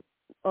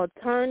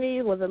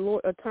 Attorneys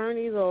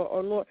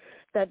or law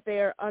that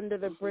they're under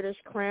the British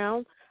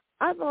Crown.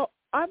 I've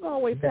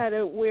always had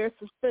a weird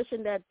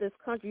suspicion that this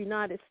country,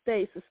 United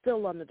States, is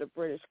still under the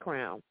British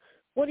Crown.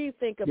 What do you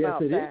think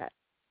about that?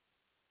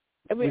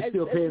 I mean, we're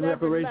still paying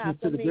reparations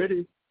to the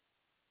British.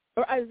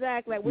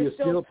 Exactly. Like we're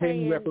still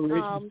paying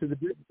reparations to the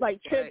British.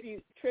 Like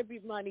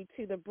tribute money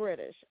to the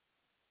British.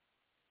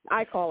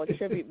 I call it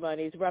tribute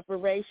money. It's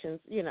reparations,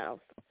 you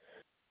know.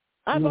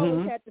 I've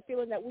always had the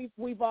feeling that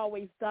we've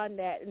always done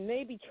that, and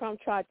maybe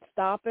Trump tried to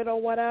stop it or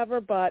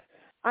whatever, but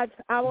I've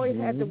always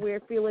had the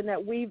weird feeling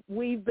that we've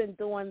been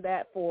doing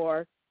that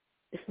for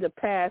the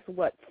past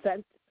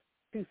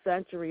 2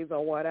 centuries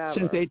or whatever.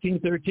 Since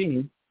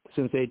 1813.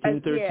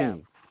 Yeah.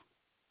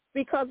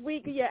 Because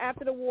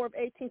after the War of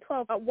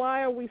 1812,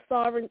 why are we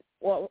sovereign,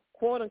 well,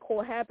 quote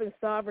unquote, having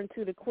sovereign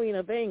to the Queen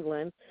of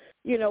England?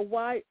 You know,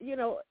 why, you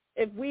know,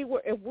 if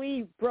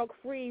we broke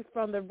free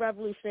from the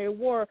Revolutionary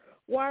War,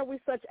 why are we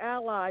such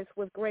allies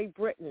with Great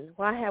Britain?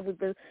 Why have we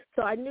been?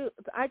 So I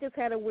just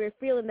had a weird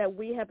feeling that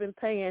we have been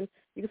paying,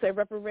 you could say,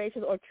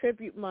 reparations or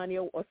tribute money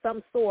or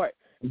some sort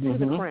to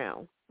the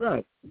Crown.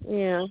 Right.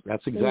 Yeah.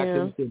 That's exactly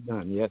what they've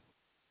done. Yes.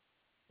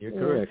 You're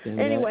correct. And,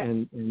 anyway,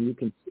 and you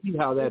can see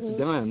how that's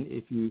done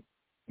if you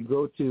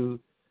go to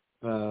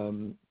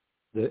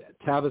the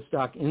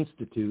Tavistock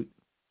Institute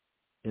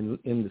in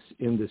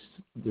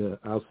the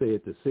I'll say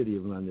it the City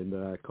of London,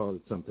 but I call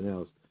it something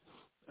else.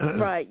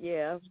 Right.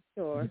 Yeah.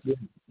 Sure.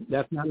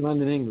 That's not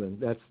London, England.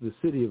 That's the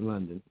City of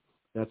London.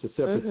 That's a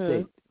separate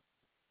state.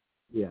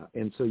 Yeah.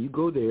 And so you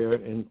go there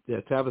and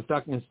the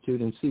Tavistock Institute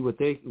and see what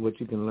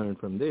you can learn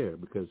from there,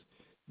 because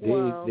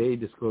they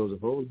disclose a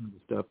whole lot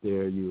of stuff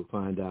there. You'll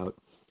find out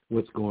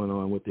what's going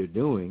on, what they're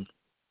doing,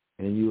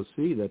 and you'll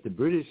see that the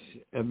British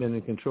have been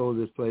in control of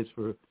this place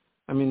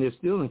they're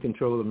still in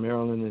control of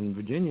Maryland and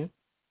Virginia.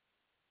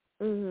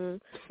 And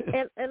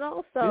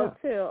also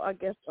too, I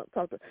guess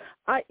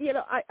I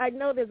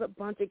know there's a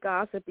bunch of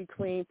gossip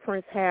between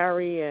Prince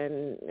Harry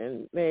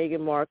and Meghan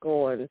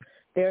Markle, and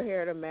they're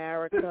here in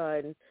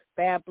America and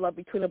bad blood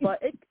between them.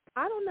 But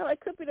I don't know. It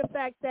could be the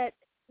fact that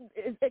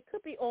it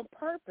could be on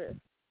purpose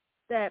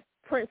that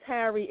Prince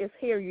Harry is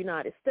here,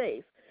 United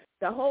States.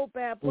 the whole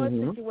bad blood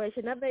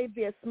situation, that may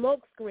be a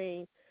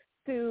smokescreen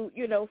to,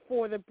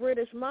 for the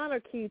British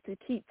monarchy to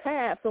keep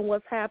tabs on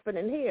what's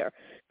happening here,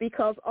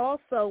 because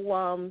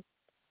also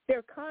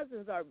their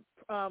cousins are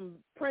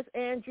Prince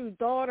Andrew's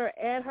daughter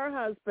and her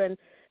husband.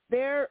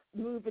 They're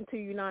moving to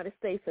the United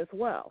States as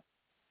well.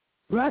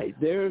 Right.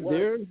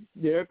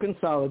 They're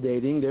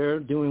consolidating. They're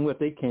doing what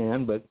they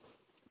can, but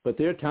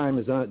their time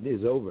is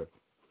over.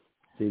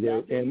 See,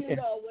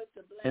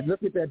 and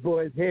look at that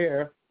boy's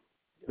hair.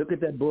 Look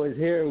at that boy's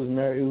hair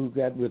who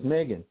got with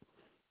Meghan.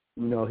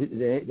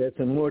 There's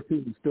some more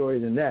to the story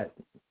than that.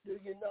 Do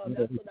you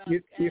know?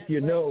 If you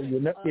know, you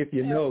know. If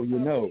you know, you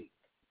know.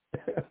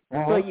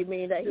 So you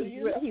mean that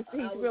he's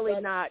really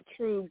not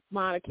true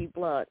monarchy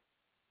blood?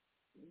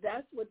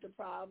 That's what the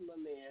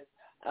problem is.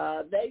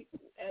 They,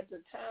 at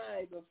the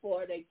time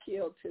before they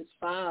killed his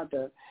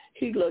father,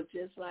 he looked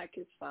just like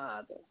his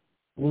father.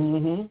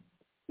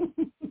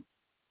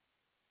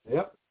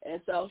 Yep.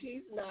 And so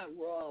he's not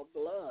royal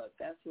blood.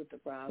 That's what the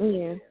problem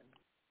is.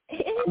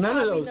 None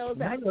of those. Knows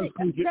that.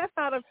 That's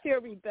out of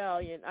pure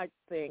rebellion, I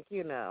think.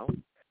 Yeah.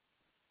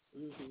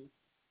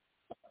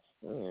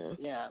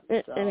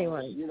 So,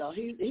 anyway, he's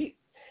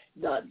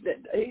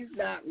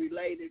not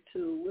related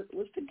to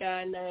what's the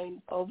guy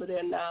named over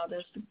there now?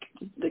 That's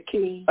the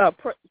king.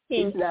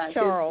 King he's not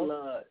Charles. His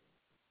blood.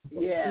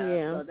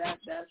 Yeah. So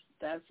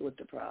that's what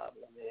the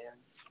problem is.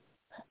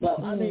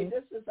 Well, I mean,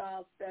 this is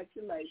all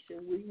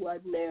speculation. We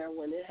wasn't there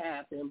when it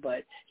happened,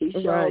 but he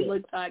sure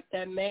looked like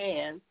that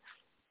man.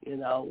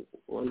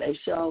 When they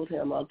showed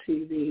him on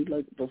TV, he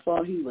looked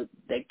before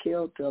they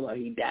killed him or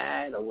he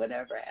died or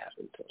whatever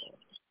happened to him.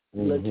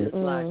 He looked just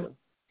like him.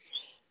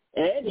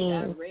 And he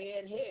got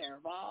red hair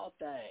of all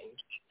things.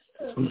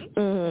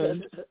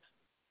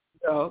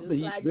 Like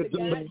the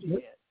guy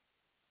did.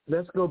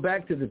 Let's go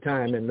back to the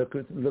time and look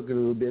a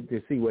little bit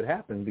to see what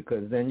happened,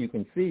 because then you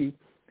can see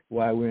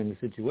why we're in the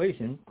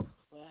situation.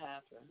 What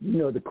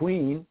happened? The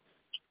Queen,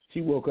 she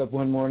woke up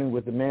one morning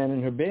with a man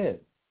in her bed.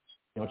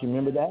 Don't you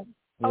remember that?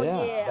 Oh,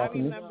 yeah, I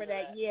remember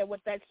that. Yeah,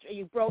 with that,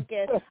 you broke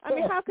in. I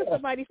mean, how could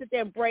somebody sit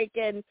there and break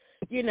in,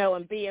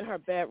 and be in her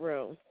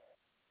bedroom?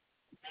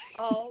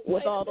 Oh,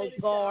 with all those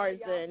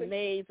guards and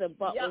maids and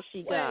butlers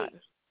she got.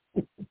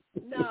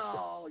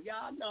 No,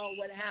 y'all know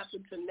what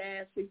happened to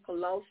Nancy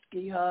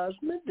Pelosi's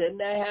husband? Didn't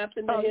that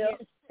happen to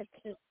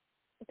him?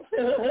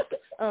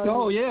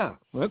 Oh, yeah.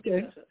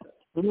 Okay.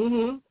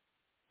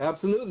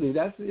 Absolutely.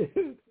 That's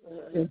it.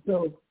 And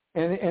so,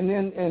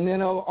 and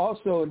then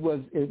also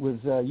it was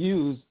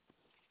used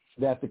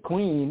that the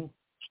Queen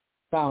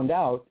found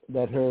out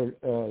that her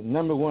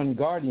number one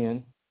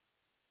guardian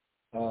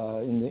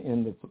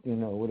in the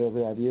whatever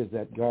that is,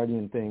 that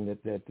guardian thing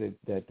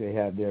that they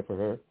have there for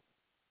her,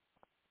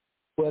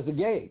 was a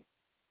gay,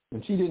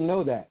 and she didn't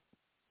know that,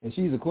 and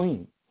she's a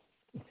queen.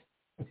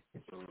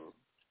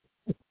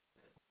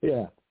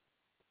 Yeah.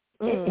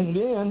 And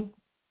then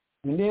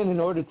in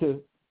order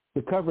to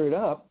cover it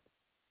up,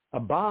 a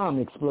bomb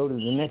exploded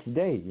the next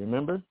day. You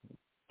remember?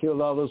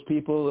 Killed all those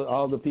people,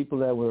 all the people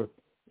that were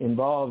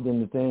involved in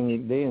the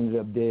thing. They ended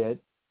up dead,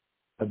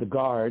 the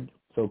guard,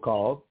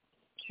 so-called.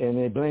 And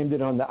they blamed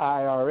it on the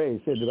IRA,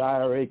 said the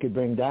IRA could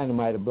bring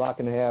dynamite a block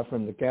and a half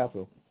from the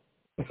castle.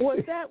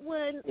 Was that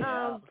when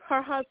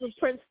her husband,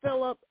 Prince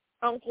Philip,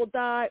 uncle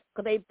died?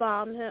 Because they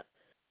bombed him.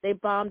 They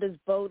bombed his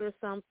boat or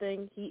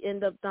something. He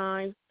ended up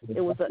dying.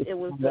 It was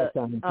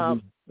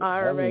the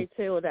IRA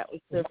too, or that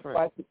was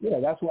different.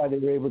 That's why they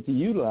were able to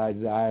utilize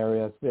the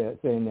IRS,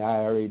 saying the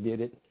IRA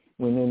did it,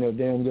 when they know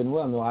damn good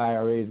well no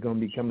IRA is going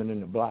to be coming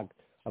in a block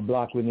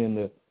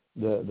within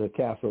the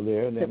castle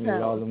there. That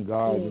means all them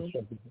guards and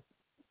stuff.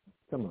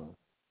 Come on.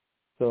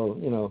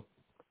 So,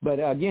 but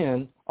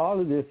again, all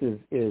of this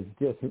is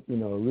just,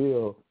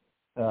 real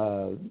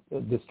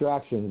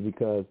distractions,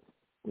 because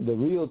the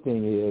real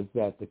thing is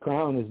that the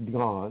crown is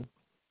gone,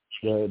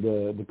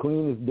 the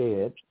Queen is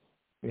dead,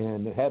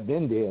 and had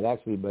been dead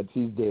actually, but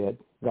she's dead,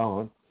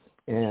 gone,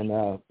 and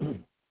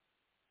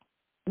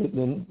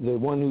the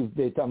one who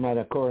they talking about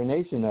a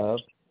coronation of,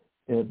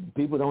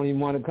 people don't even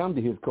want to come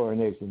to his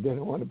coronation. They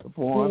don't want to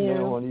perform. They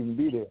don't want to even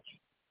be there.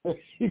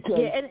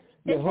 Because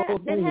the whole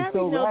thing is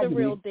so know raggedy. The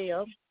real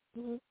deal.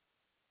 Mm-hmm.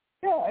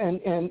 Yeah,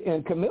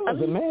 and Camilla's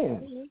a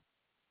man. Mm-hmm.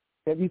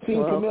 Have you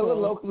seen Camilla?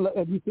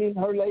 Have you seen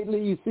her lately?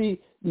 You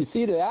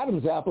see the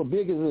Adam's apple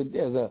big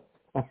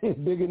it's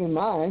bigger than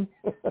mine.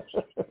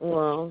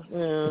 Well,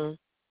 yeah.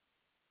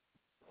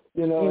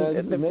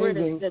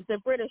 The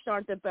British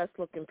aren't the best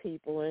looking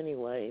people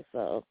anyway.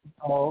 So.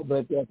 Oh,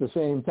 but at the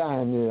same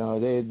time,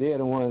 they're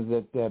the ones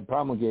that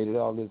promulgated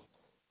all this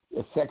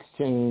sex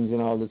change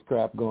and all this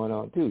crap going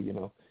on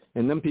too.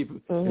 And them people,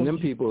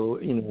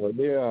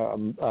 they're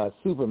a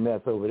super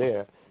mess over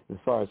there as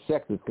far as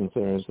sex is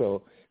concerned.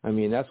 So, I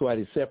mean, that's why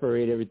they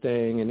separate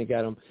everything, and they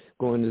got them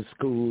going to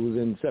schools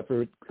and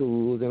separate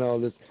schools and all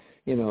this,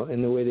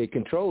 and the way they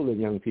control the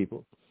young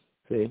people,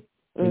 see,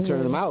 and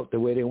turn them out the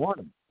way they want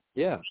them.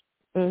 Yeah.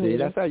 See,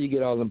 that's how you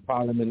get all them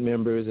parliament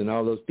members and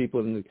all those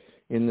people in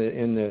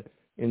the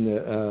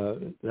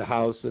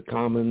House of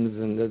Commons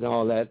and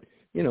all that.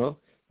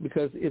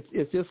 because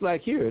it's just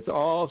like here. It's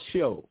all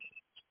show,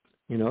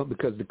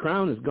 because the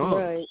crown is gone.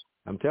 Right.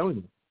 I'm telling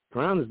you,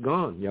 crown is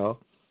gone, y'all.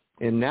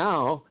 And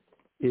now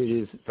it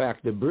is, in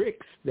fact, the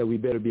bricks that we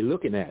better be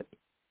looking at,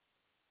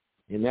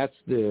 and that's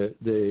the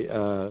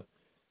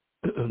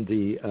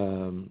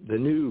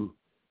new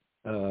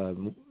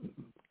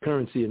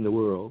currency in the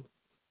world,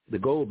 the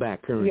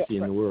gold-backed currency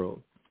in the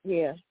world.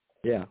 Yeah.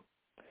 Yeah.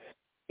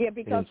 Yeah,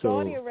 because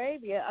Saudi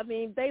Arabia, I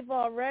mean,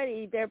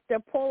 they're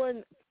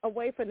pulling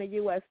away from the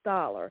U.S.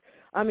 dollar.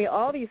 I mean,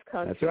 all these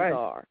countries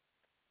are.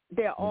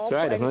 They're all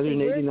right.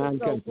 189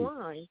 so countries.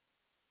 blind.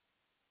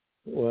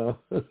 Well,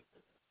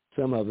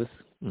 some of us.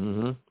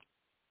 Mm-hmm.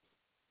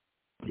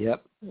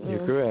 Yep,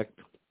 you're correct.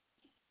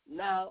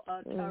 Now,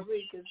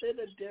 Tarik, is it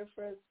a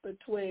difference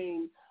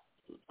between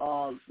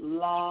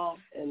law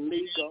and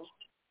legal?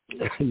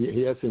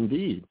 Yes,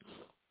 indeed.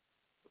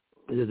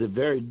 There's a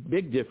very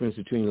big difference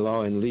between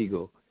law and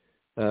legal.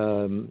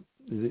 The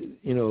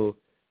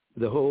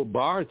whole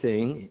bar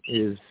thing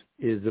is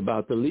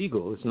about the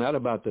legal. It's not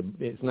about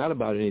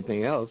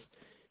anything else.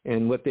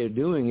 And what they're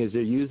doing is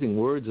they're using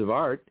words of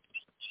art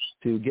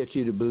to get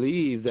you to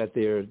believe that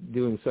they're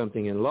doing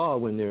something in law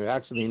when they're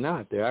actually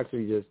not. They're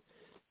actually just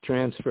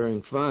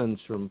transferring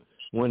funds from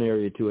one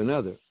area to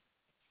another.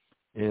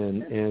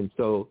 And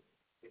so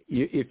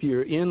if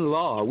you're in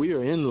law, we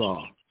are in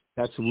law.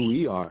 That's who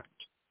we are.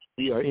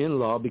 We are in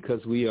law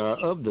because we are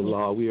of the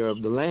law. We are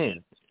of the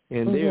land.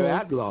 And they're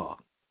at law.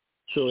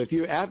 So if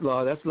you're at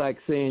law, that's like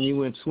saying you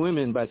went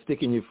swimming by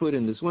sticking your foot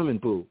in the swimming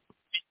pool.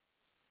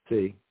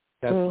 See,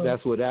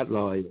 that's what at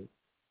law is.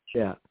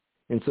 Yeah.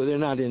 And so they're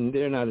not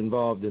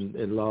involved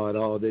in law at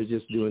all. They're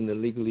just doing the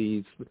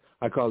legalese.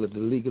 I call it the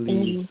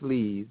legalese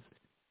sleaze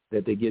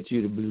that they get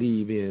you to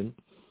believe in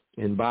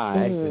and buy,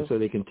 and so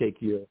they can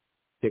take your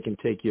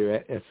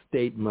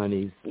estate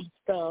monies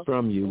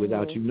from you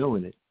without you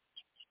knowing it.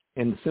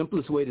 And the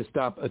simplest way to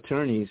stop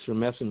attorneys from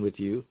messing with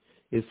you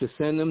is to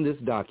send them this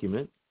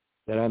document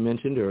that I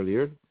mentioned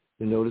earlier,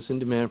 the Notice and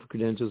Demand for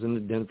Credentials and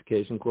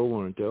Identification Quo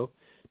Warranto,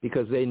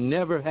 because they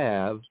never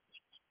have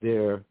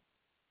their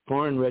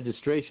foreign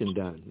registration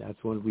done.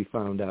 That's what we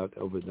found out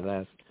over the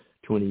last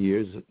 20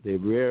 years. They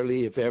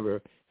rarely, if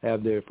ever,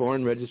 have their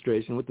foreign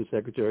registration with the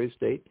Secretary of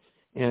State.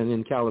 And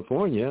in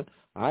California,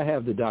 I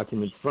have the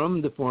document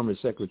from the former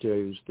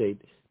Secretary of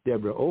State,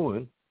 Deborah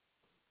Bowen,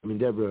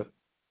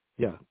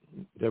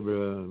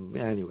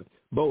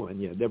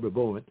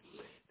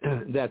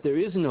 that there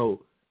is no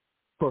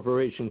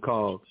corporation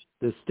called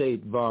the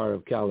State Bar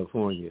of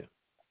California.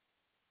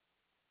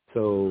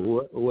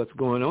 So what's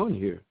going on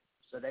here?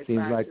 So they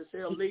Seems practice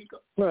like illegal.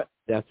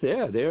 That's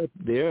it.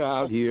 They're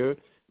out here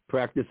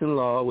practicing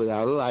law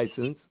without a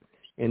license,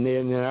 and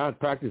they're not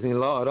practicing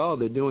law at all.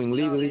 They're doing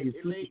illegal.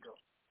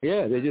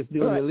 Yeah, they're just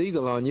doing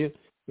illegal on you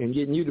and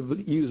getting you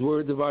to use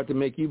words of art to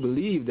make you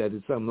believe that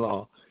it's some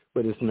law,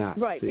 but it's not.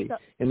 Right. See?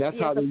 And that's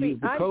how they use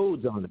the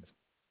codes on us.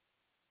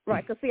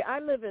 Right, because, I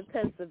live in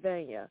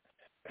Pennsylvania.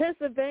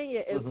 Pennsylvania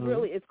is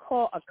it's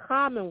called a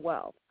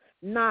commonwealth,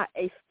 not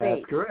a state.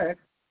 That's correct.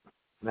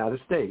 Not a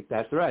state.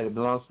 That's right. It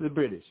belongs to the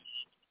British.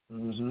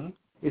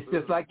 It's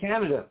just like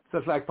Canada,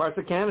 just like parts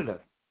of Canada.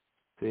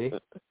 See?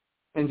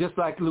 And just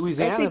like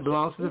Louisiana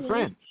belongs to the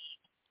French.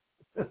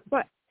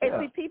 Right. And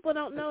see, people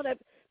don't know that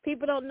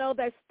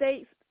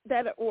states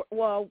that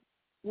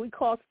we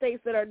call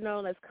states that are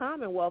known as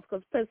commonwealths,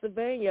 because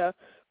Pennsylvania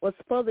was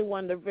supposedly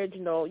one of the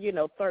original,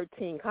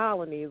 13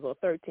 colonies or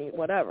 13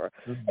 whatever.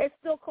 It's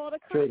still called a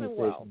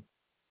commonwealth.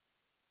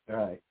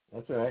 Right.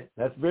 That's right.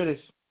 That's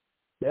British.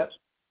 Yep.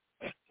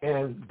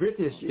 And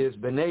British is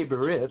B'nai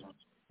B'rith,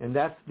 and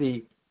that's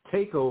the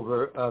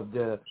takeover of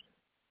the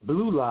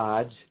Blue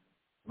Lodge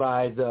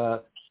by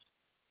the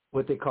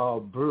what they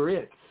call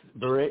Brits,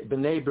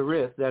 B'nai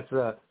B'rith. That's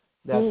a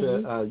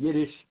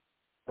Yiddish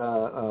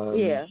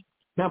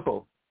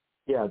temple.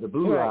 Yeah, the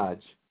Blue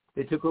Lodge.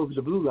 They took over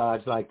the Blue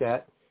Lodge like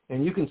that,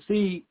 and you can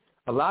see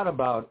a lot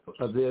about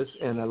this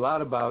and a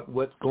lot about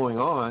what's going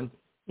on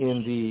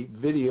in the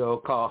video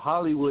called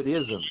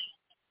Hollywoodism.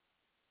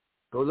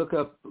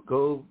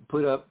 Go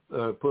pull up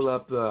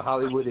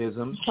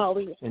Hollywoodism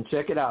and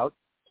check it out.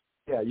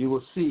 Yeah, you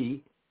will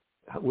see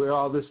where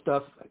all this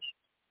stuff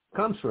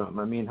comes from.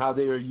 I mean, how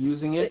they are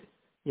using it,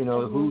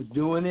 who's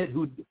doing it,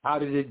 how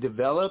did it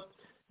develop?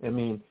 I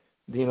mean,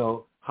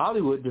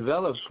 Hollywood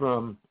developed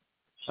from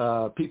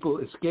people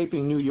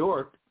escaping New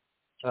York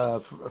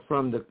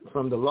from the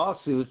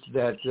lawsuits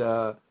that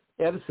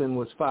Edison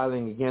was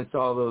filing against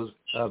all those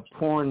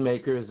porn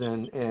makers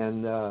and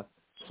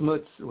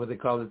smuts, what they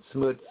call it,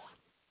 smuts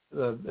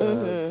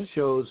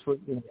shows for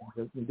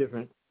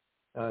different,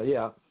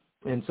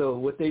 And so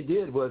what they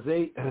did was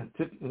they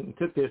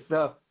took their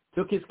stuff,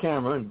 took his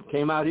camera and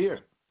came out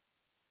here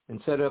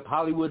and set up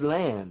Hollywood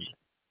Land.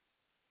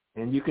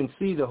 And you can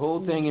see the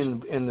whole thing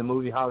in the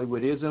movie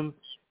Hollywoodism,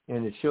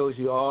 and it shows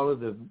you all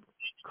of the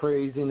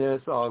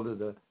craziness, all of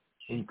the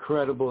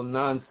incredible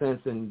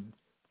nonsense and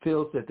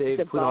filth that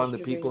they've put on the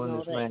people in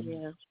this land.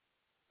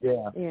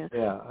 Yeah.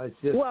 It's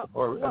just,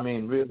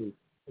 really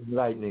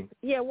enlightening.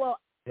 Yeah, well,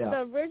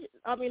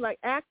 like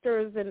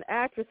actors and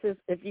actresses,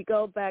 if you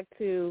go back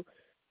to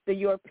the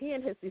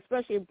European history,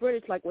 especially in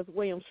British, like with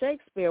William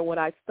Shakespeare, when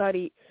I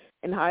studied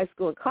in high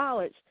school and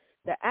college,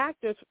 the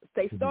actors,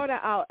 they started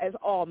out as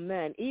all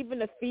men. Even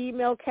the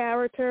female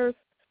characters,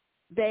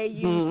 they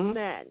used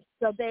men.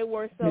 So they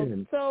were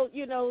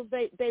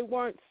they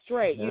weren't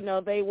straight.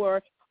 They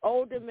were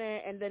older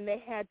men, and then they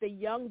had the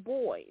young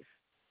boys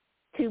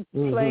to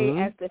play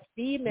as the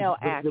female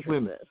actresses. The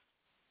women.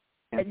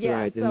 That's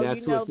right.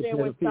 And so there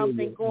was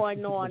something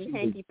going on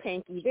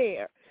hanky-panky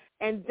there.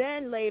 And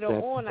then later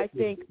on, I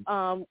think,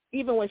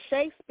 even when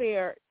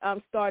Shakespeare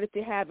started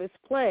to have his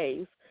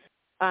plays,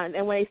 and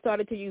when they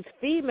started to use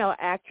female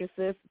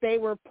actresses, they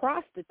were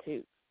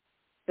prostitutes.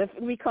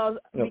 Because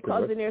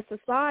in their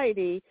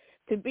society,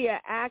 to be an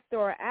actor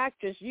or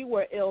actress, you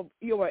were ill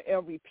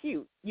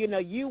repute. You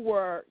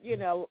were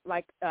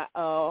like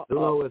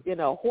whoremonger,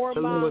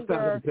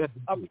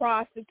 a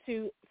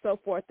prostitute, so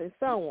forth and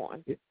so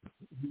on.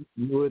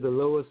 You were the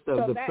lowest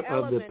of the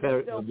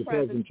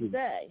peasantry.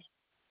 Today.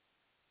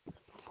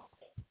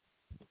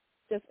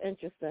 Just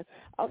interesting.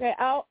 Okay,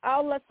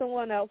 I'll let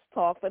someone else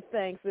talk. But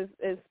thanks.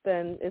 It's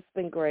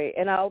been great,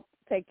 and I'll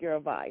take your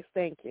advice.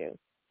 Thank you.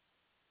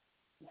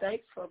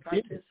 Thanks for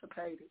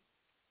participating.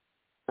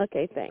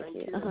 Okay, thank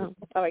you.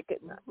 All right,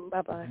 good night.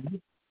 Bye-bye.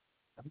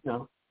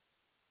 No.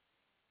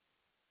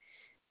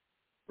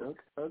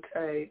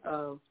 Okay,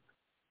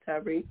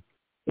 Tarik?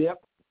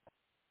 Yep.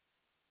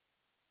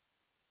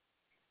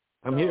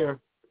 I'm here.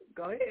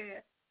 Go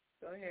ahead.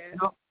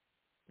 No,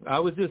 I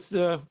was just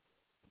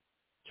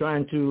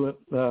trying to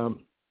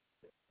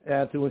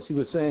add to what she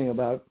was saying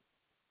about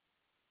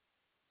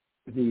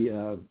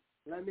the...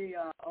 Let me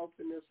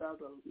open this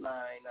other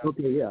line.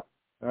 Okay, yeah.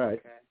 All right.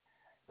 Okay.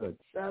 Good.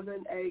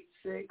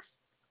 786-389.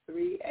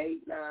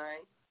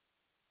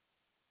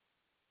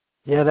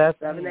 Yeah, that's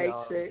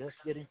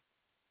 786.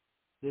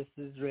 This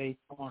is Ray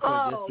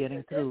Fauntroy, just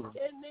getting through.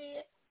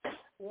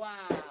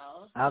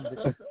 Wow.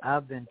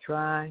 I've been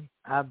trying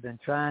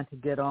to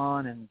get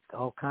on, and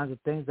all kinds of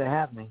things are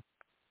happening.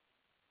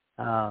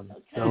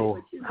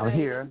 So I'm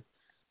here.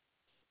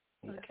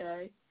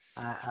 Okay.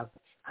 I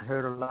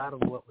heard a lot of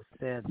what was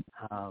said,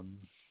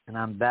 and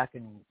I'm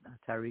backing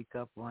Tarik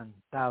up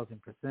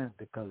 1,000%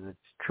 because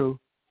it's true.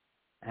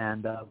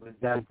 And we've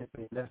got to get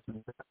the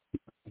lessons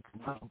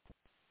out.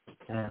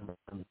 And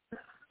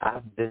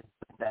I've been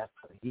doing that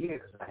for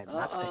years.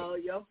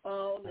 Your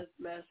phone is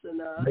messing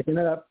up. Making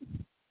it up.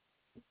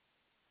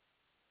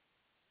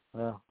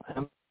 Well, I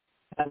don't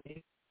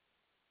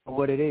know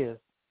what it is.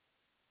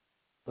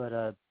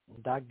 But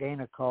Doc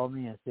Gaynor called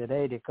me and said,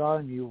 "Hey, they're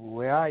calling you.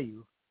 Where are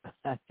you?"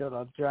 I told him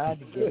I'm trying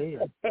to get in.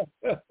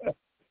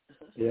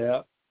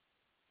 Yeah.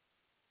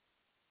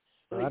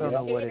 So I don't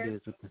know what it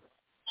is.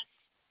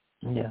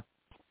 Yeah.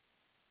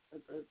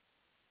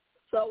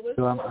 So what's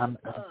going on,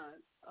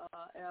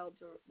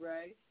 Elder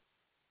Ray?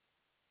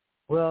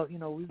 Well, we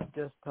were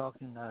just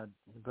talking,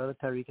 Brother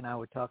Tarik and I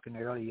were talking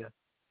earlier,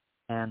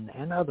 and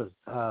others.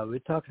 We're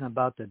talking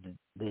about the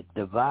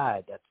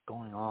divide that's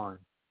going on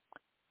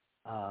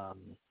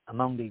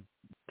among the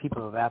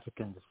people of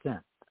African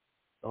descent,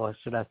 or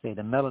should I say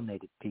the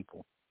melanated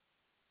people,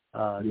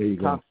 the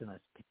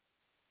toxinous people.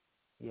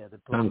 Yeah, the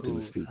people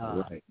who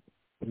right.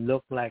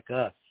 look like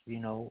us.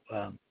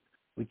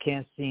 We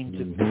can't seem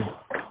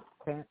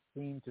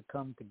to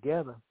come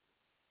together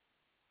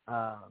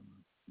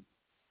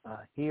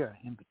here,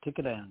 in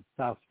particular in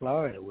South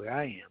Florida, where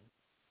I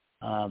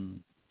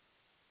am.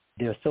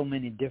 There are so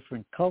many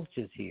different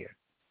cultures here,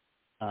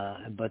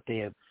 but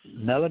they are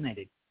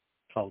melanated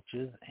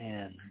cultures,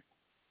 and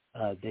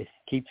they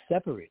keep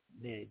separate.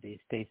 They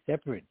stay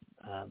separate.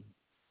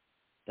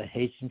 The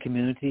Haitian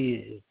community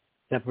is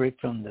separate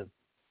from the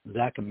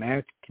Black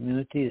American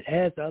community,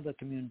 as other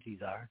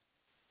communities are.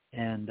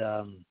 And,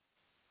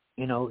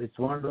 it's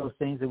one of those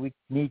things that we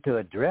need to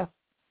address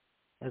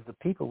as a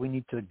people. We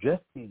need to address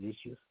these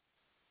issues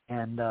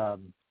and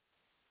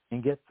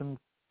get some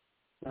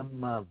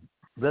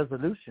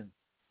resolution.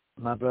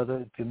 My brother,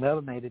 if you're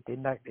melanated,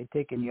 they're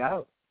taking you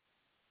out.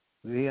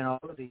 We're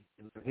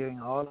hearing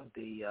all of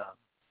the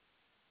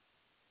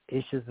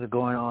issues that are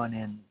going on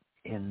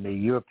in the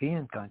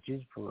European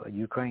countries, for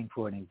Ukraine,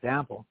 for an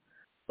example.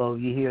 But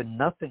you hear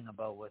nothing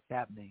about what's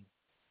happening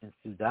in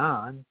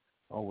Sudan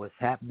or what's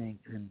happening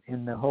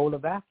in the whole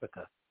of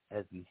Africa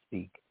as we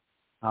speak.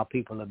 How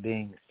people are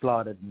being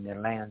slaughtered and their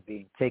land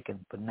being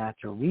taken for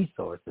natural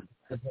resources.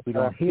 We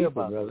don't hear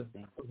about those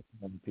things.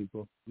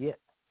 People. Yeah.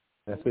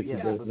 That's what you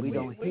do. We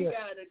don't hear. We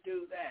got to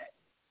do that.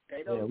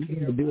 They don't we care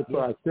need to do it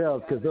for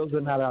ourselves, because those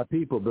are not our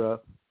people, bro.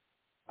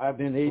 I've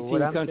been in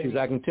 18 countries.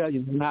 I can tell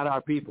you, they're not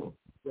our people.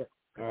 Yeah.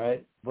 All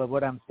right? But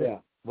what I'm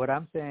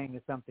saying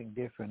is something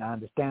different. I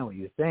understand what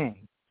you're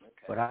saying.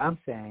 Okay. But I'm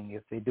saying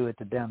if they do it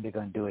to them, they're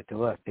going to do it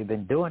to us. They've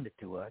been doing it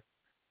to us.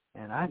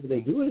 And I think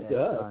they do it to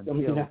us.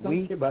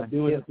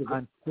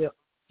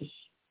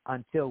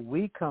 Until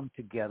we come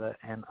together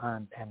and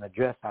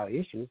address our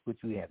issues,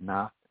 which we have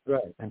not,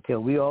 right? Until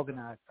we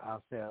organize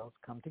ourselves,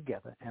 come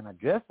together and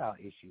address our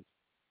issues,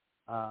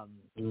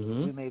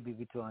 we may be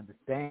to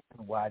understand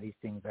why these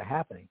things are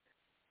happening.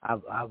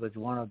 I was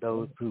one of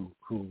those who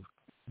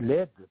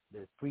led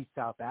the Free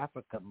South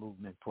Africa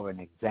movement, for an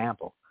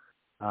example,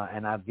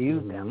 and I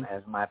viewed them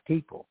as my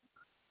people.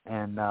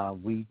 And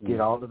we did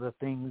all of the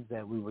things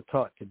that we were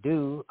taught to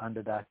do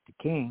under Dr.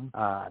 King,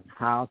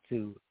 how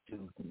to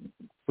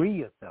free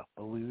yourself,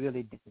 but we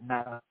really did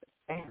not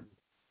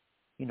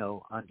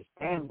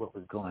understand what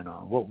was going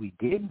on. What we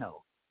did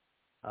know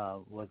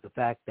was the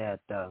fact that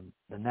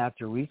the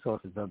natural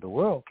resources of the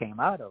world came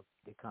out of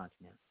the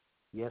continent.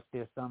 Yes,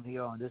 there's some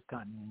here on this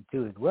continent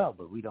too as well,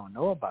 but we don't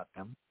know about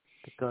them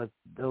because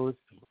those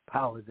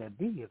powers that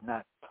be have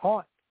not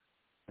taught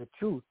the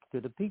truth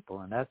to the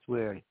people. And that's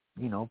where,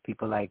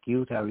 people like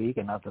you, Tarik,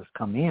 and others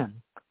come in.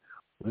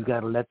 We've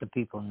got to let the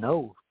people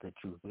know the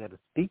truth. We've got to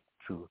speak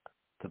truth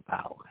to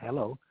power.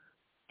 Hello.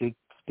 Speak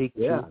truth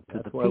to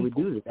the people. We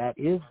do this. That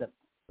is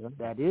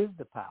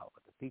the power.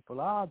 The people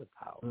are the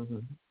power. Mm-hmm.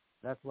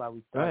 That's why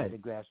we started the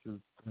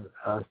Grassroots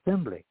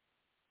Assembly,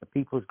 the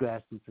People's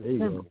Grassroots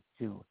Assembly,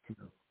 to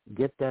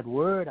get that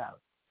word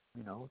out.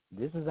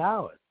 This is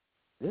ours.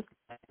 This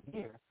land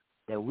here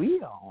that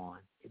we are on,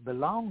 it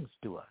belongs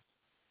to us.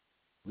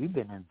 We've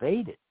been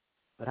invaded.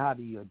 But how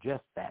do you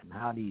address that, and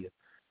how do you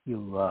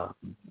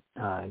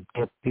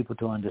get people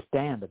to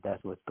understand that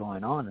that's what's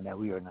going on, and that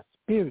we are in a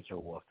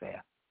spiritual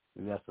warfare?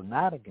 We wrestle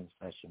not against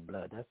flesh and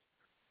blood.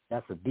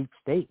 That's a deep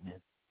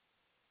statement.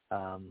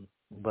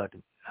 But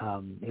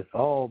if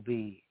all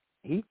be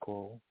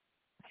equal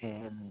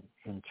in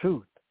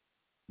truth,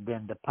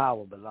 then the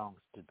power belongs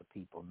to the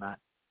people, not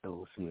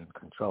those who are in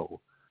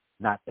control,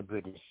 not the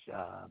British,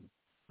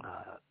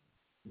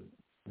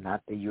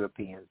 not the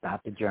Europeans,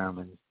 not the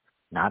Germans,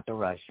 not the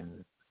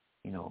Russians,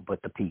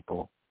 but the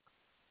people.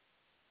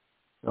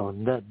 So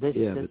this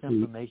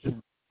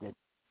information that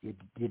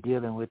you're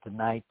dealing with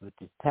tonight with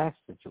this tax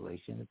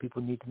situation, the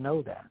people need to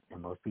know that,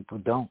 and most people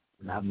don't.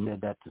 And I've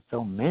said that to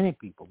so many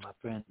people. My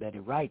friend Betty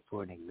Wright,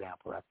 for an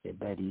example, I said,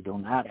 Betty, you do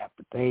not have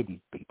to pay these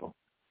people.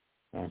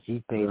 And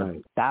she paid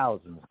them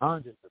thousands,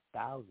 hundreds of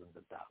thousands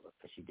of dollars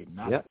that she did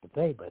not have to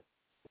pay, but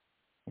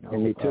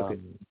and they took it.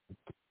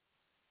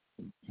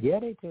 Yeah,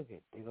 they took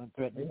it. They're going to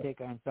threaten to take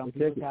her in some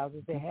people's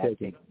houses. They have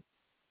taken it.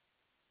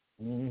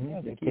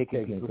 Mm-hmm. They're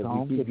taking people's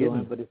homes. They're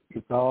doing, but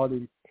it's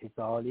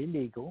all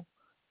illegal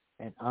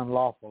and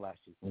unlawful, I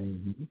should say.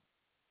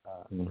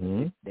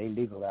 Mm-hmm. They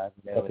legalize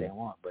whatever they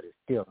want, but it's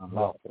still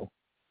unlawful.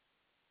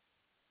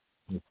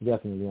 It's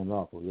definitely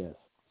unlawful. Yes.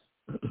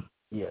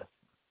 Yes.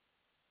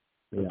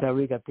 Yeah.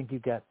 Tarik, I think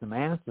you've got some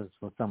answers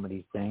for some of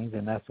these things,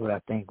 and that's what I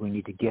think we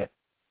need to get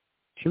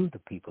to the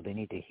people. They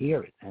need to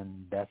hear it,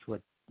 and that's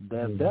what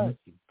Bev does.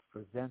 She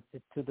presents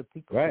it to the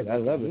people. Right. I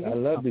love it. I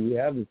love that we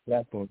have this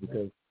platform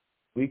because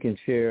we can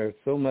share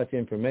so much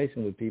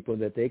information with people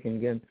that they can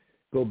again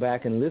go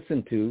back and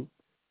listen to,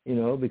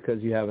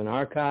 because you have an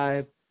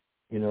archive,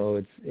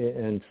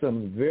 and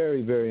some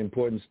very, very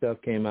important stuff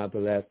came out the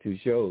last two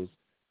shows.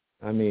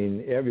 I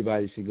mean,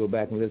 everybody should go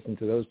back and listen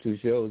to those two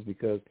shows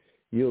because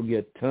you'll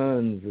get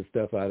tons of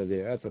stuff out of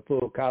there. That's a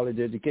full college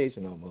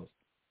education almost.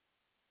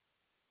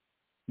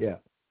 Yeah.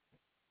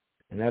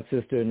 And that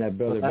sister and that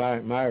brother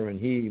Myron,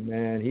 he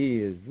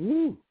is,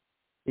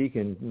 he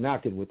can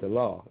knock it with the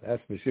law.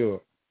 That's for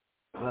sure.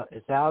 Well,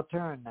 it's our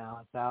turn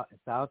now.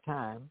 It's our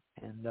time,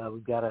 and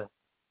we've got to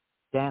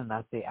stand. And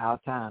I say our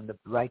time. The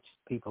righteous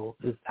people,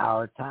 it's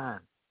our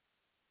time.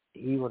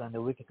 The evil and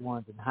the wicked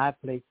ones in high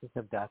places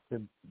have got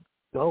to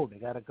go. They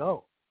got to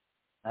go.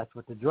 That's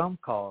what the drum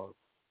calls.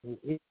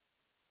 It's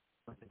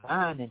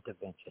divine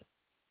intervention.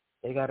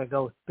 They got to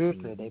go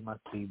spiritually. They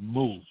must be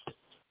moved.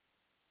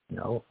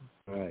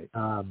 Right.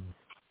 And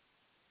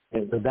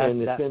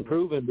it's been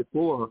proven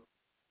before.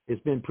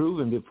 It's been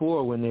proven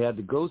before when they had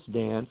the ghost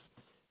dance.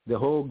 The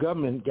whole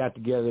government got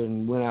together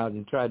and went out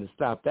and tried to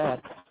stop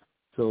that.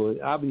 So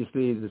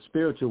obviously the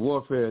spiritual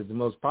warfare is the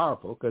most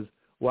powerful because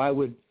why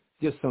would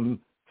just some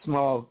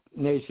small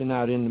nation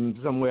out in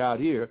somewhere out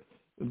here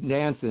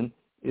dancing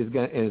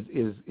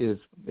is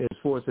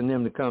forcing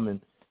them to come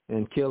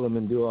and kill them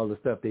and do all the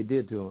stuff they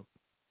did to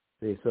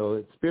them.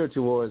 So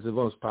spiritual war is the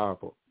most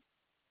powerful.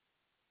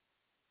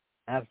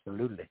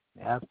 Absolutely.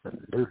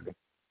 Absolutely.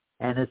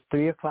 And it's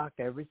 3 o'clock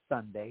every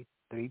Sunday,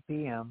 3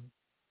 p.m.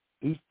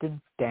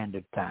 Eastern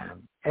Standard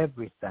Time,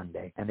 every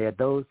Sunday. And there are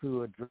those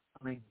who are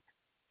drumming.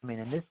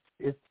 And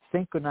it's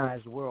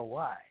synchronized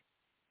worldwide.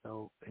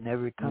 So in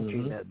every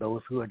country,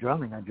 those who are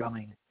drumming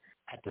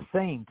at the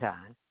same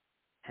time.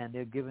 And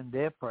they're giving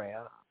their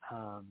prayer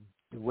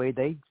the way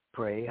they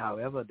pray,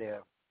 however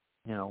they're,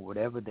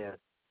 whatever their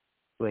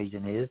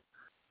persuasion is.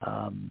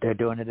 They're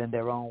doing it in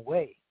their own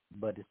way.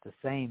 But it's the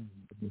same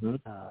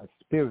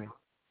spirit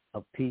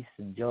of peace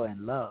and joy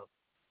and love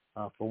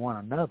for one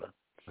another,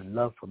 and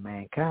love for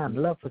mankind,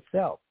 love for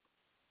self.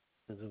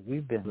 Because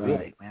we've been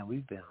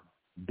we've been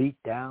beat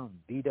down,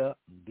 beat up,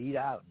 and beat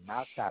out, and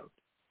knocked out.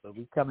 But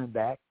we're coming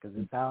back because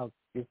it's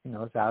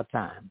our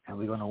time, and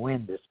we're going to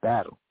win this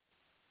battle.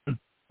 So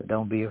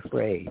don't be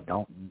afraid.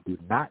 Do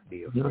not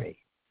be afraid.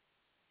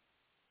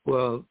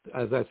 Well,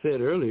 as I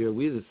said earlier,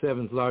 we're the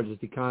 7th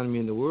largest economy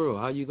in the world.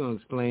 How are you going to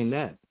explain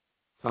that?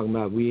 Talking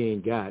about we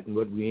ain't got and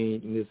what we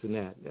ain't and this and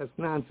that. That's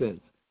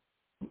nonsense.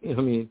 I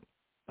mean,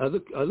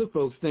 other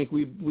folks think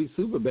we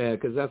super bad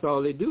because that's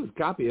all they do is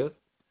copy us.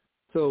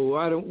 So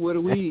why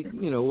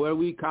are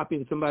we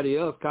copying somebody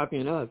else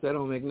copying us? That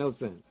don't make no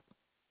sense.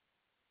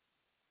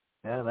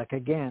 Yeah, like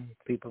again,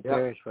 people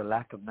perish for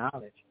lack of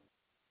knowledge.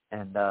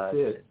 And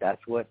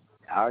that's what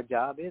our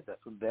job is. That's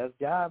what Beth's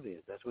job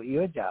is. That's what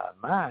your job,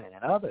 mine,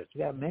 and others.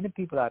 We got many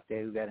people out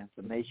there who got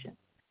information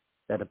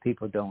that the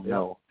people don't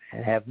know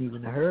and haven't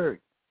even heard.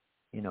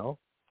 You know,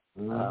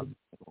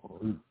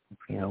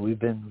 we've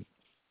been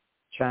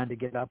trying to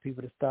get our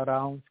people to start our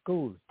own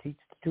schools, teach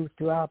the truth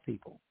to our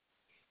people.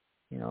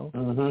 You know,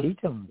 teach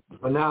them.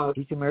 Well, now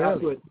teach them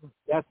early.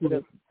 That's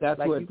what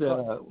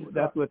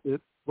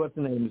what's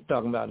the name is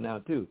talking about now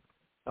too.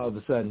 All of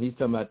a sudden, he's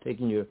talking about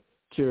taking your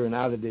children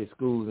out of their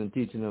schools and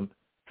teaching them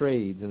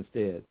trades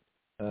instead.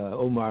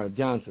 Omar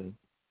Johnson,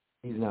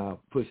 he's now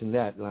pushing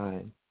that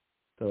line.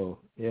 So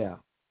yeah,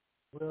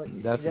 well,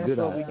 that's a good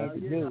what idea.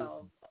 we need to do.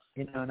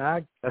 You know, and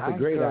I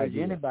great encourage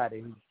idea.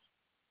 anybody.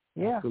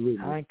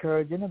 Absolutely. I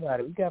encourage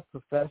anybody. We got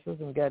professors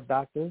and we got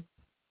doctors.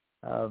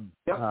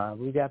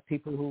 We got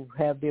people who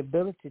have the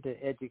ability to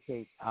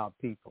educate our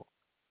people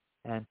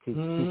and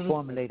to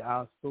formulate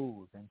our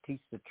schools and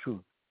teach the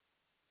truth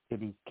to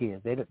these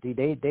kids.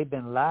 They've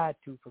been lied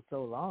to for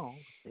so long.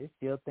 They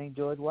still think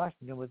George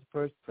Washington was the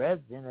first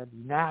president of the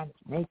United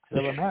States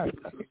of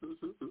America.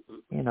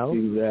 You know,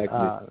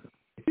 exactly.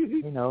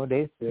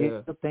 They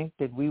still think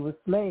that we were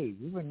slaves.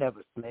 We were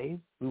never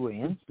slaves. We were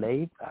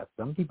enslaved.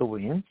 Some people were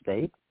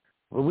enslaved.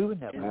 Well, we were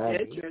never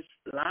indentured.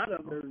 A lot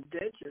of them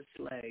indentured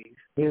slaves.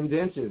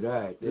 Indentured,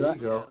 right. There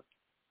you go.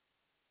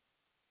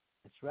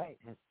 That's right.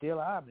 And still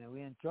are, man.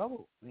 We're in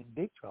trouble. We're in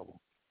big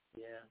trouble.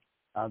 Yeah.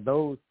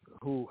 Those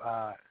who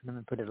let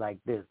me put it like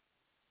this.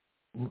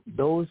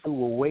 Those who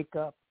will wake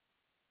up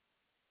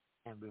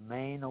and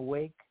remain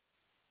awake,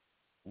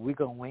 we're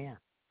going to win.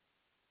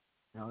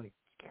 You know,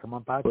 come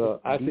up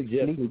out I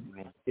suggest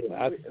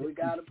we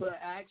got to put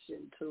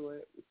action to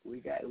it. We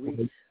got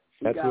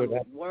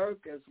to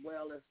work as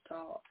well as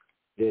talk.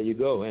 There you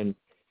go. And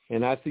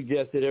I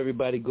suggest that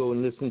everybody go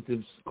and listen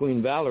to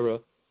Queen Valera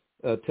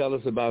tell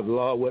us about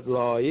law, what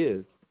law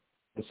is.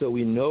 And so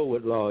we know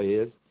what law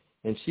is.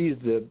 And she's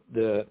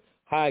the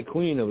high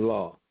queen of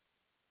law.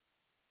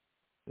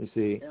 You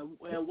see. And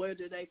where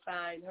do they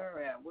find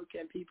her at? Where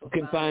can people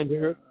find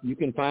her? You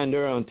can find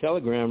her on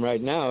Telegram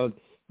right now.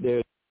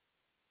 There's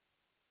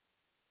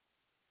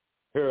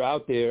her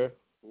out there.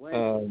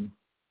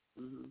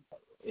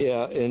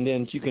 Yeah, and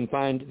then you can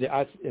find.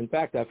 In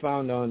fact, I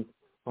found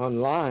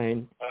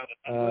online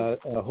a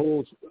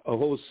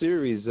whole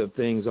series of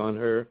things on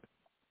her.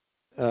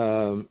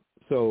 So,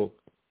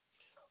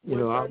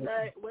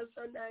 what's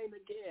her name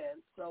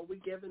again? So we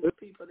giving the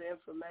people the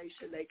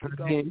information they can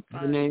go and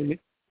find.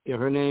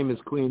 Her name is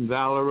Queen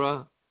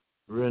Valera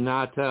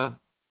Renata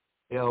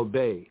L.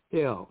 Bay.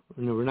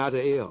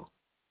 Renata L.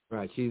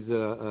 Right, she's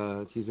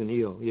an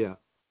eel, yeah.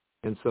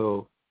 And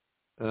so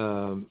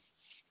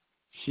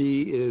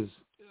she is,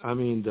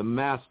 the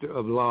master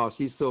of law.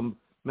 She's so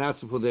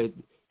masterful that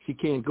she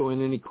can't go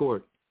in any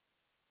court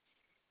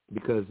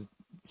because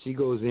she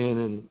goes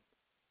in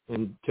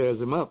and tears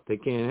them up. They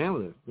can't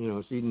handle it.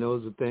 She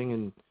knows the thing,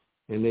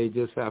 and they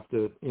just have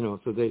to,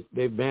 so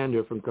they banned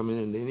her from coming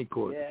into any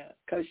court. Yeah,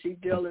 because she's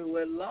dealing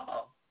with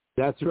law.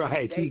 That's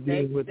right. They can't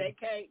deal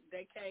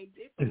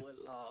with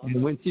law.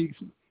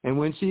 And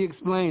when she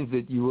explains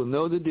it, you will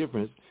know the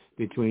difference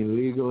between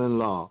legal and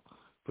law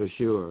for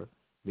sure,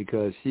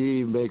 because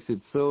she makes it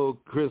so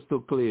crystal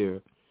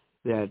clear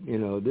that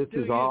this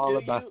is all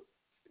about.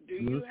 Do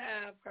you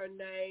have her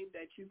name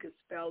that you can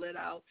spell it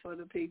out for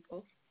the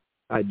people?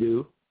 I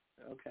do.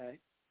 Okay.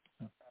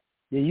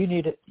 Yeah, you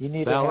need to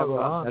have her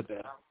on.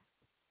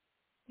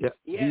 Yeah.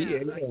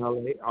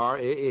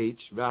 Valera.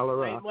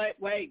 Valera.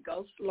 Wait.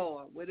 Go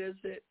slower. What is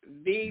it?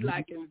 V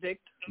like in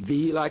Victor.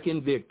 V like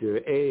in Victor.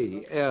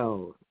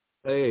 ALARAH.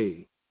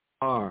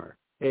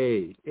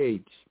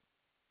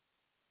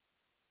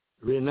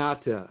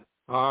 Renata.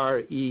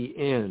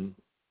 RENITA.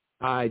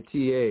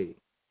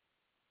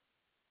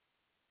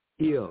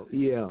 EL.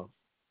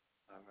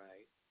 All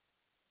right.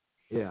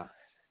 Yeah.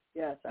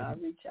 Yes, I'll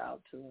reach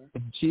out to her.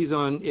 She's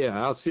on. Yeah,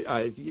 I'll see.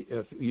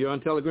 If you're on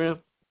Telegram.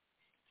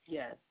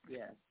 Yes.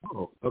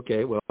 Oh,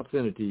 okay. Well, I'll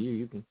send it to you.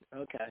 You can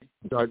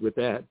start with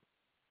that,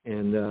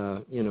 and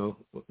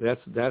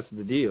that's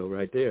the deal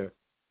right there,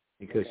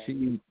 because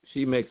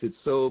she makes it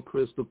so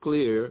crystal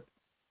clear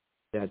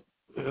that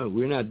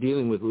we're not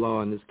dealing with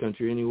law in this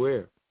country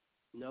anywhere.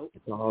 Nope.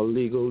 It's all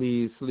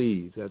legalese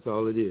sleaze. That's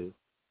all it is.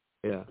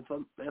 Yeah.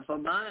 From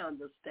my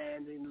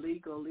understanding,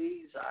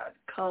 legalese are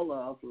the color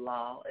of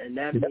law, and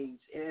that means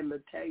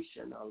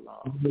imitation of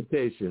law.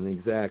 Imitation,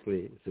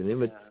 exactly. It's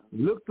an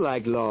looks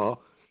like law,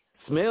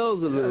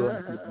 smells a little,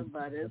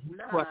 but it's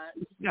not.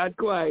 Not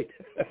quite.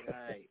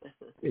 Right.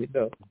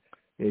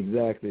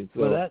 Exactly.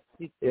 So, well,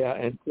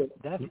 and so,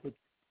 that's what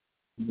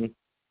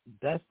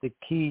that's the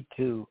key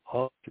to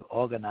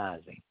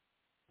organizing.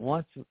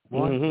 Once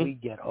we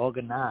get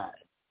organized,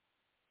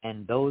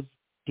 and those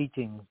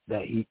teachings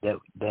that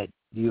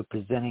you're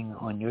presenting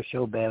on your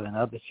show, Bev, and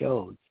other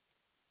shows,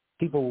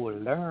 people will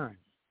learn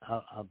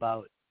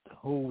about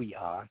who we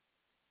are.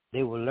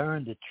 They will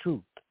learn the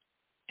truth,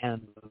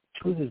 and the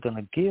truth is going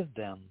to give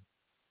them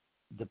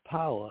the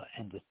power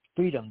and the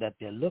freedom that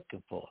they're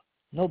looking for.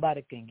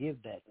 Nobody can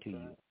give that to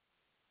you.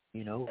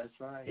 You know, that's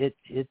right.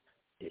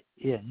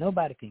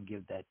 Nobody can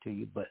give that to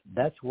you, but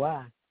that's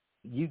why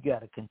you got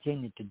to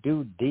continue to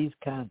do these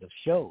kinds of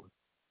shows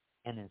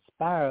and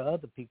inspire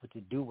other people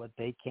to do what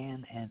they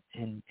can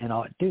and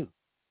ought to do.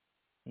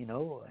 You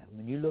know,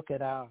 when you look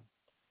at our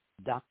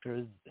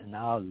doctors and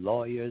our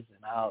lawyers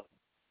and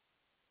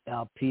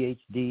our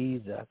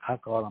PhDs, I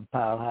call them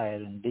pile higher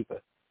and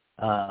deeper,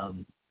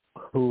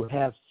 who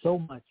have so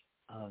much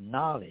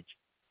knowledge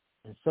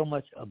and so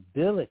much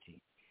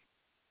ability,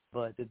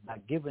 but it's by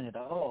giving it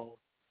all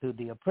to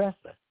the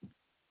oppressor,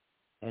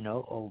 you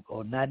know,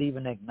 or not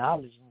even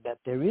acknowledging that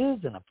there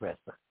is an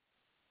oppressor.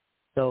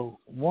 So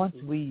once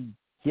we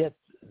get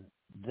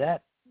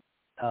that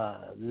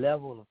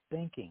level of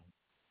thinking,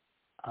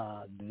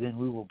 then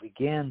we will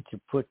begin to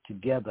put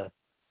together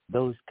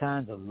those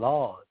kinds of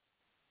laws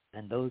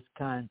and those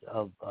kinds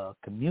of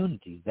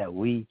communities that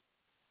we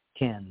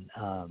can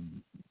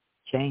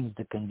change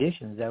the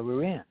conditions that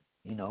we're in.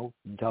 You know,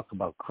 you talk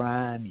about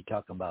crime, you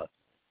talk about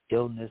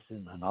illness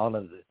and all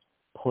of the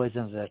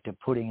poisons that they're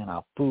putting in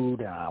our food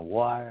and our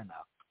water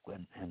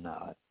and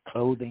our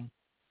clothing,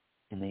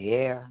 in the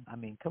air. I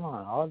mean, come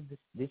on, all of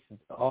this is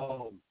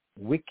all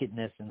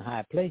wickedness in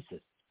high places.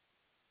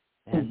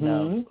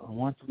 And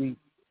once we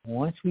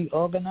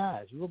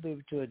organize, we'll be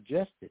able to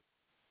adjust it,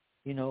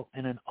 you know,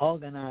 in an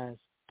organized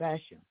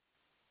fashion.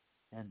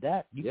 And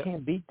that you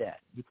can't beat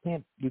that. You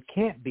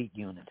can't beat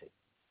unity.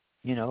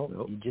 You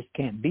know, you just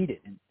can't beat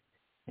it.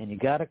 And you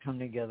got to come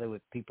together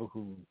with people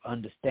who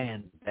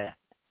understand that.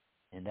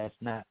 And that's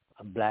not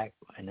a black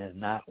and it's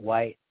not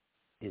white.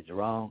 It's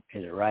wrong.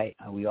 It's right.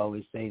 And we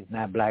always say it's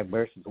not black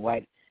versus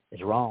white.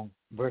 It's wrong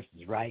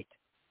versus right.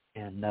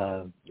 And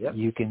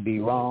you can be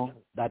wrong.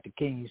 Dr.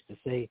 King used to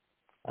say,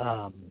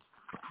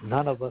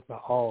 none of us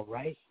are all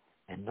right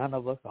and none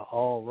of us are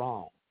all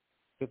wrong.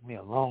 It took me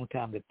a long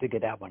time to figure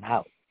that one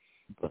out.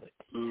 But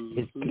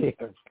it's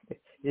clear.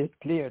 It's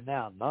clear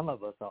now. None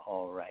of us are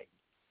all right.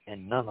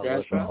 And none of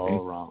us are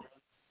all wrong.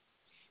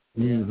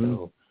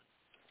 So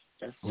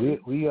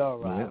we are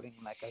arriving,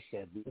 like I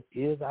said, this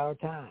is our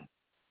time.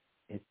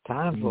 It's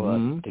time for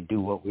us to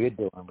do what we're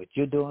doing. What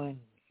you're doing,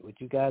 what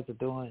you guys are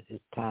doing,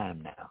 it's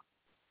time now.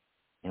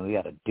 And we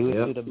got to do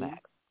it to the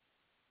max.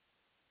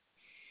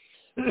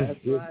 That's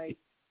right.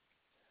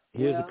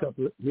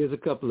 Here's a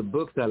couple of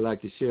books I'd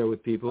like to share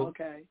with people.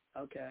 Okay.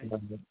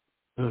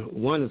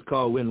 One is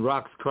called When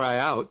Rocks Cry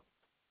Out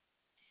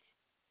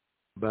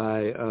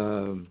by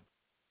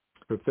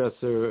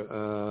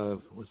Professor,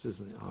 what's his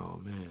name? Oh,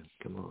 man,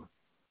 come on.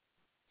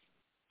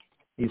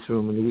 He's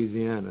from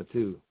Louisiana,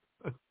 too.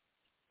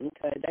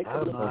 Okay, I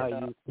don't know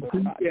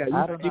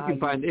how you can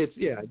find it.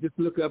 Just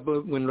look up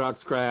When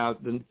Rocks Cry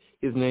Out, then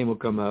his name will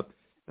come up.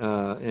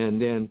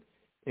 And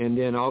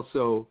then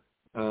also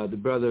the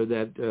brother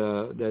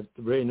that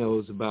Ray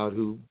knows about,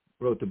 who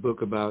wrote the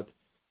book about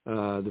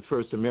the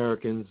first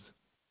Americans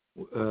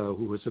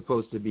who were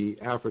supposed to be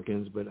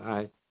Africans, but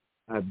I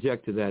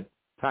object to that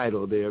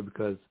title there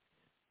because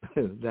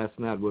that's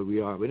not what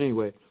we are. But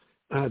anyway,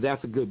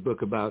 that's a good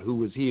book about who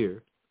was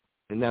here,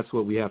 and that's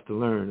what we have to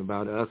learn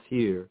about us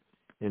here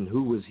and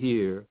who was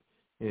here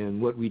and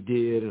what we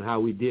did and how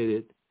we did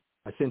it.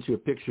 I sent you a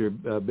picture,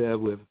 Bev,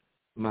 with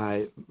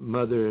my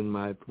mother and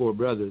my 4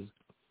 brothers,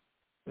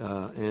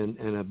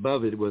 and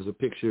above it was a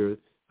picture,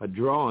 a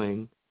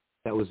drawing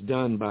that was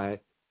done by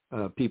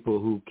people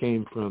who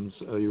came from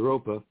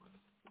Europa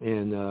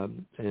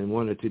and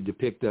wanted to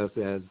depict us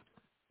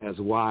as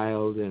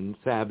wild and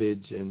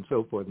savage and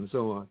so forth and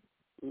so on.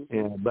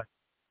 But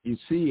you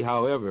see,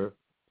 however,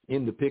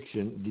 in the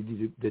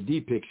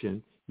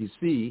depiction, you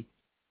see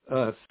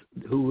us,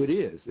 who it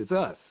is. It's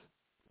us.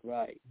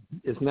 Right.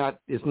 It's not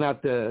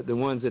the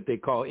ones that they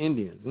call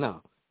Indians.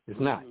 No, it's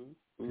not.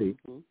 See,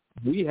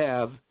 we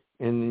have,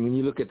 and when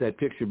you look at that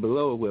picture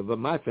below with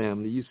my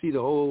family, you see the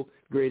whole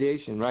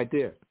gradation right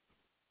there.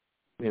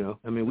 You know,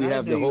 I mean, we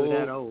have the whole. You were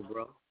that old,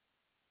 bro.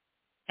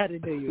 I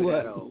didn't know you were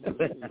that old.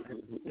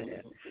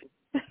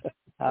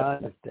 I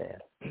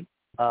understand.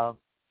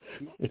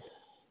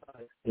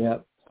 Yeah,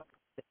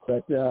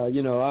 but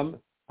you know,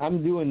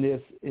 I'm doing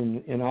this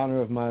in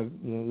honor of my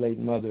late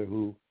mother,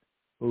 who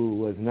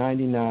was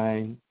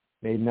 99,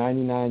 made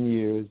 99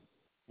 years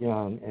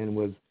young, and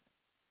was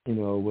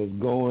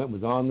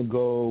on the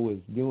go, was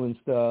doing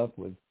stuff,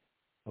 was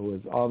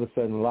all of a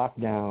sudden locked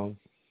down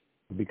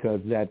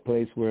because that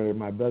place where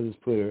my brothers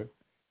put her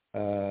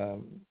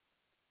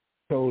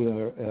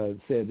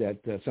said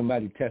that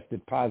somebody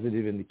tested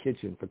positive in the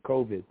kitchen for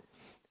COVID,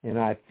 and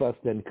I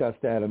fussed and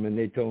cussed at them, and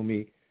they told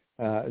me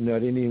no,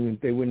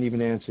 they wouldn't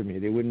even answer me.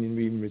 They wouldn't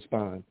even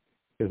respond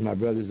because my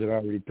brothers had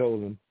already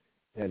told them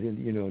that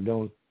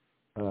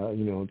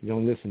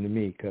don't listen to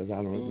me because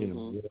I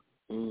don't,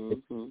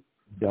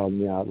 dog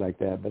me out like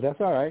that. But that's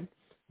all right,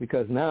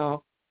 because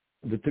now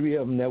the three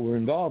of them that were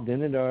involved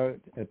in it are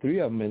three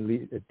of them at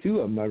least, two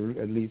of them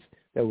are at least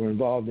that were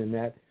involved in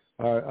that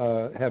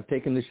have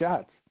taken the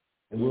shots,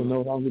 and will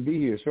no longer be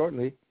here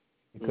shortly,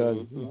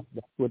 because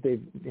that's what they,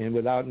 and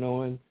without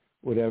knowing,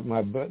 whatever,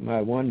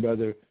 my one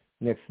brother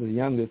next to the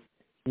youngest,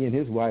 he and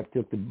his wife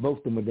took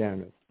both the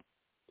Modernas.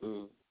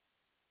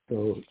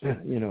 So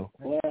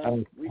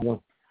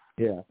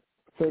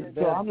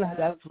So I'm like,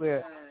 that's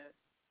where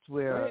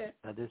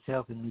this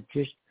health and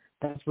nutrition.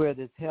 That's where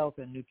this health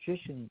and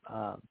nutrition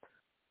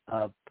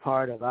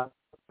part of our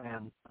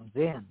program comes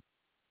in.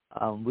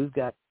 We've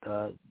got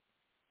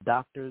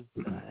doctors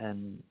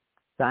and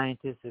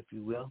scientists, if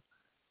you will,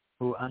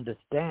 who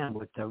understand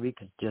what Tarik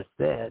has just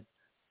said,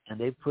 and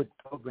they put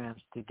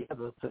programs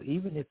together. So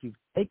even if you've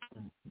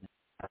taken,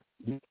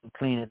 you can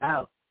clean it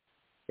out.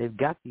 They've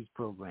got these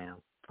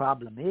programs.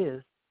 Problem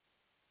is,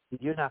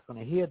 you're not going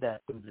to hear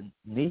that through the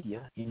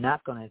media. You're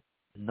not going to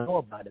know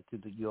about it through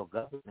your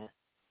government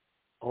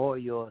or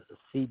your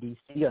CDC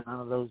or none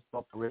of those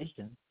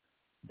corporations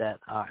that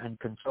are in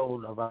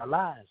control of our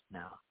lives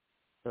now.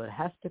 So it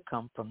has to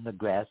come from the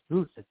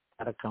grassroots. It's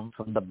got to come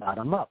from the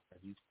bottom up. As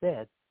you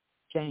said,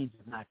 change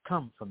does not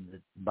come from the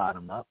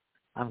bottom up.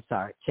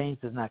 Change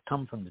does not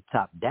come from the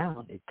top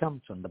down. It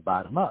comes from the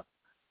bottom up.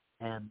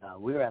 And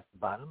we're at the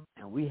bottom,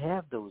 and we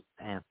have those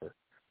answers.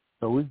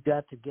 So we've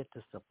got to get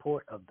the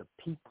support of the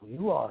people.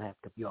 You all have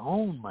to, your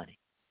own money.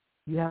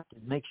 You have to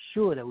make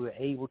sure that we're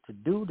able to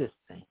do this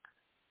thing.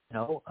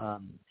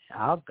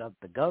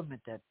 The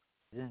government that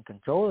is in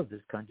control of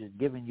this country is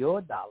giving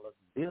your dollars,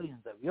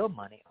 billions of your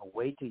money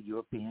away to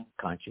European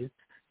countries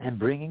and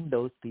bringing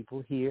those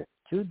people here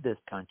to this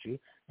country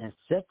and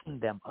setting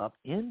them up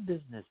in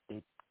business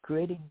states,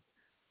 creating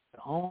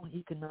their own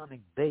economic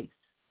base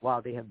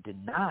while they have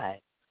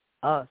denied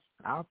us,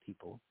 our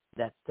people,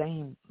 that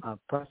same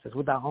process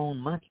with our own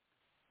money.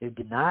 They've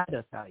denied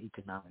us our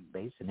economic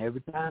base, and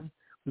every time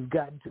we've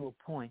gotten to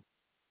a point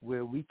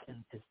where we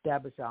can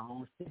establish our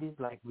own cities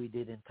like we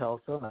did in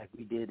Tulsa, like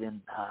we did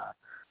in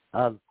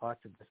other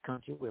parts of this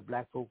country where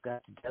black folk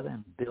got together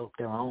and built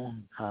their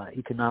own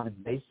economic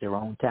base, their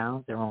own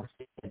towns, their own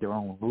cities, their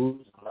own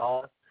rules and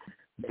laws.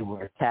 They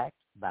were attacked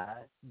by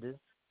this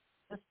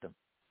system.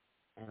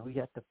 And we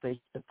have to face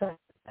the fact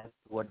that that's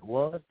what it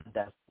was and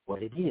that's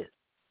what it is.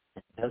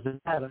 It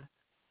doesn't matter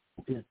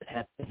who is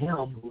at the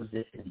helm, who's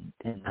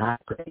in high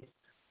place,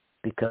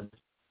 because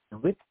the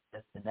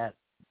witness and that's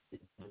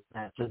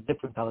just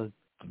different colors,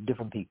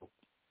 different people.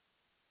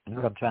 You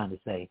know what I'm trying to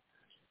say?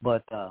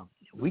 But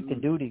we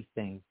can do these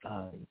things,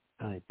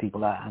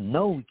 people. I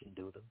know we can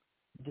do them.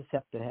 We just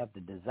have to have the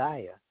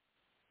desire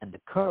and the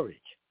courage,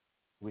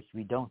 which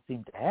we don't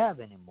seem to have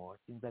anymore.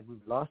 It seems like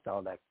we've lost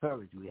all that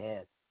courage we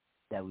had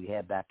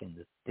back in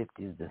the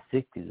 50s, the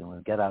 60s, when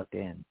we got out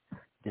there and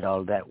did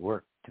all that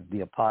work to be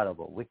a part of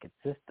a wicked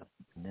system.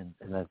 And then,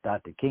 as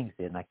Dr. King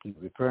said, and I keep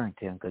referring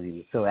to him because he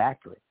was so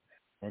accurate,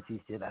 as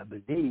he said, I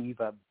believe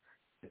I'm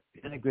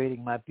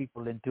integrating my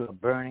people into a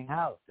burning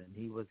house. And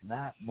he was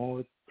not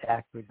more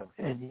accurate of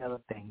any other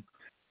thing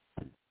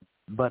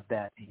but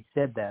that. He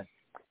said that,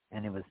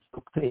 and it was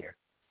so clear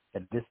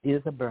that this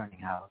is a burning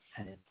house,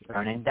 and it's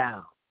burning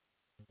down.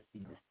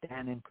 We need to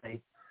stand in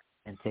place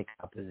and take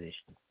our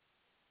position.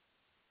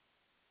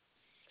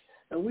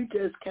 And we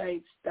just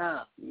can't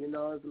stop,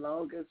 as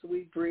long as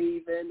we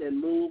breathing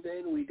and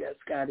moving, we just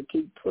got to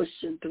keep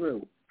pushing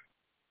through.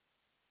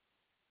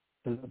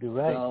 Absolutely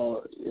right.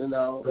 So,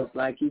 it's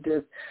like you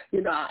just,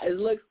 it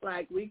looks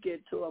like we get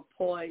to a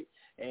point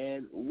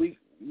and we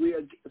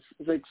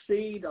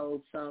succeed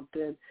on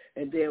something,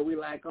 and then we're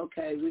like,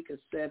 okay, we can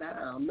sit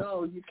down.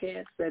 No, you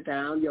can't sit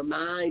down. Your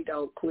mind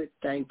don't quit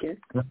thinking.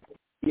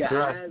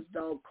 Your eyes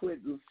don't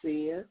quit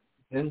seeing.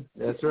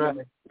 That's right.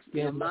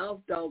 Your mouth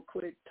don't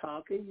quit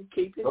talking. You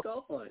keep it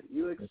going.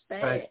 You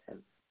expand. Right.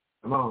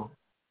 Come on.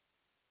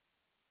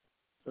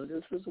 So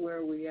this is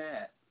where we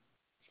at.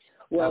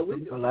 Well,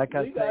 we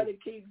got to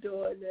keep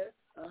doing this.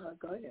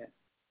 Go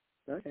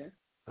ahead.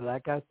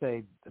 Like I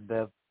say,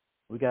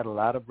 we got a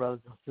lot of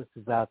brothers and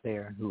sisters out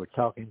there who are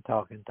talking.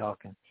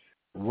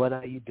 What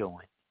are you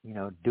doing?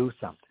 Do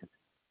something.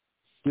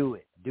 Do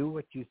it. Do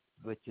what you're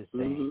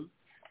saying.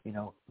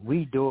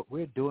 We're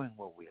doing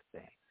what we're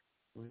saying.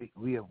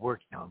 We are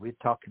working on it. We're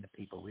talking to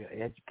people. We are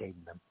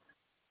educating them.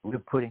 We're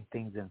putting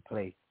things in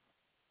place.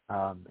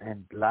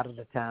 And a lot of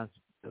the times,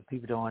 the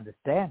people don't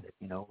understand it.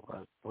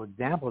 For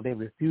example, they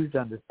refuse to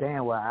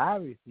understand why I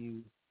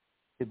refuse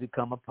to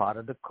become a part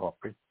of the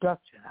corporate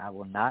structure. I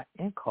will not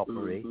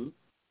incorporate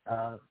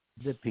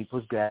the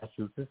People's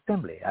Grassroots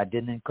Assembly. I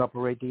didn't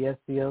incorporate the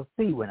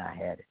SCLC when I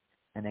had it,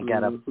 and they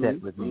got upset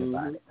with me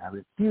about it. I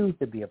refuse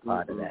to be a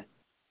part of that.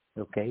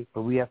 Okay,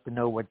 but we have to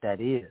know what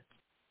that is.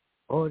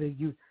 Or are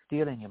you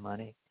stealing your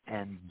money,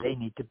 and they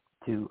need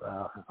to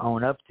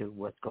own up to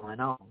what's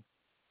going on,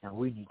 and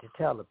we need to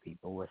tell the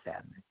people what's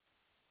happening.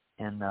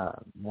 And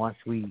once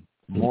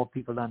more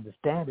people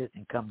understand it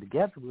and come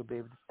together, we'll be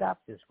able to stop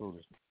this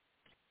foolishness.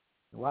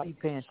 Why are you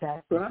paying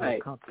tax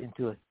Right.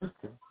 into a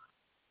system?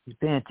 You're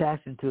paying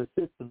tax into a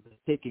system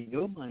that's taking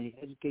your money,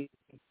 educating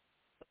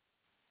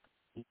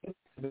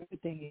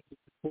everything is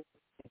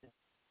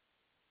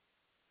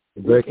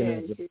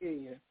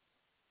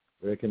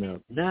Breaking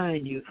out.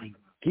 denying you and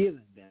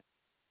giving them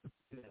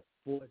you have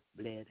fought,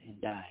 bled,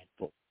 and died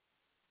for.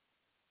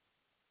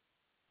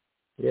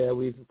 Yeah,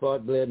 we've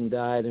fought, bled, and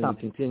died, and we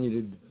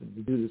continue to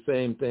do the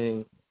same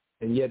thing,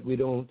 and yet we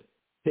don't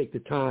take the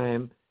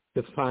time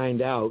to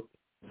find out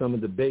some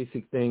of the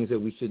basic things that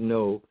we should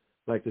know,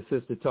 like the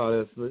sister taught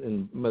us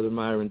and Mother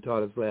Myron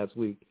taught us last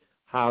week,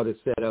 how to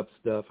set up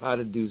stuff, how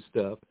to do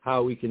stuff,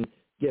 how we can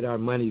get our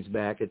monies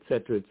back, et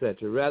cetera,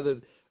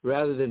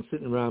 rather than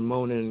sitting around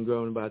moaning and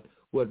groaning about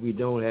what we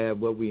don't have,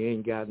 what we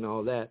ain't got, and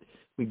all that.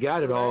 We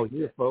got it all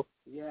here, folks.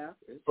 Yeah,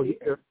 it's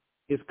here.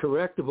 It's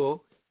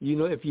correctable. You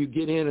know, if you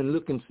get in and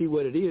look and see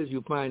what it is,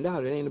 you'll find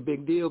out it ain't a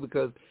big deal,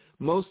 because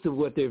most of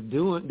what they're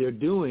doing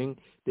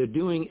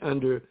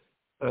under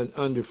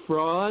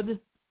fraud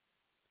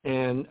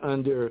and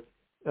under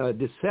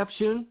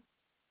deception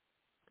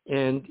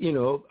and, you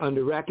know,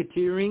 under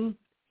racketeering.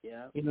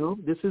 Yeah. You know,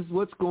 this is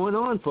what's going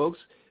on, folks.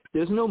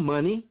 There's no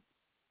money.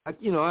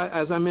 You know,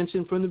 as I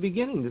mentioned from the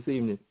beginning this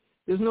evening,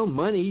 there's no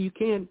money.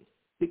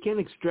 They can't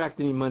extract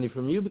any money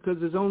from you because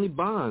there's only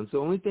bonds. The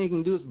only thing they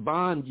can do is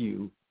bond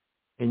you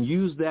and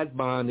use that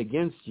bond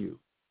against you.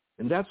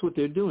 And that's what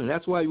they're doing.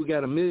 That's why we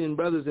got 1 million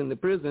brothers in the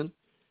prison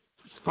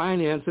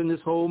financing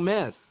this whole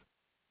mess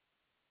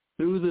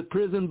through the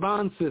prison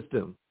bond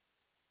system.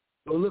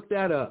 Go look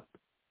that up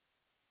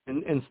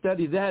and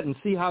study that and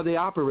see how they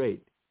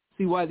operate.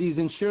 See why these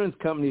insurance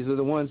companies are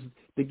the ones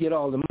that get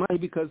all the money,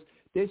 because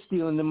they're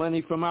stealing the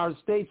money from our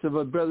states of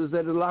our brothers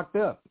that are locked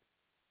up.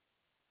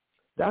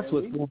 That's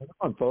what's going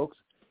on, folks.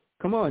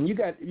 Come on, you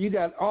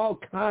got all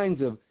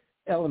kinds of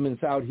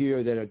elements out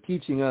here that are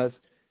teaching us.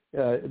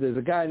 There's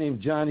a guy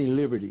named Johnny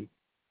Liberty.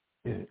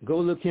 Go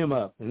look him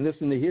up and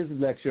listen to his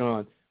lecture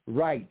on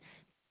rights,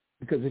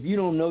 because if you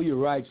don't know your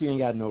rights, you ain't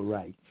got no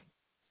rights.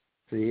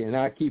 See, and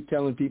I keep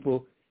telling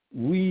people,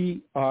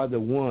 we are the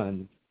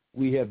ones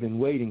we have been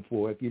waiting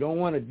for. If you don't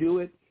want to do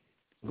it,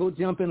 go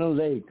jump in a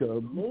lake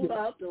or move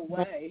out the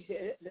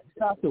way.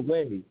 Out the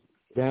way.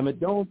 Damn it!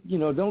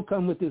 Don't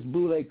come with this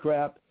Bleac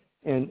crap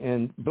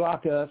and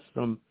block us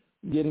from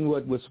getting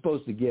what we're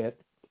supposed to get,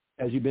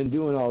 as you've been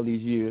doing all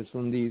these years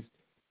from these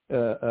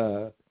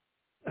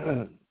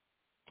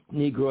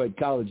Negroid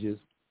colleges,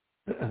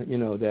 you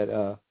know,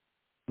 that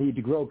need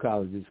to grow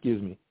colleges.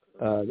 Excuse me.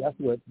 That's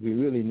what we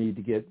really need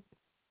to get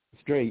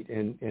straight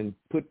and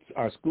put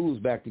our schools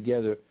back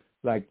together,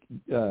 like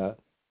the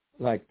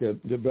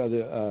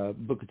brother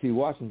Booker T.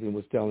 Washington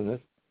was telling us,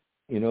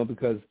 you know,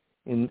 because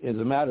as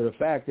a matter of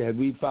fact, had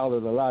we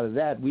followed a lot of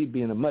that, we'd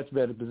be in a much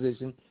better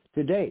position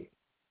today.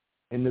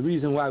 And the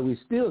reason why we're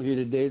still here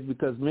today is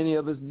because many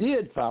of us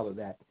did follow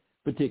that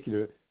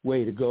particular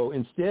way to go,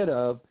 instead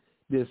of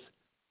this,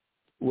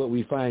 what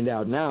we find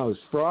out now is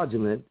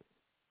fraudulent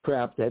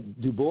crap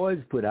that Du Bois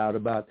put out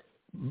about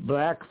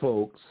black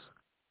folks.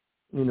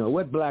 You know,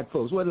 what black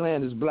folks? What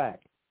land is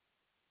black?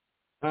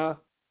 Huh?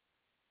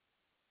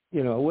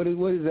 You know, what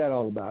is that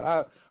all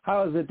about?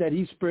 How is it that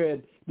he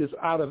spread this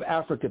out of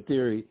Africa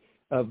theory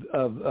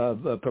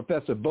of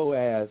Professor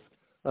Boas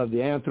of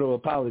the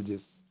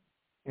anthropologists,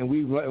 and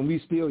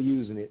we still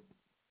using it?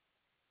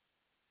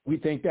 We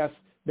think that's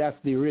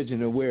the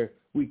origin of where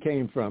we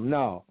came from.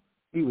 No,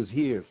 he was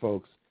here,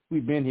 folks.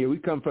 We've been here. We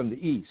come from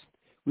the east.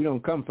 We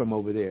don't come from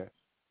over there.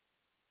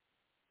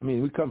 I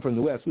mean, we come from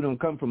the west. We don't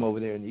come from over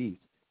there in the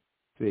east.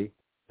 See,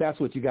 that's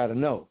what you got to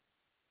know.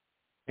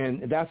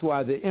 And that's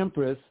why the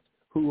Empress,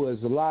 who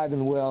was alive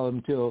and well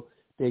until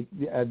they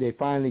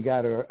finally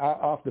got her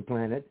off the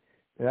planet,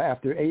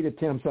 after 8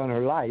 attempts on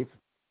her life,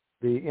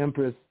 the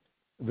Empress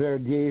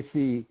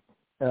Verdiesi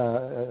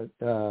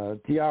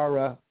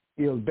Tiara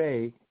Il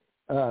Bey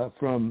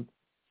from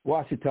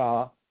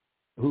Washita,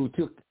 who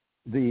took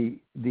the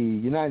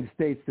United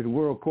States to the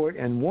World Court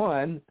and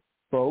won,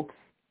 folks.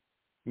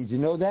 Did you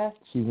know that?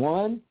 She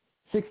won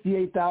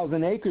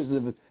 68,000 acres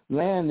of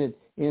land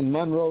in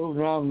Monroe,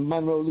 around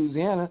Monroe,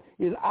 Louisiana,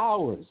 is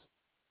ours.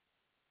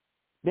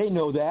 They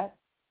know that.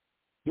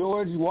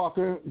 George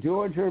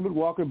Herbert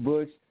Walker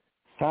Bush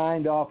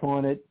signed off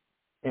on it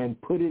and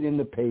put it in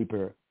the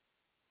paper.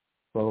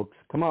 Folks,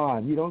 come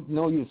on. You don't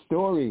know your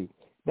story.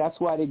 That's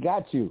why they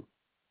got you.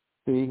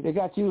 See, they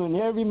got you in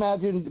every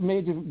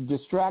major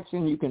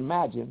distraction you can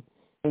imagine,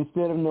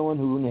 instead of knowing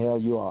who in the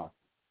hell you are.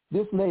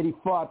 This lady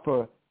fought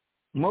for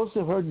most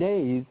of her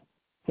days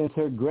since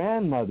her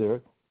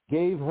grandmother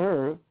gave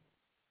her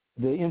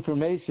the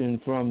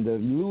information from the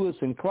Lewis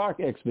and Clark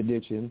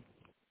expedition.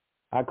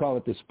 I call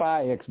it the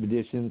spy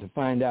expedition, to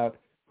find out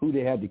who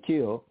they had to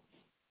kill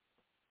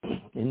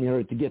in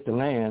order to get the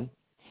land.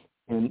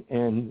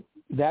 And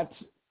that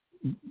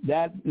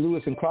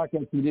Lewis and Clark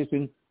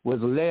expedition was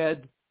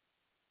led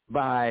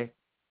by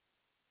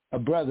a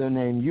brother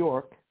named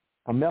York,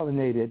 a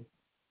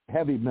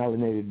heavy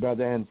melanated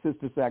brother, and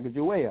Sister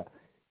Sacagawea.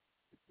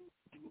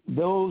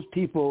 Those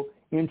people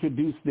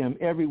introduced them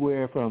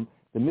everywhere from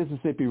the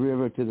Mississippi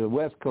River to the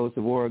west coast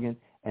of Oregon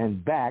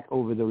and back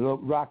over the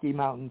Rocky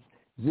Mountains,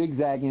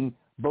 zigzagging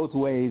both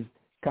ways,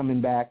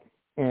 coming back.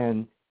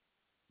 And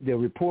the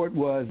report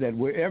was that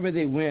wherever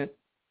they went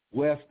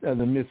west of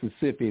the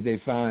Mississippi,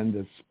 they found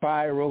the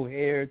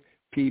spiral-haired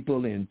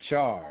people in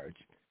charge.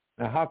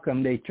 Now, how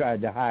come they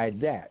tried to hide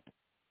that?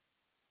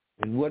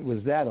 And what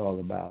was that all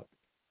about?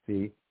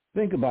 See,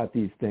 think about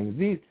these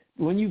things.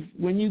 When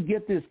you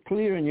get this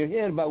clear in your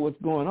head about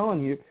what's going on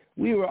here,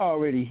 we were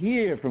already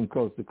here from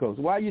coast to coast.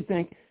 Why do you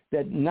think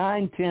that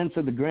 9/10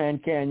 of the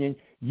Grand Canyon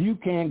you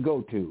can't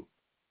go to?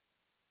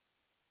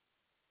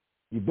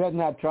 You better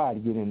not try to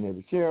get in there.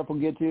 The sheriff will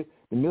get you.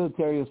 The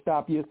military will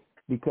stop you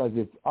because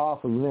it's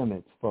off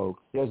limits,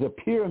 folks. There's a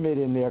pyramid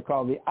in there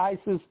called the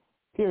Isis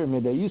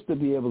Pyramid. They used to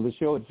be able to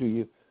show it to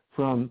you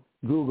from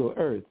Google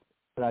Earth,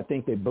 but I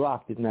think they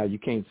blocked it now. You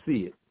can't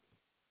see it.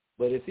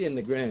 But it's in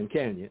the Grand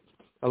Canyon,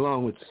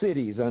 along with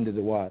cities under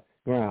the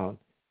ground.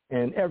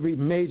 And every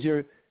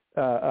major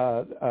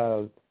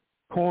coin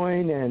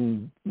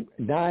and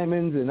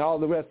diamonds and all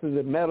the rest of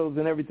the metals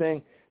and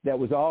everything that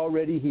was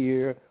already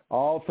here,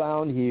 all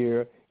found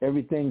here,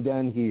 everything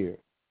done here.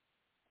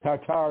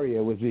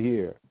 Tartaria was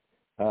here.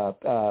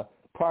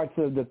 Parts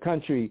of the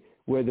country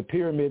where the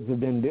pyramids have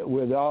been,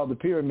 where all the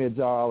pyramids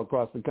are all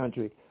across the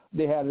country,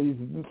 they have these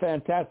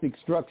fantastic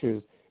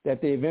structures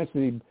that they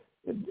eventually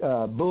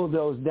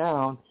bulldozed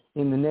down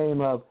in the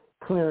name of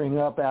clearing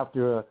up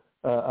after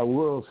a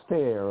World's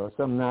Fair or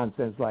some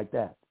nonsense like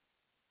that.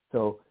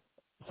 So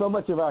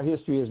much of our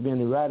history has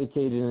been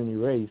eradicated and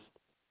erased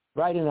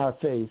right in our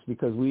face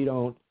because we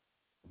don't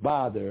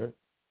bother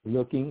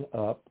looking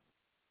up,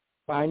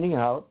 finding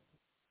out,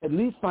 at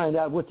least find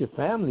out what your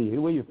family,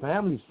 where your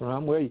family's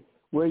from, where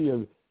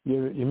your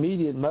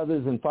immediate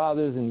mothers and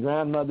fathers and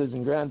grandmothers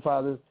and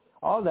grandfathers,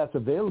 all that's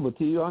available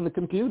to you on the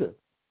computer.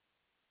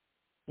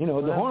 You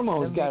know, the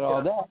hormones got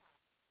all that.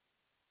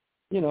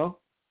 You know,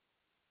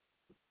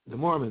 the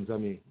Mormons, I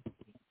mean.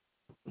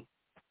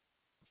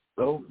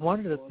 So one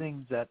of the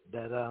things that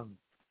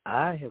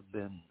I have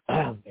been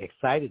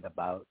excited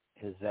about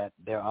is that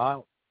there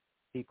are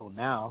people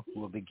now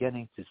who are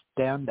beginning to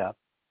stand up,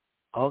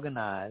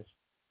 organize,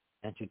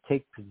 and to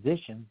take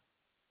position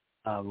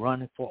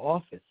running for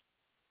office,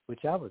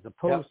 which I was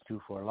opposed to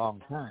for a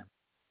long time.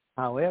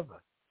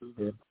 However,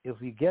 if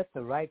we get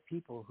the right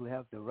people who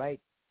have the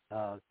right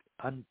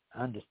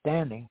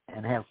understanding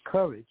and have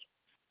courage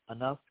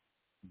enough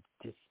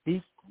to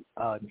speak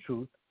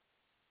truth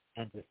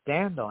and to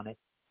stand on it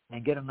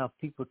and get enough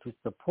people to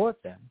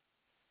support them,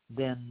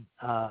 then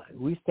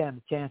we stand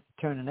a chance of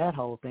turning that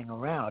whole thing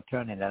around, or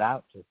turning it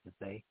out, just to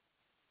say.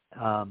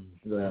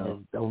 There's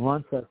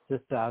one such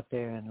sister out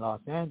there in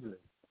Los Angeles,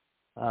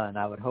 and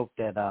I would hope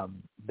that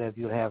Bev,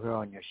 you'll have her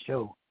on your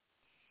show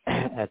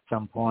at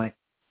some point.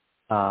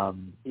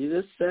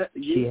 You set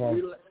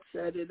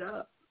it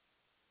up.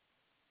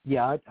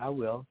 Yeah, I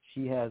will.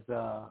 She has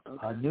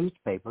a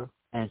newspaper,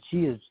 and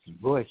she's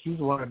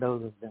one of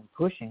those that's been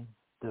pushing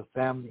the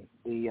family,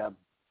 the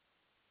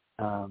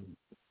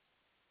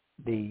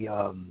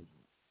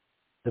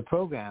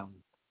program,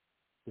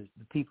 the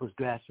People's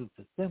Grassroots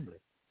Assembly.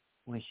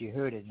 When she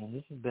heard it, and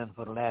this has been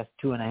for the last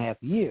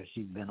 2.5 years,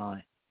 she's been on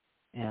it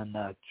and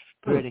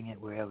spreading it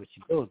wherever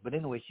she goes. But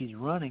anyway, she's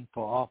running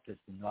for office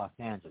in Los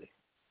Angeles.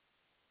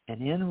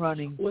 And in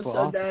running What's for her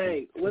office,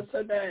 name? What's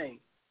her name?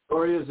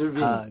 Gloria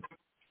Zervine.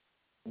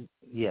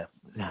 Yes.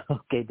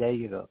 Okay, there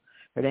you go.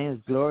 Her name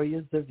is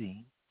Gloria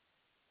Zervine,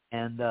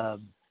 and I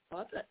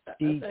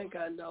think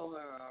I know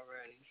her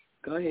already.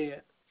 Go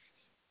ahead.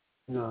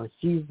 You know,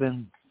 she's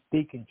been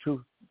speaking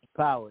truth to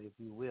power, if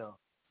you will,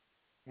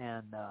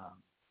 and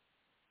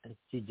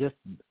she just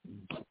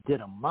did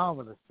a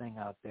marvelous thing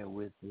out there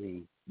with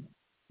the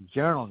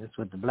journalists,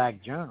 with the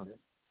black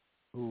journalists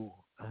who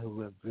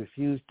have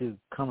refused to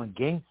come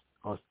against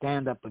or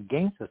stand up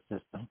against the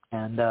system,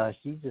 and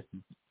she just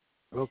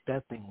broke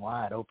that thing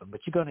wide open.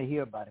 But you're going to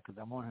hear about it because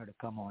I want her to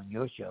come on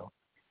your show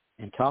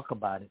and talk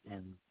about it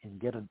and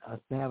get us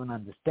to have an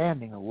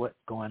understanding of what's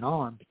going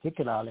on,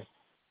 particularly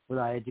with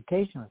our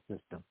educational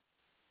system,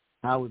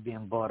 how we're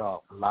being bought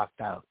off,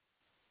 locked out,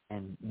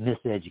 and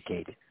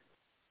miseducated.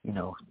 You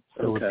know,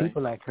 so with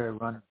people like her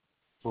running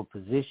for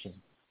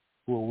position,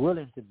 who are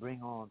willing to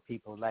bring on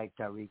people like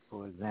Tarik,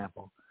 for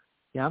example.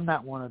 Yeah, I'm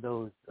not one of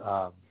those.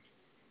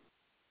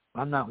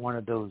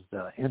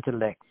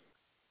 Intellects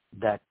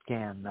that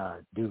can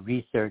do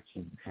research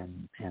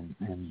and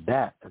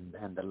that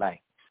and the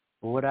like.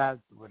 But what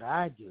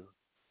I do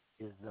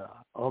is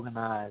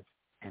organize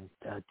and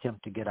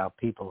attempt to get our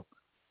people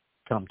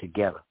come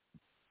together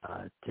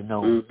to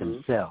know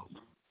themselves,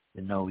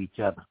 to know each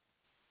other,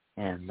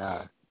 and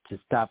to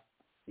stop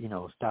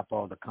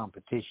all the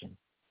competition.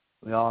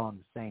 We're all on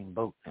the same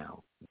boat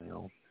now, you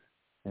know.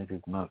 Like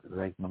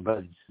my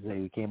brother used to say,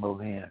 we came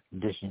over here in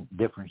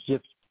different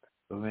ships,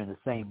 but we're in the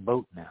same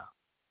boat now.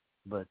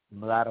 But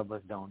a lot of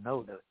us don't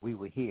know that we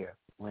were here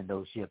when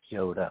those ships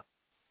showed up.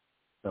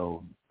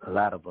 So a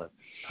lot of us.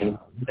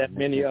 That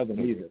many of them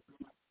either.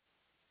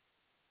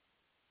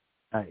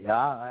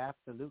 Yeah,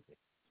 absolutely.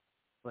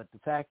 But the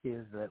fact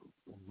is that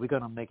we're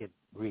going to make it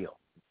real.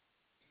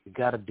 We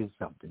got to do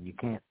something. You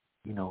can't,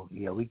 we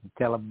can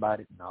tell them about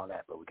it and all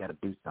that, but we got to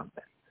do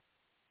something.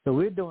 So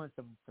we're doing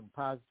some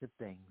positive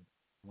things.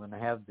 I'm going to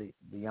have the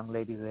young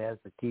lady who has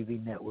the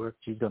TV network.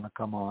 She's going to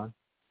come on.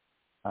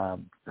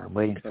 I'm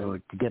waiting to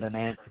get an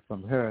answer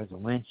from her as to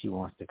when she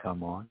wants to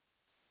come on.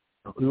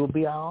 We will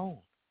be our own,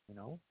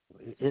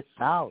 It's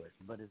ours,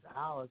 but it's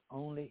ours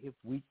only if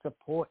we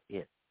support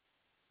it.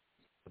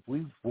 If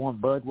we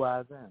want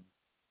Budweiser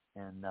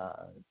and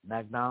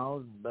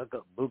McDonald's,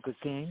 Burger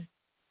King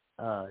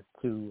to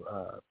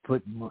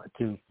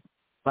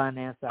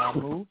finance our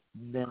move,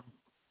 then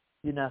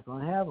you're not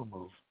going to have a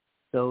move.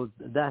 So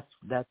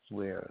that's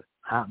where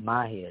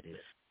my head is.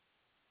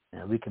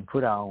 And we can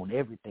put our own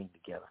everything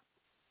together,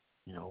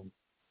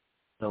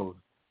 So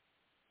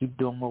keep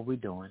doing what we're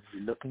doing.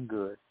 We're looking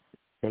good.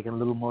 Taking a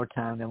little more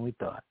time than we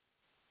thought,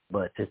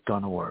 but it's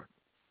going to work.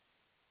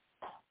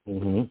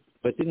 Mm-hmm.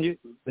 But didn't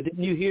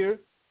you hear?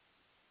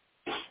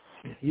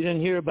 You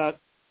didn't hear about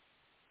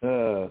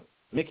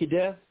Mikey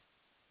Death?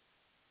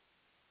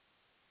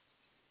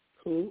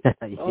 Who? Yeah,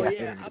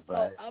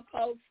 I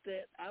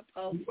posted.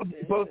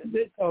 You posted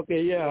it?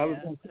 Okay, yeah. I was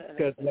going to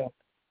discuss that.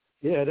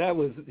 Yeah, that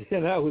was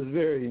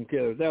very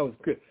incredible. That was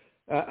good.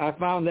 I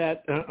found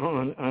that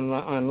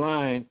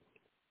online,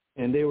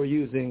 and they were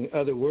using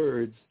other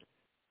words,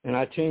 and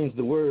I changed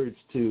the words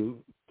to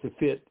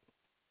fit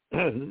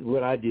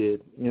what I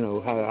did.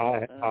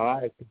 How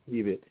I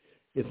perceive it.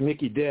 It's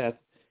Mikey Death.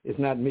 It's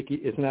not Mickey.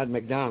 It's not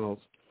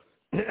McDonald's.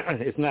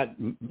 It's not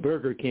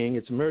Burger King.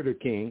 It's Murder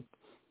King.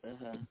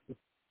 Uh-huh.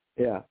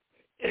 Yeah.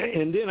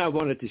 And then I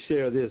wanted to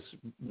share this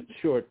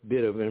short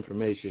bit of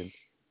information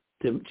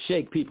to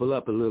shake people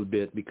up a little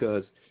bit,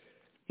 because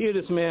here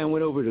this man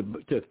went over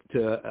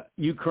to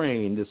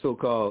Ukraine, the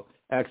so-called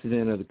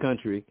accident of the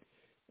country.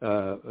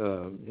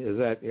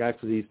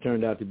 Actually, it's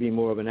turned out to be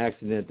more of an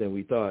accident than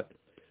we thought.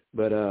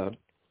 But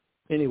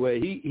anyway,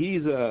 he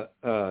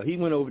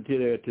went over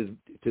to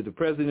the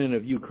president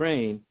of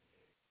Ukraine,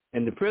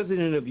 and the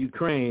president of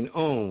Ukraine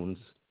owns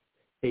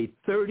a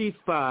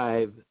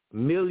 $35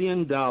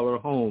 million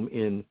home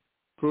in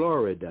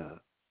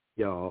Florida,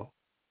 y'all.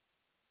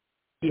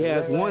 He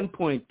has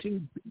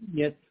 $1.2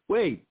 billion.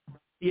 Wait,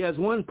 he has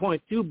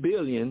 $1.2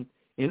 billion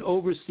in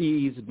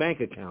overseas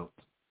bank accounts.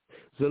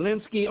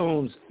 Zelensky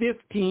owns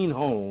 15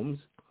 homes,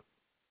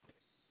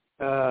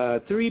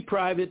 3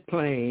 private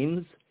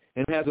planes,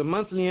 and has a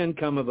monthly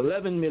income of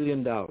 $11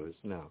 million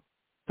now.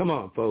 Come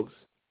on, folks.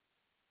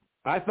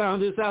 I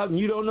found this out, and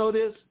you don't know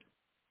this?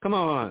 Come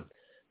on.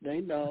 They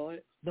know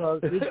it. No,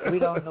 we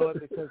don't know it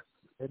because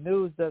the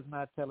news does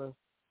not tell us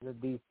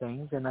these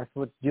things, and that's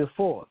what you're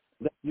for.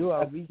 You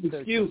are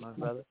researching, my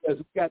brother. Because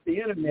we got the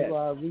internet.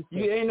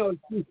 You ain't no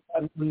excuse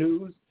about the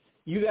news.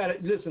 You got to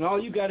listen.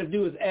 All you got to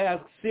do is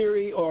ask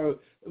Siri or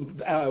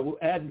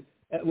add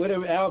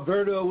whatever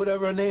Alberta or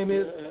whatever her name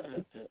is.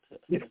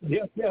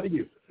 They'll tell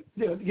you.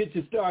 They'll get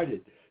you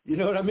started. You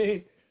know what I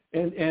mean?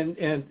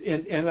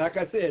 And like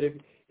I said,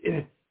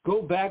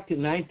 go back to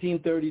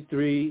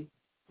 1933,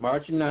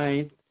 March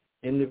 9th,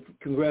 in the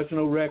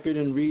Congressional Record,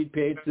 and read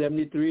page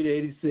 73 to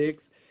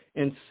 86,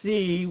 and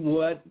see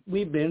what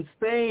we've been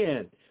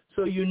saying.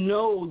 So you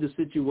know the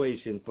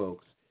situation,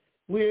 folks.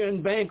 We're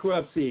in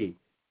bankruptcy,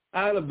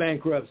 out of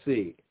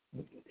bankruptcy,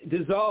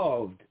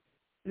 dissolved.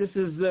 This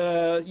is,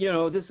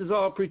 this is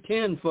all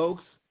pretend,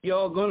 folks. You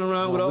all going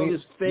around with all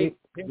this fake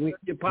in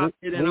your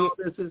pocket and all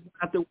this is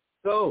not the way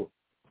to go.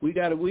 We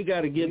got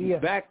to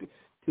get back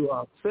to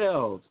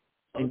ourselves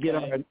and get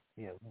our.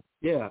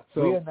 Yeah.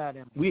 So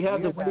we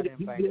have the way to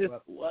do this.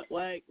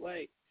 Wait.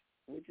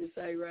 What'd you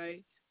say,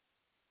 Ray?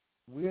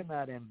 We're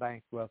not in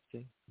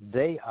bankruptcy.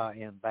 They are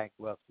in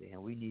bankruptcy,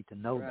 and we need to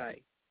know that.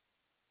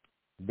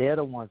 They're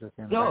the ones that's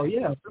in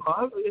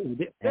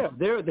bankruptcy.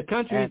 They're the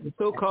country, the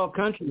so-called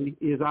country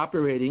is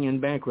operating in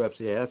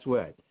bankruptcy. That's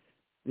right.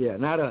 Yeah,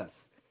 not us.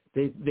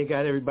 They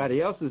got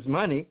everybody else's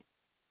money,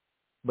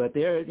 but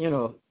they're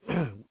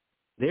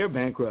they're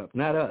bankrupt,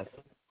 not us.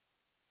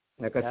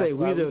 Like I say,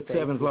 we're the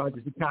 7th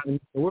largest economy in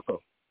the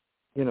world.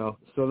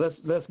 So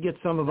let's get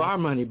some of our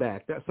money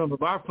back, some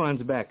of our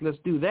funds back. Let's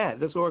do that.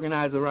 Let's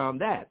organize around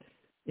that.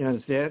 You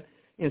understand?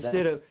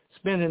 Instead of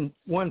spending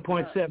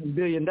 $1.7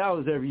 billion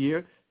every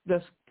year,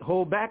 let's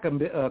hold back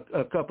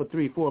a couple,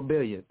 $3-4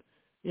 billion.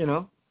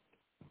 Now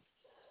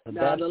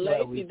the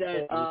lady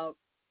that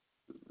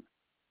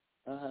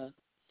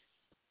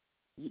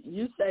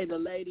you say the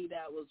lady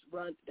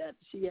that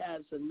she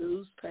has a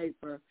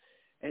newspaper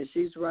and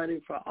she's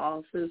running for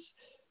office.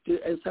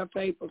 Is her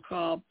paper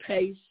called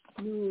Pace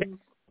News?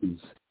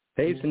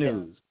 Pace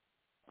News.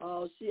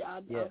 Oh,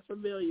 I'm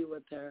familiar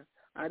with her.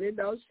 I didn't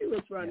know she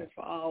was running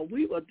for all.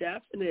 We will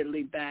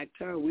definitely back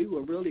her. We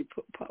will really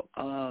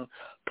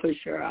push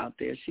her out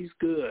there. She's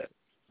good.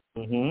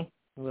 Mm-hmm.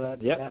 Well,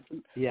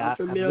 I'm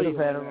familiar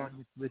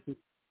with her.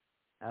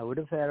 I would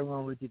have had her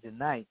on with you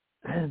tonight,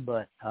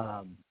 but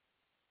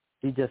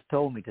she just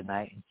told me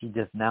tonight, and she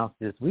just announced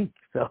this week.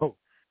 So,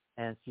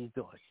 and she's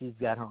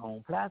got her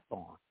own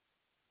platform,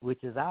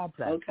 which is our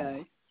platform.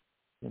 Okay.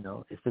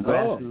 It's the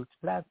grassroots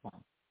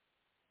platform.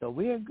 So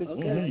we're in good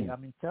shape. I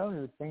mean, telling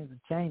you, things are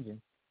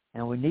changing,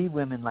 and we need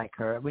women like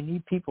her. We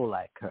need people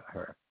like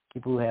her.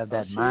 People who have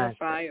that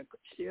mindset.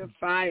 She's a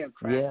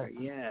firecracker.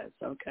 Yes.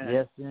 Okay.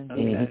 Yes,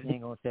 indeed. She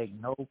ain't gonna take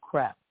no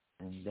crap,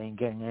 and they ain't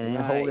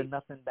holding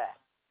nothing back.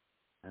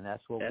 And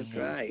that's what we need. That's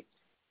right.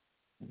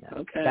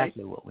 That's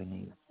exactly what we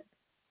need.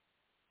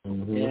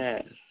 Mm-hmm.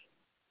 Yes.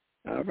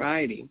 All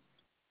righty.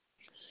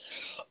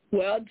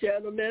 Well,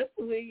 gentlemen,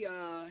 we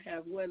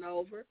have went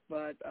over,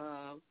 but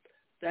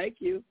thank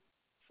you.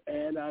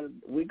 And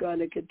we're going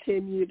to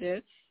continue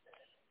this.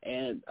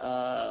 And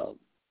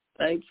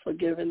thanks for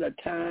giving the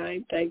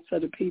time. Thanks for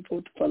the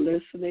people for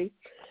listening.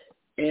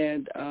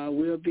 And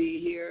we'll be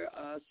here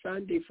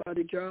Sunday for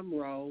the drum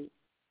roll.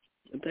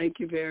 And thank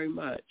you very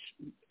much.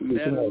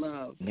 Better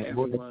love,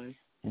 everyone.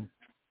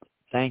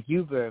 Thank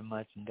you very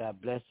much, and God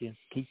bless you.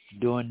 Keep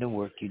doing the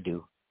work you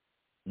do.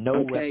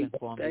 No weapon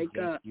formed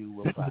against you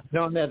will prosper.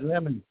 Get on that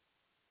lemon.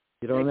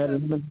 Get on that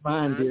lemon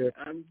fine, dear.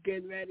 I'm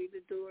getting ready to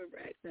do it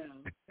right now.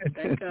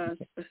 Thank us.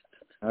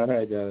 All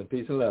right, darling.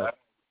 Peace and love.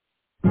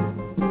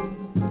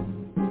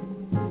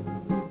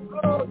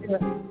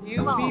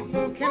 You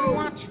people can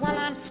watch while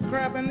I'm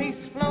scrubbing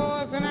these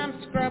floors, and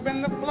I'm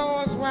scrubbing the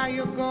floors while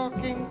you're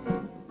gawking.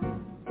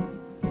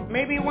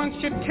 Maybe once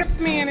you tip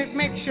me and it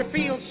makes you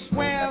feel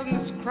swell in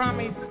this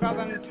crummy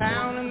southern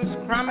town, in this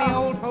crummy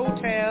old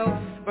hotel,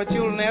 but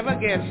you'll never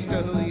guess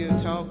to who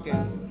you're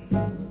talking.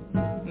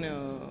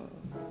 No,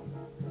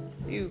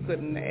 you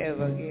could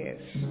never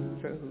guess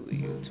to who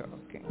you're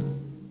talking.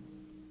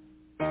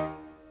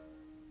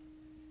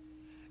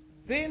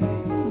 Then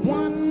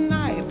one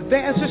night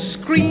there's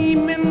a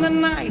scream in the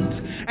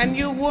night, and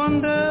you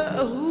wonder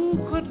who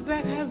could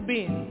that have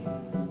been?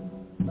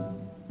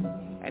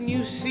 And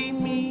you see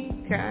me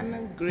kind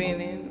of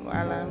grinning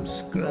while I'm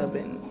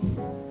scrubbing.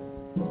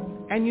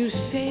 And you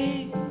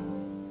say,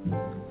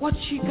 what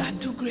she got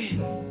to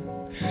grin?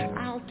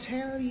 I'll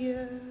tell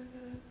you.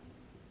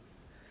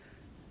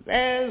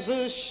 There's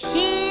a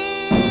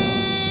ship,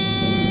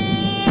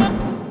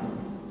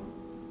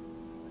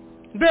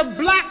 the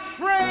Black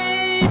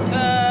freighter,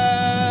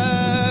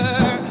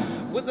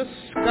 with a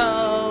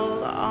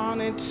skull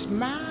on its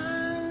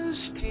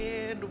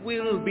masthead,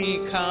 will be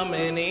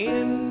coming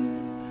in.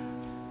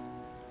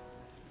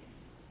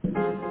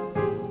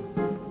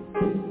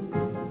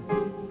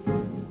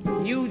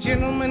 You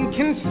gentlemen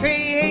can say,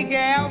 hey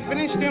gal,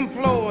 finish them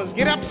floors,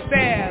 get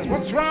upstairs,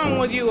 what's wrong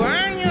with you?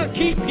 Earn your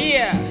keep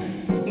here.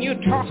 You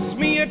toss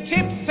me your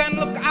tips and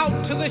look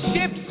out to the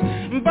ships,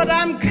 but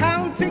I'm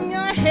counting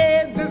your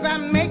heads as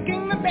I'm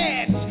making the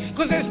beds,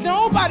 'cause there's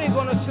nobody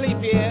gonna sleep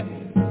here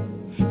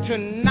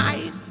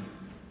tonight.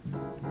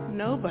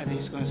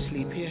 Nobody's gonna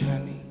sleep here,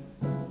 honey.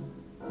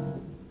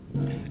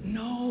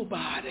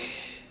 Nobody.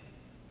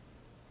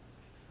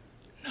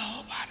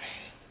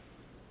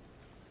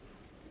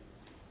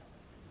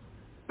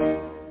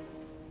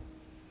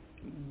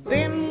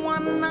 Then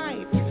one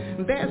night,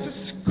 there's a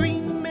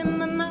scream in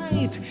the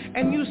night,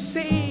 and you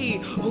say,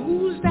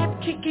 who's that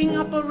kicking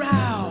up a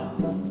row?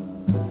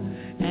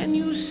 And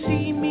you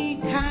see me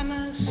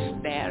kinda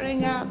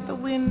staring out the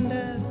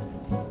window,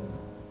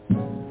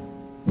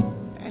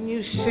 and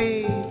you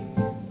say,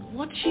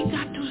 what's she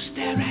got to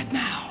stare at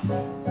now?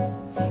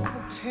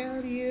 I'll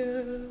tell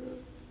you,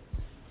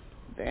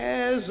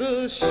 there's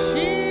a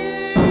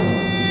ship,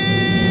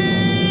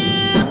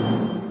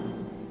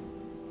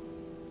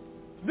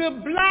 the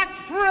Black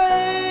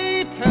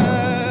freighter,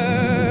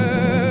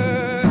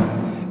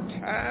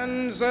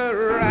 turns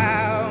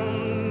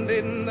around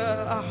in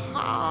the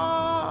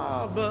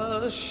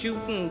harbor,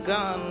 shooting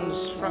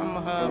guns from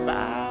her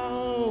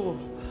bow.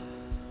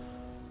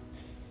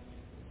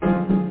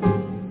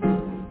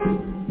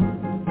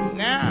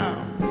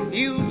 Now,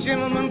 you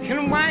gentlemen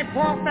can wipe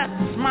off that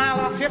smile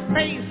off your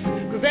face,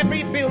 'cause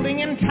every building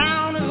in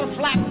town is a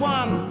flat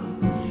one.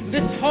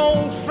 This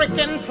whole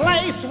frickin'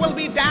 place will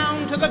be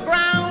down to the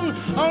ground.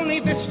 Only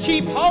this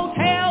cheap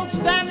hotel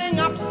standing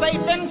up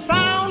safe and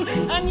sound.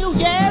 And you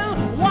yell,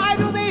 why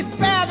do they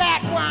spare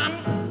that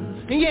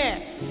one?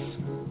 Yes,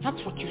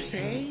 that's what you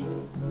say.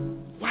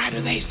 Why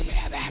do they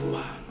spare that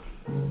one?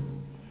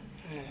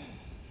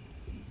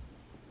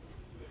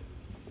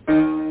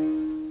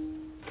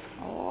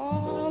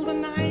 All the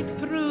night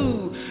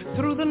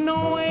through the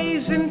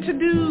noise and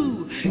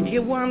to-do,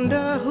 you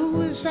wonder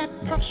who is that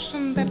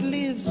person that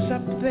lives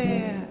up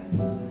there.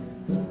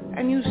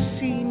 And you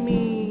see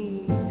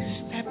me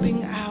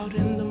stepping out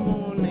in the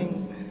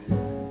morning,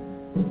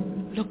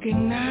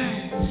 looking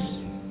nice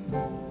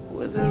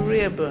with a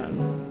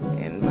ribbon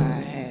in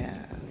my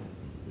hair.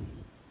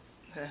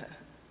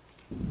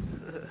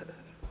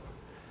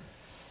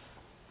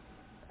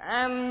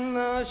 And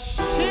the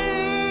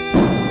ship,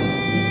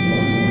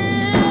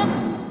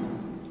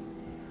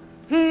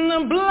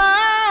 the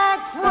Black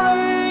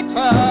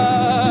freighter,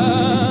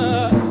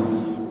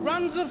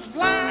 runs a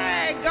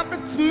flag up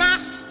its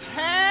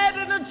masthead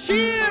and a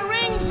cheer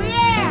rings the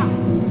air.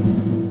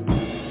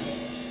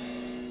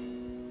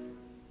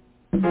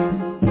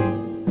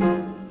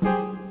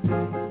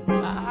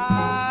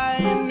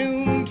 I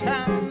knew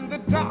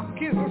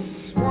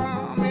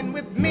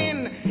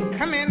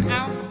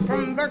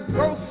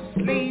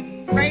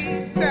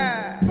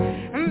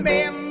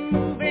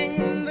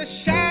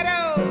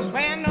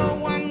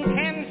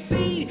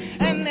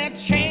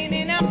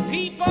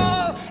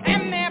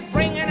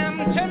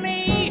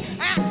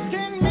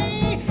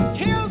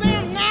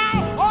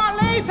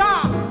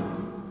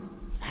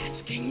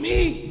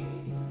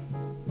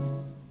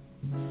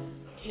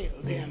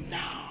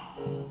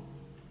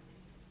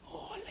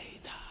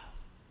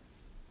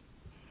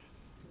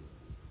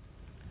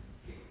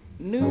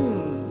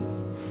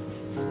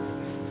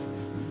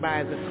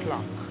by the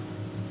clock.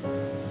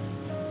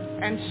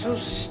 And so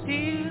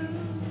still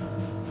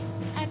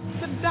at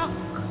the dock,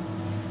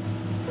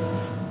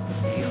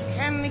 you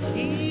can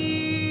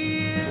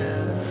hear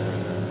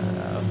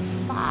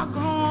a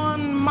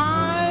foghorn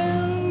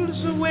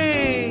miles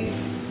away.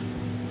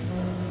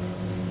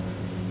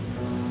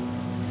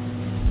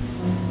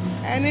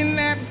 And in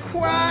that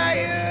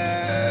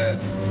quiet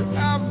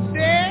of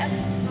death,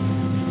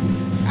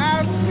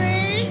 I'll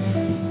say,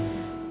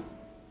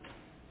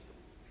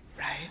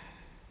 right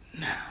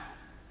now.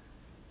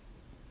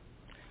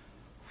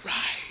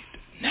 Right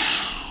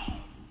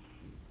now.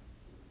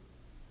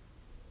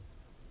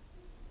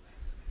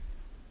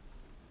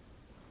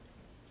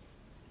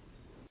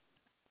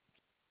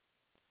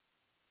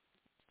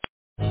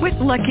 With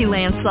Lucky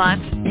Land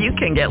Slots, you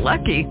can get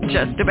lucky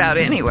just about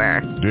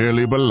anywhere.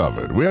 Dearly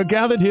beloved, we are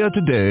gathered here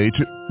today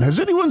to... Has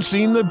anyone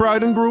seen the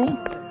bride and groom?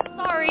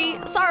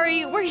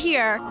 Sorry, we're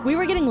here. We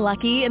were getting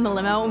lucky in the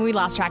limo and we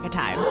lost track of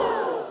time.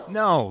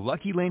 No,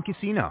 Lucky Land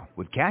Casino,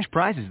 with cash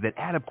prizes that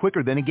add up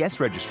quicker than a guest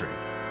registry.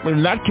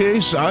 In that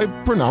case, I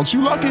pronounce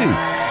you lucky.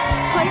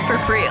 Play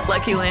for free at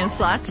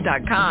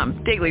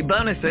LuckyLandSlots.com. Daily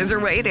bonuses are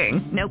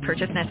waiting. No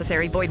purchase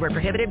necessary. Void where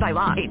prohibited by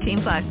law.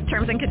 18+.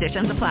 Terms and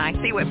conditions apply.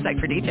 See website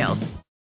for details.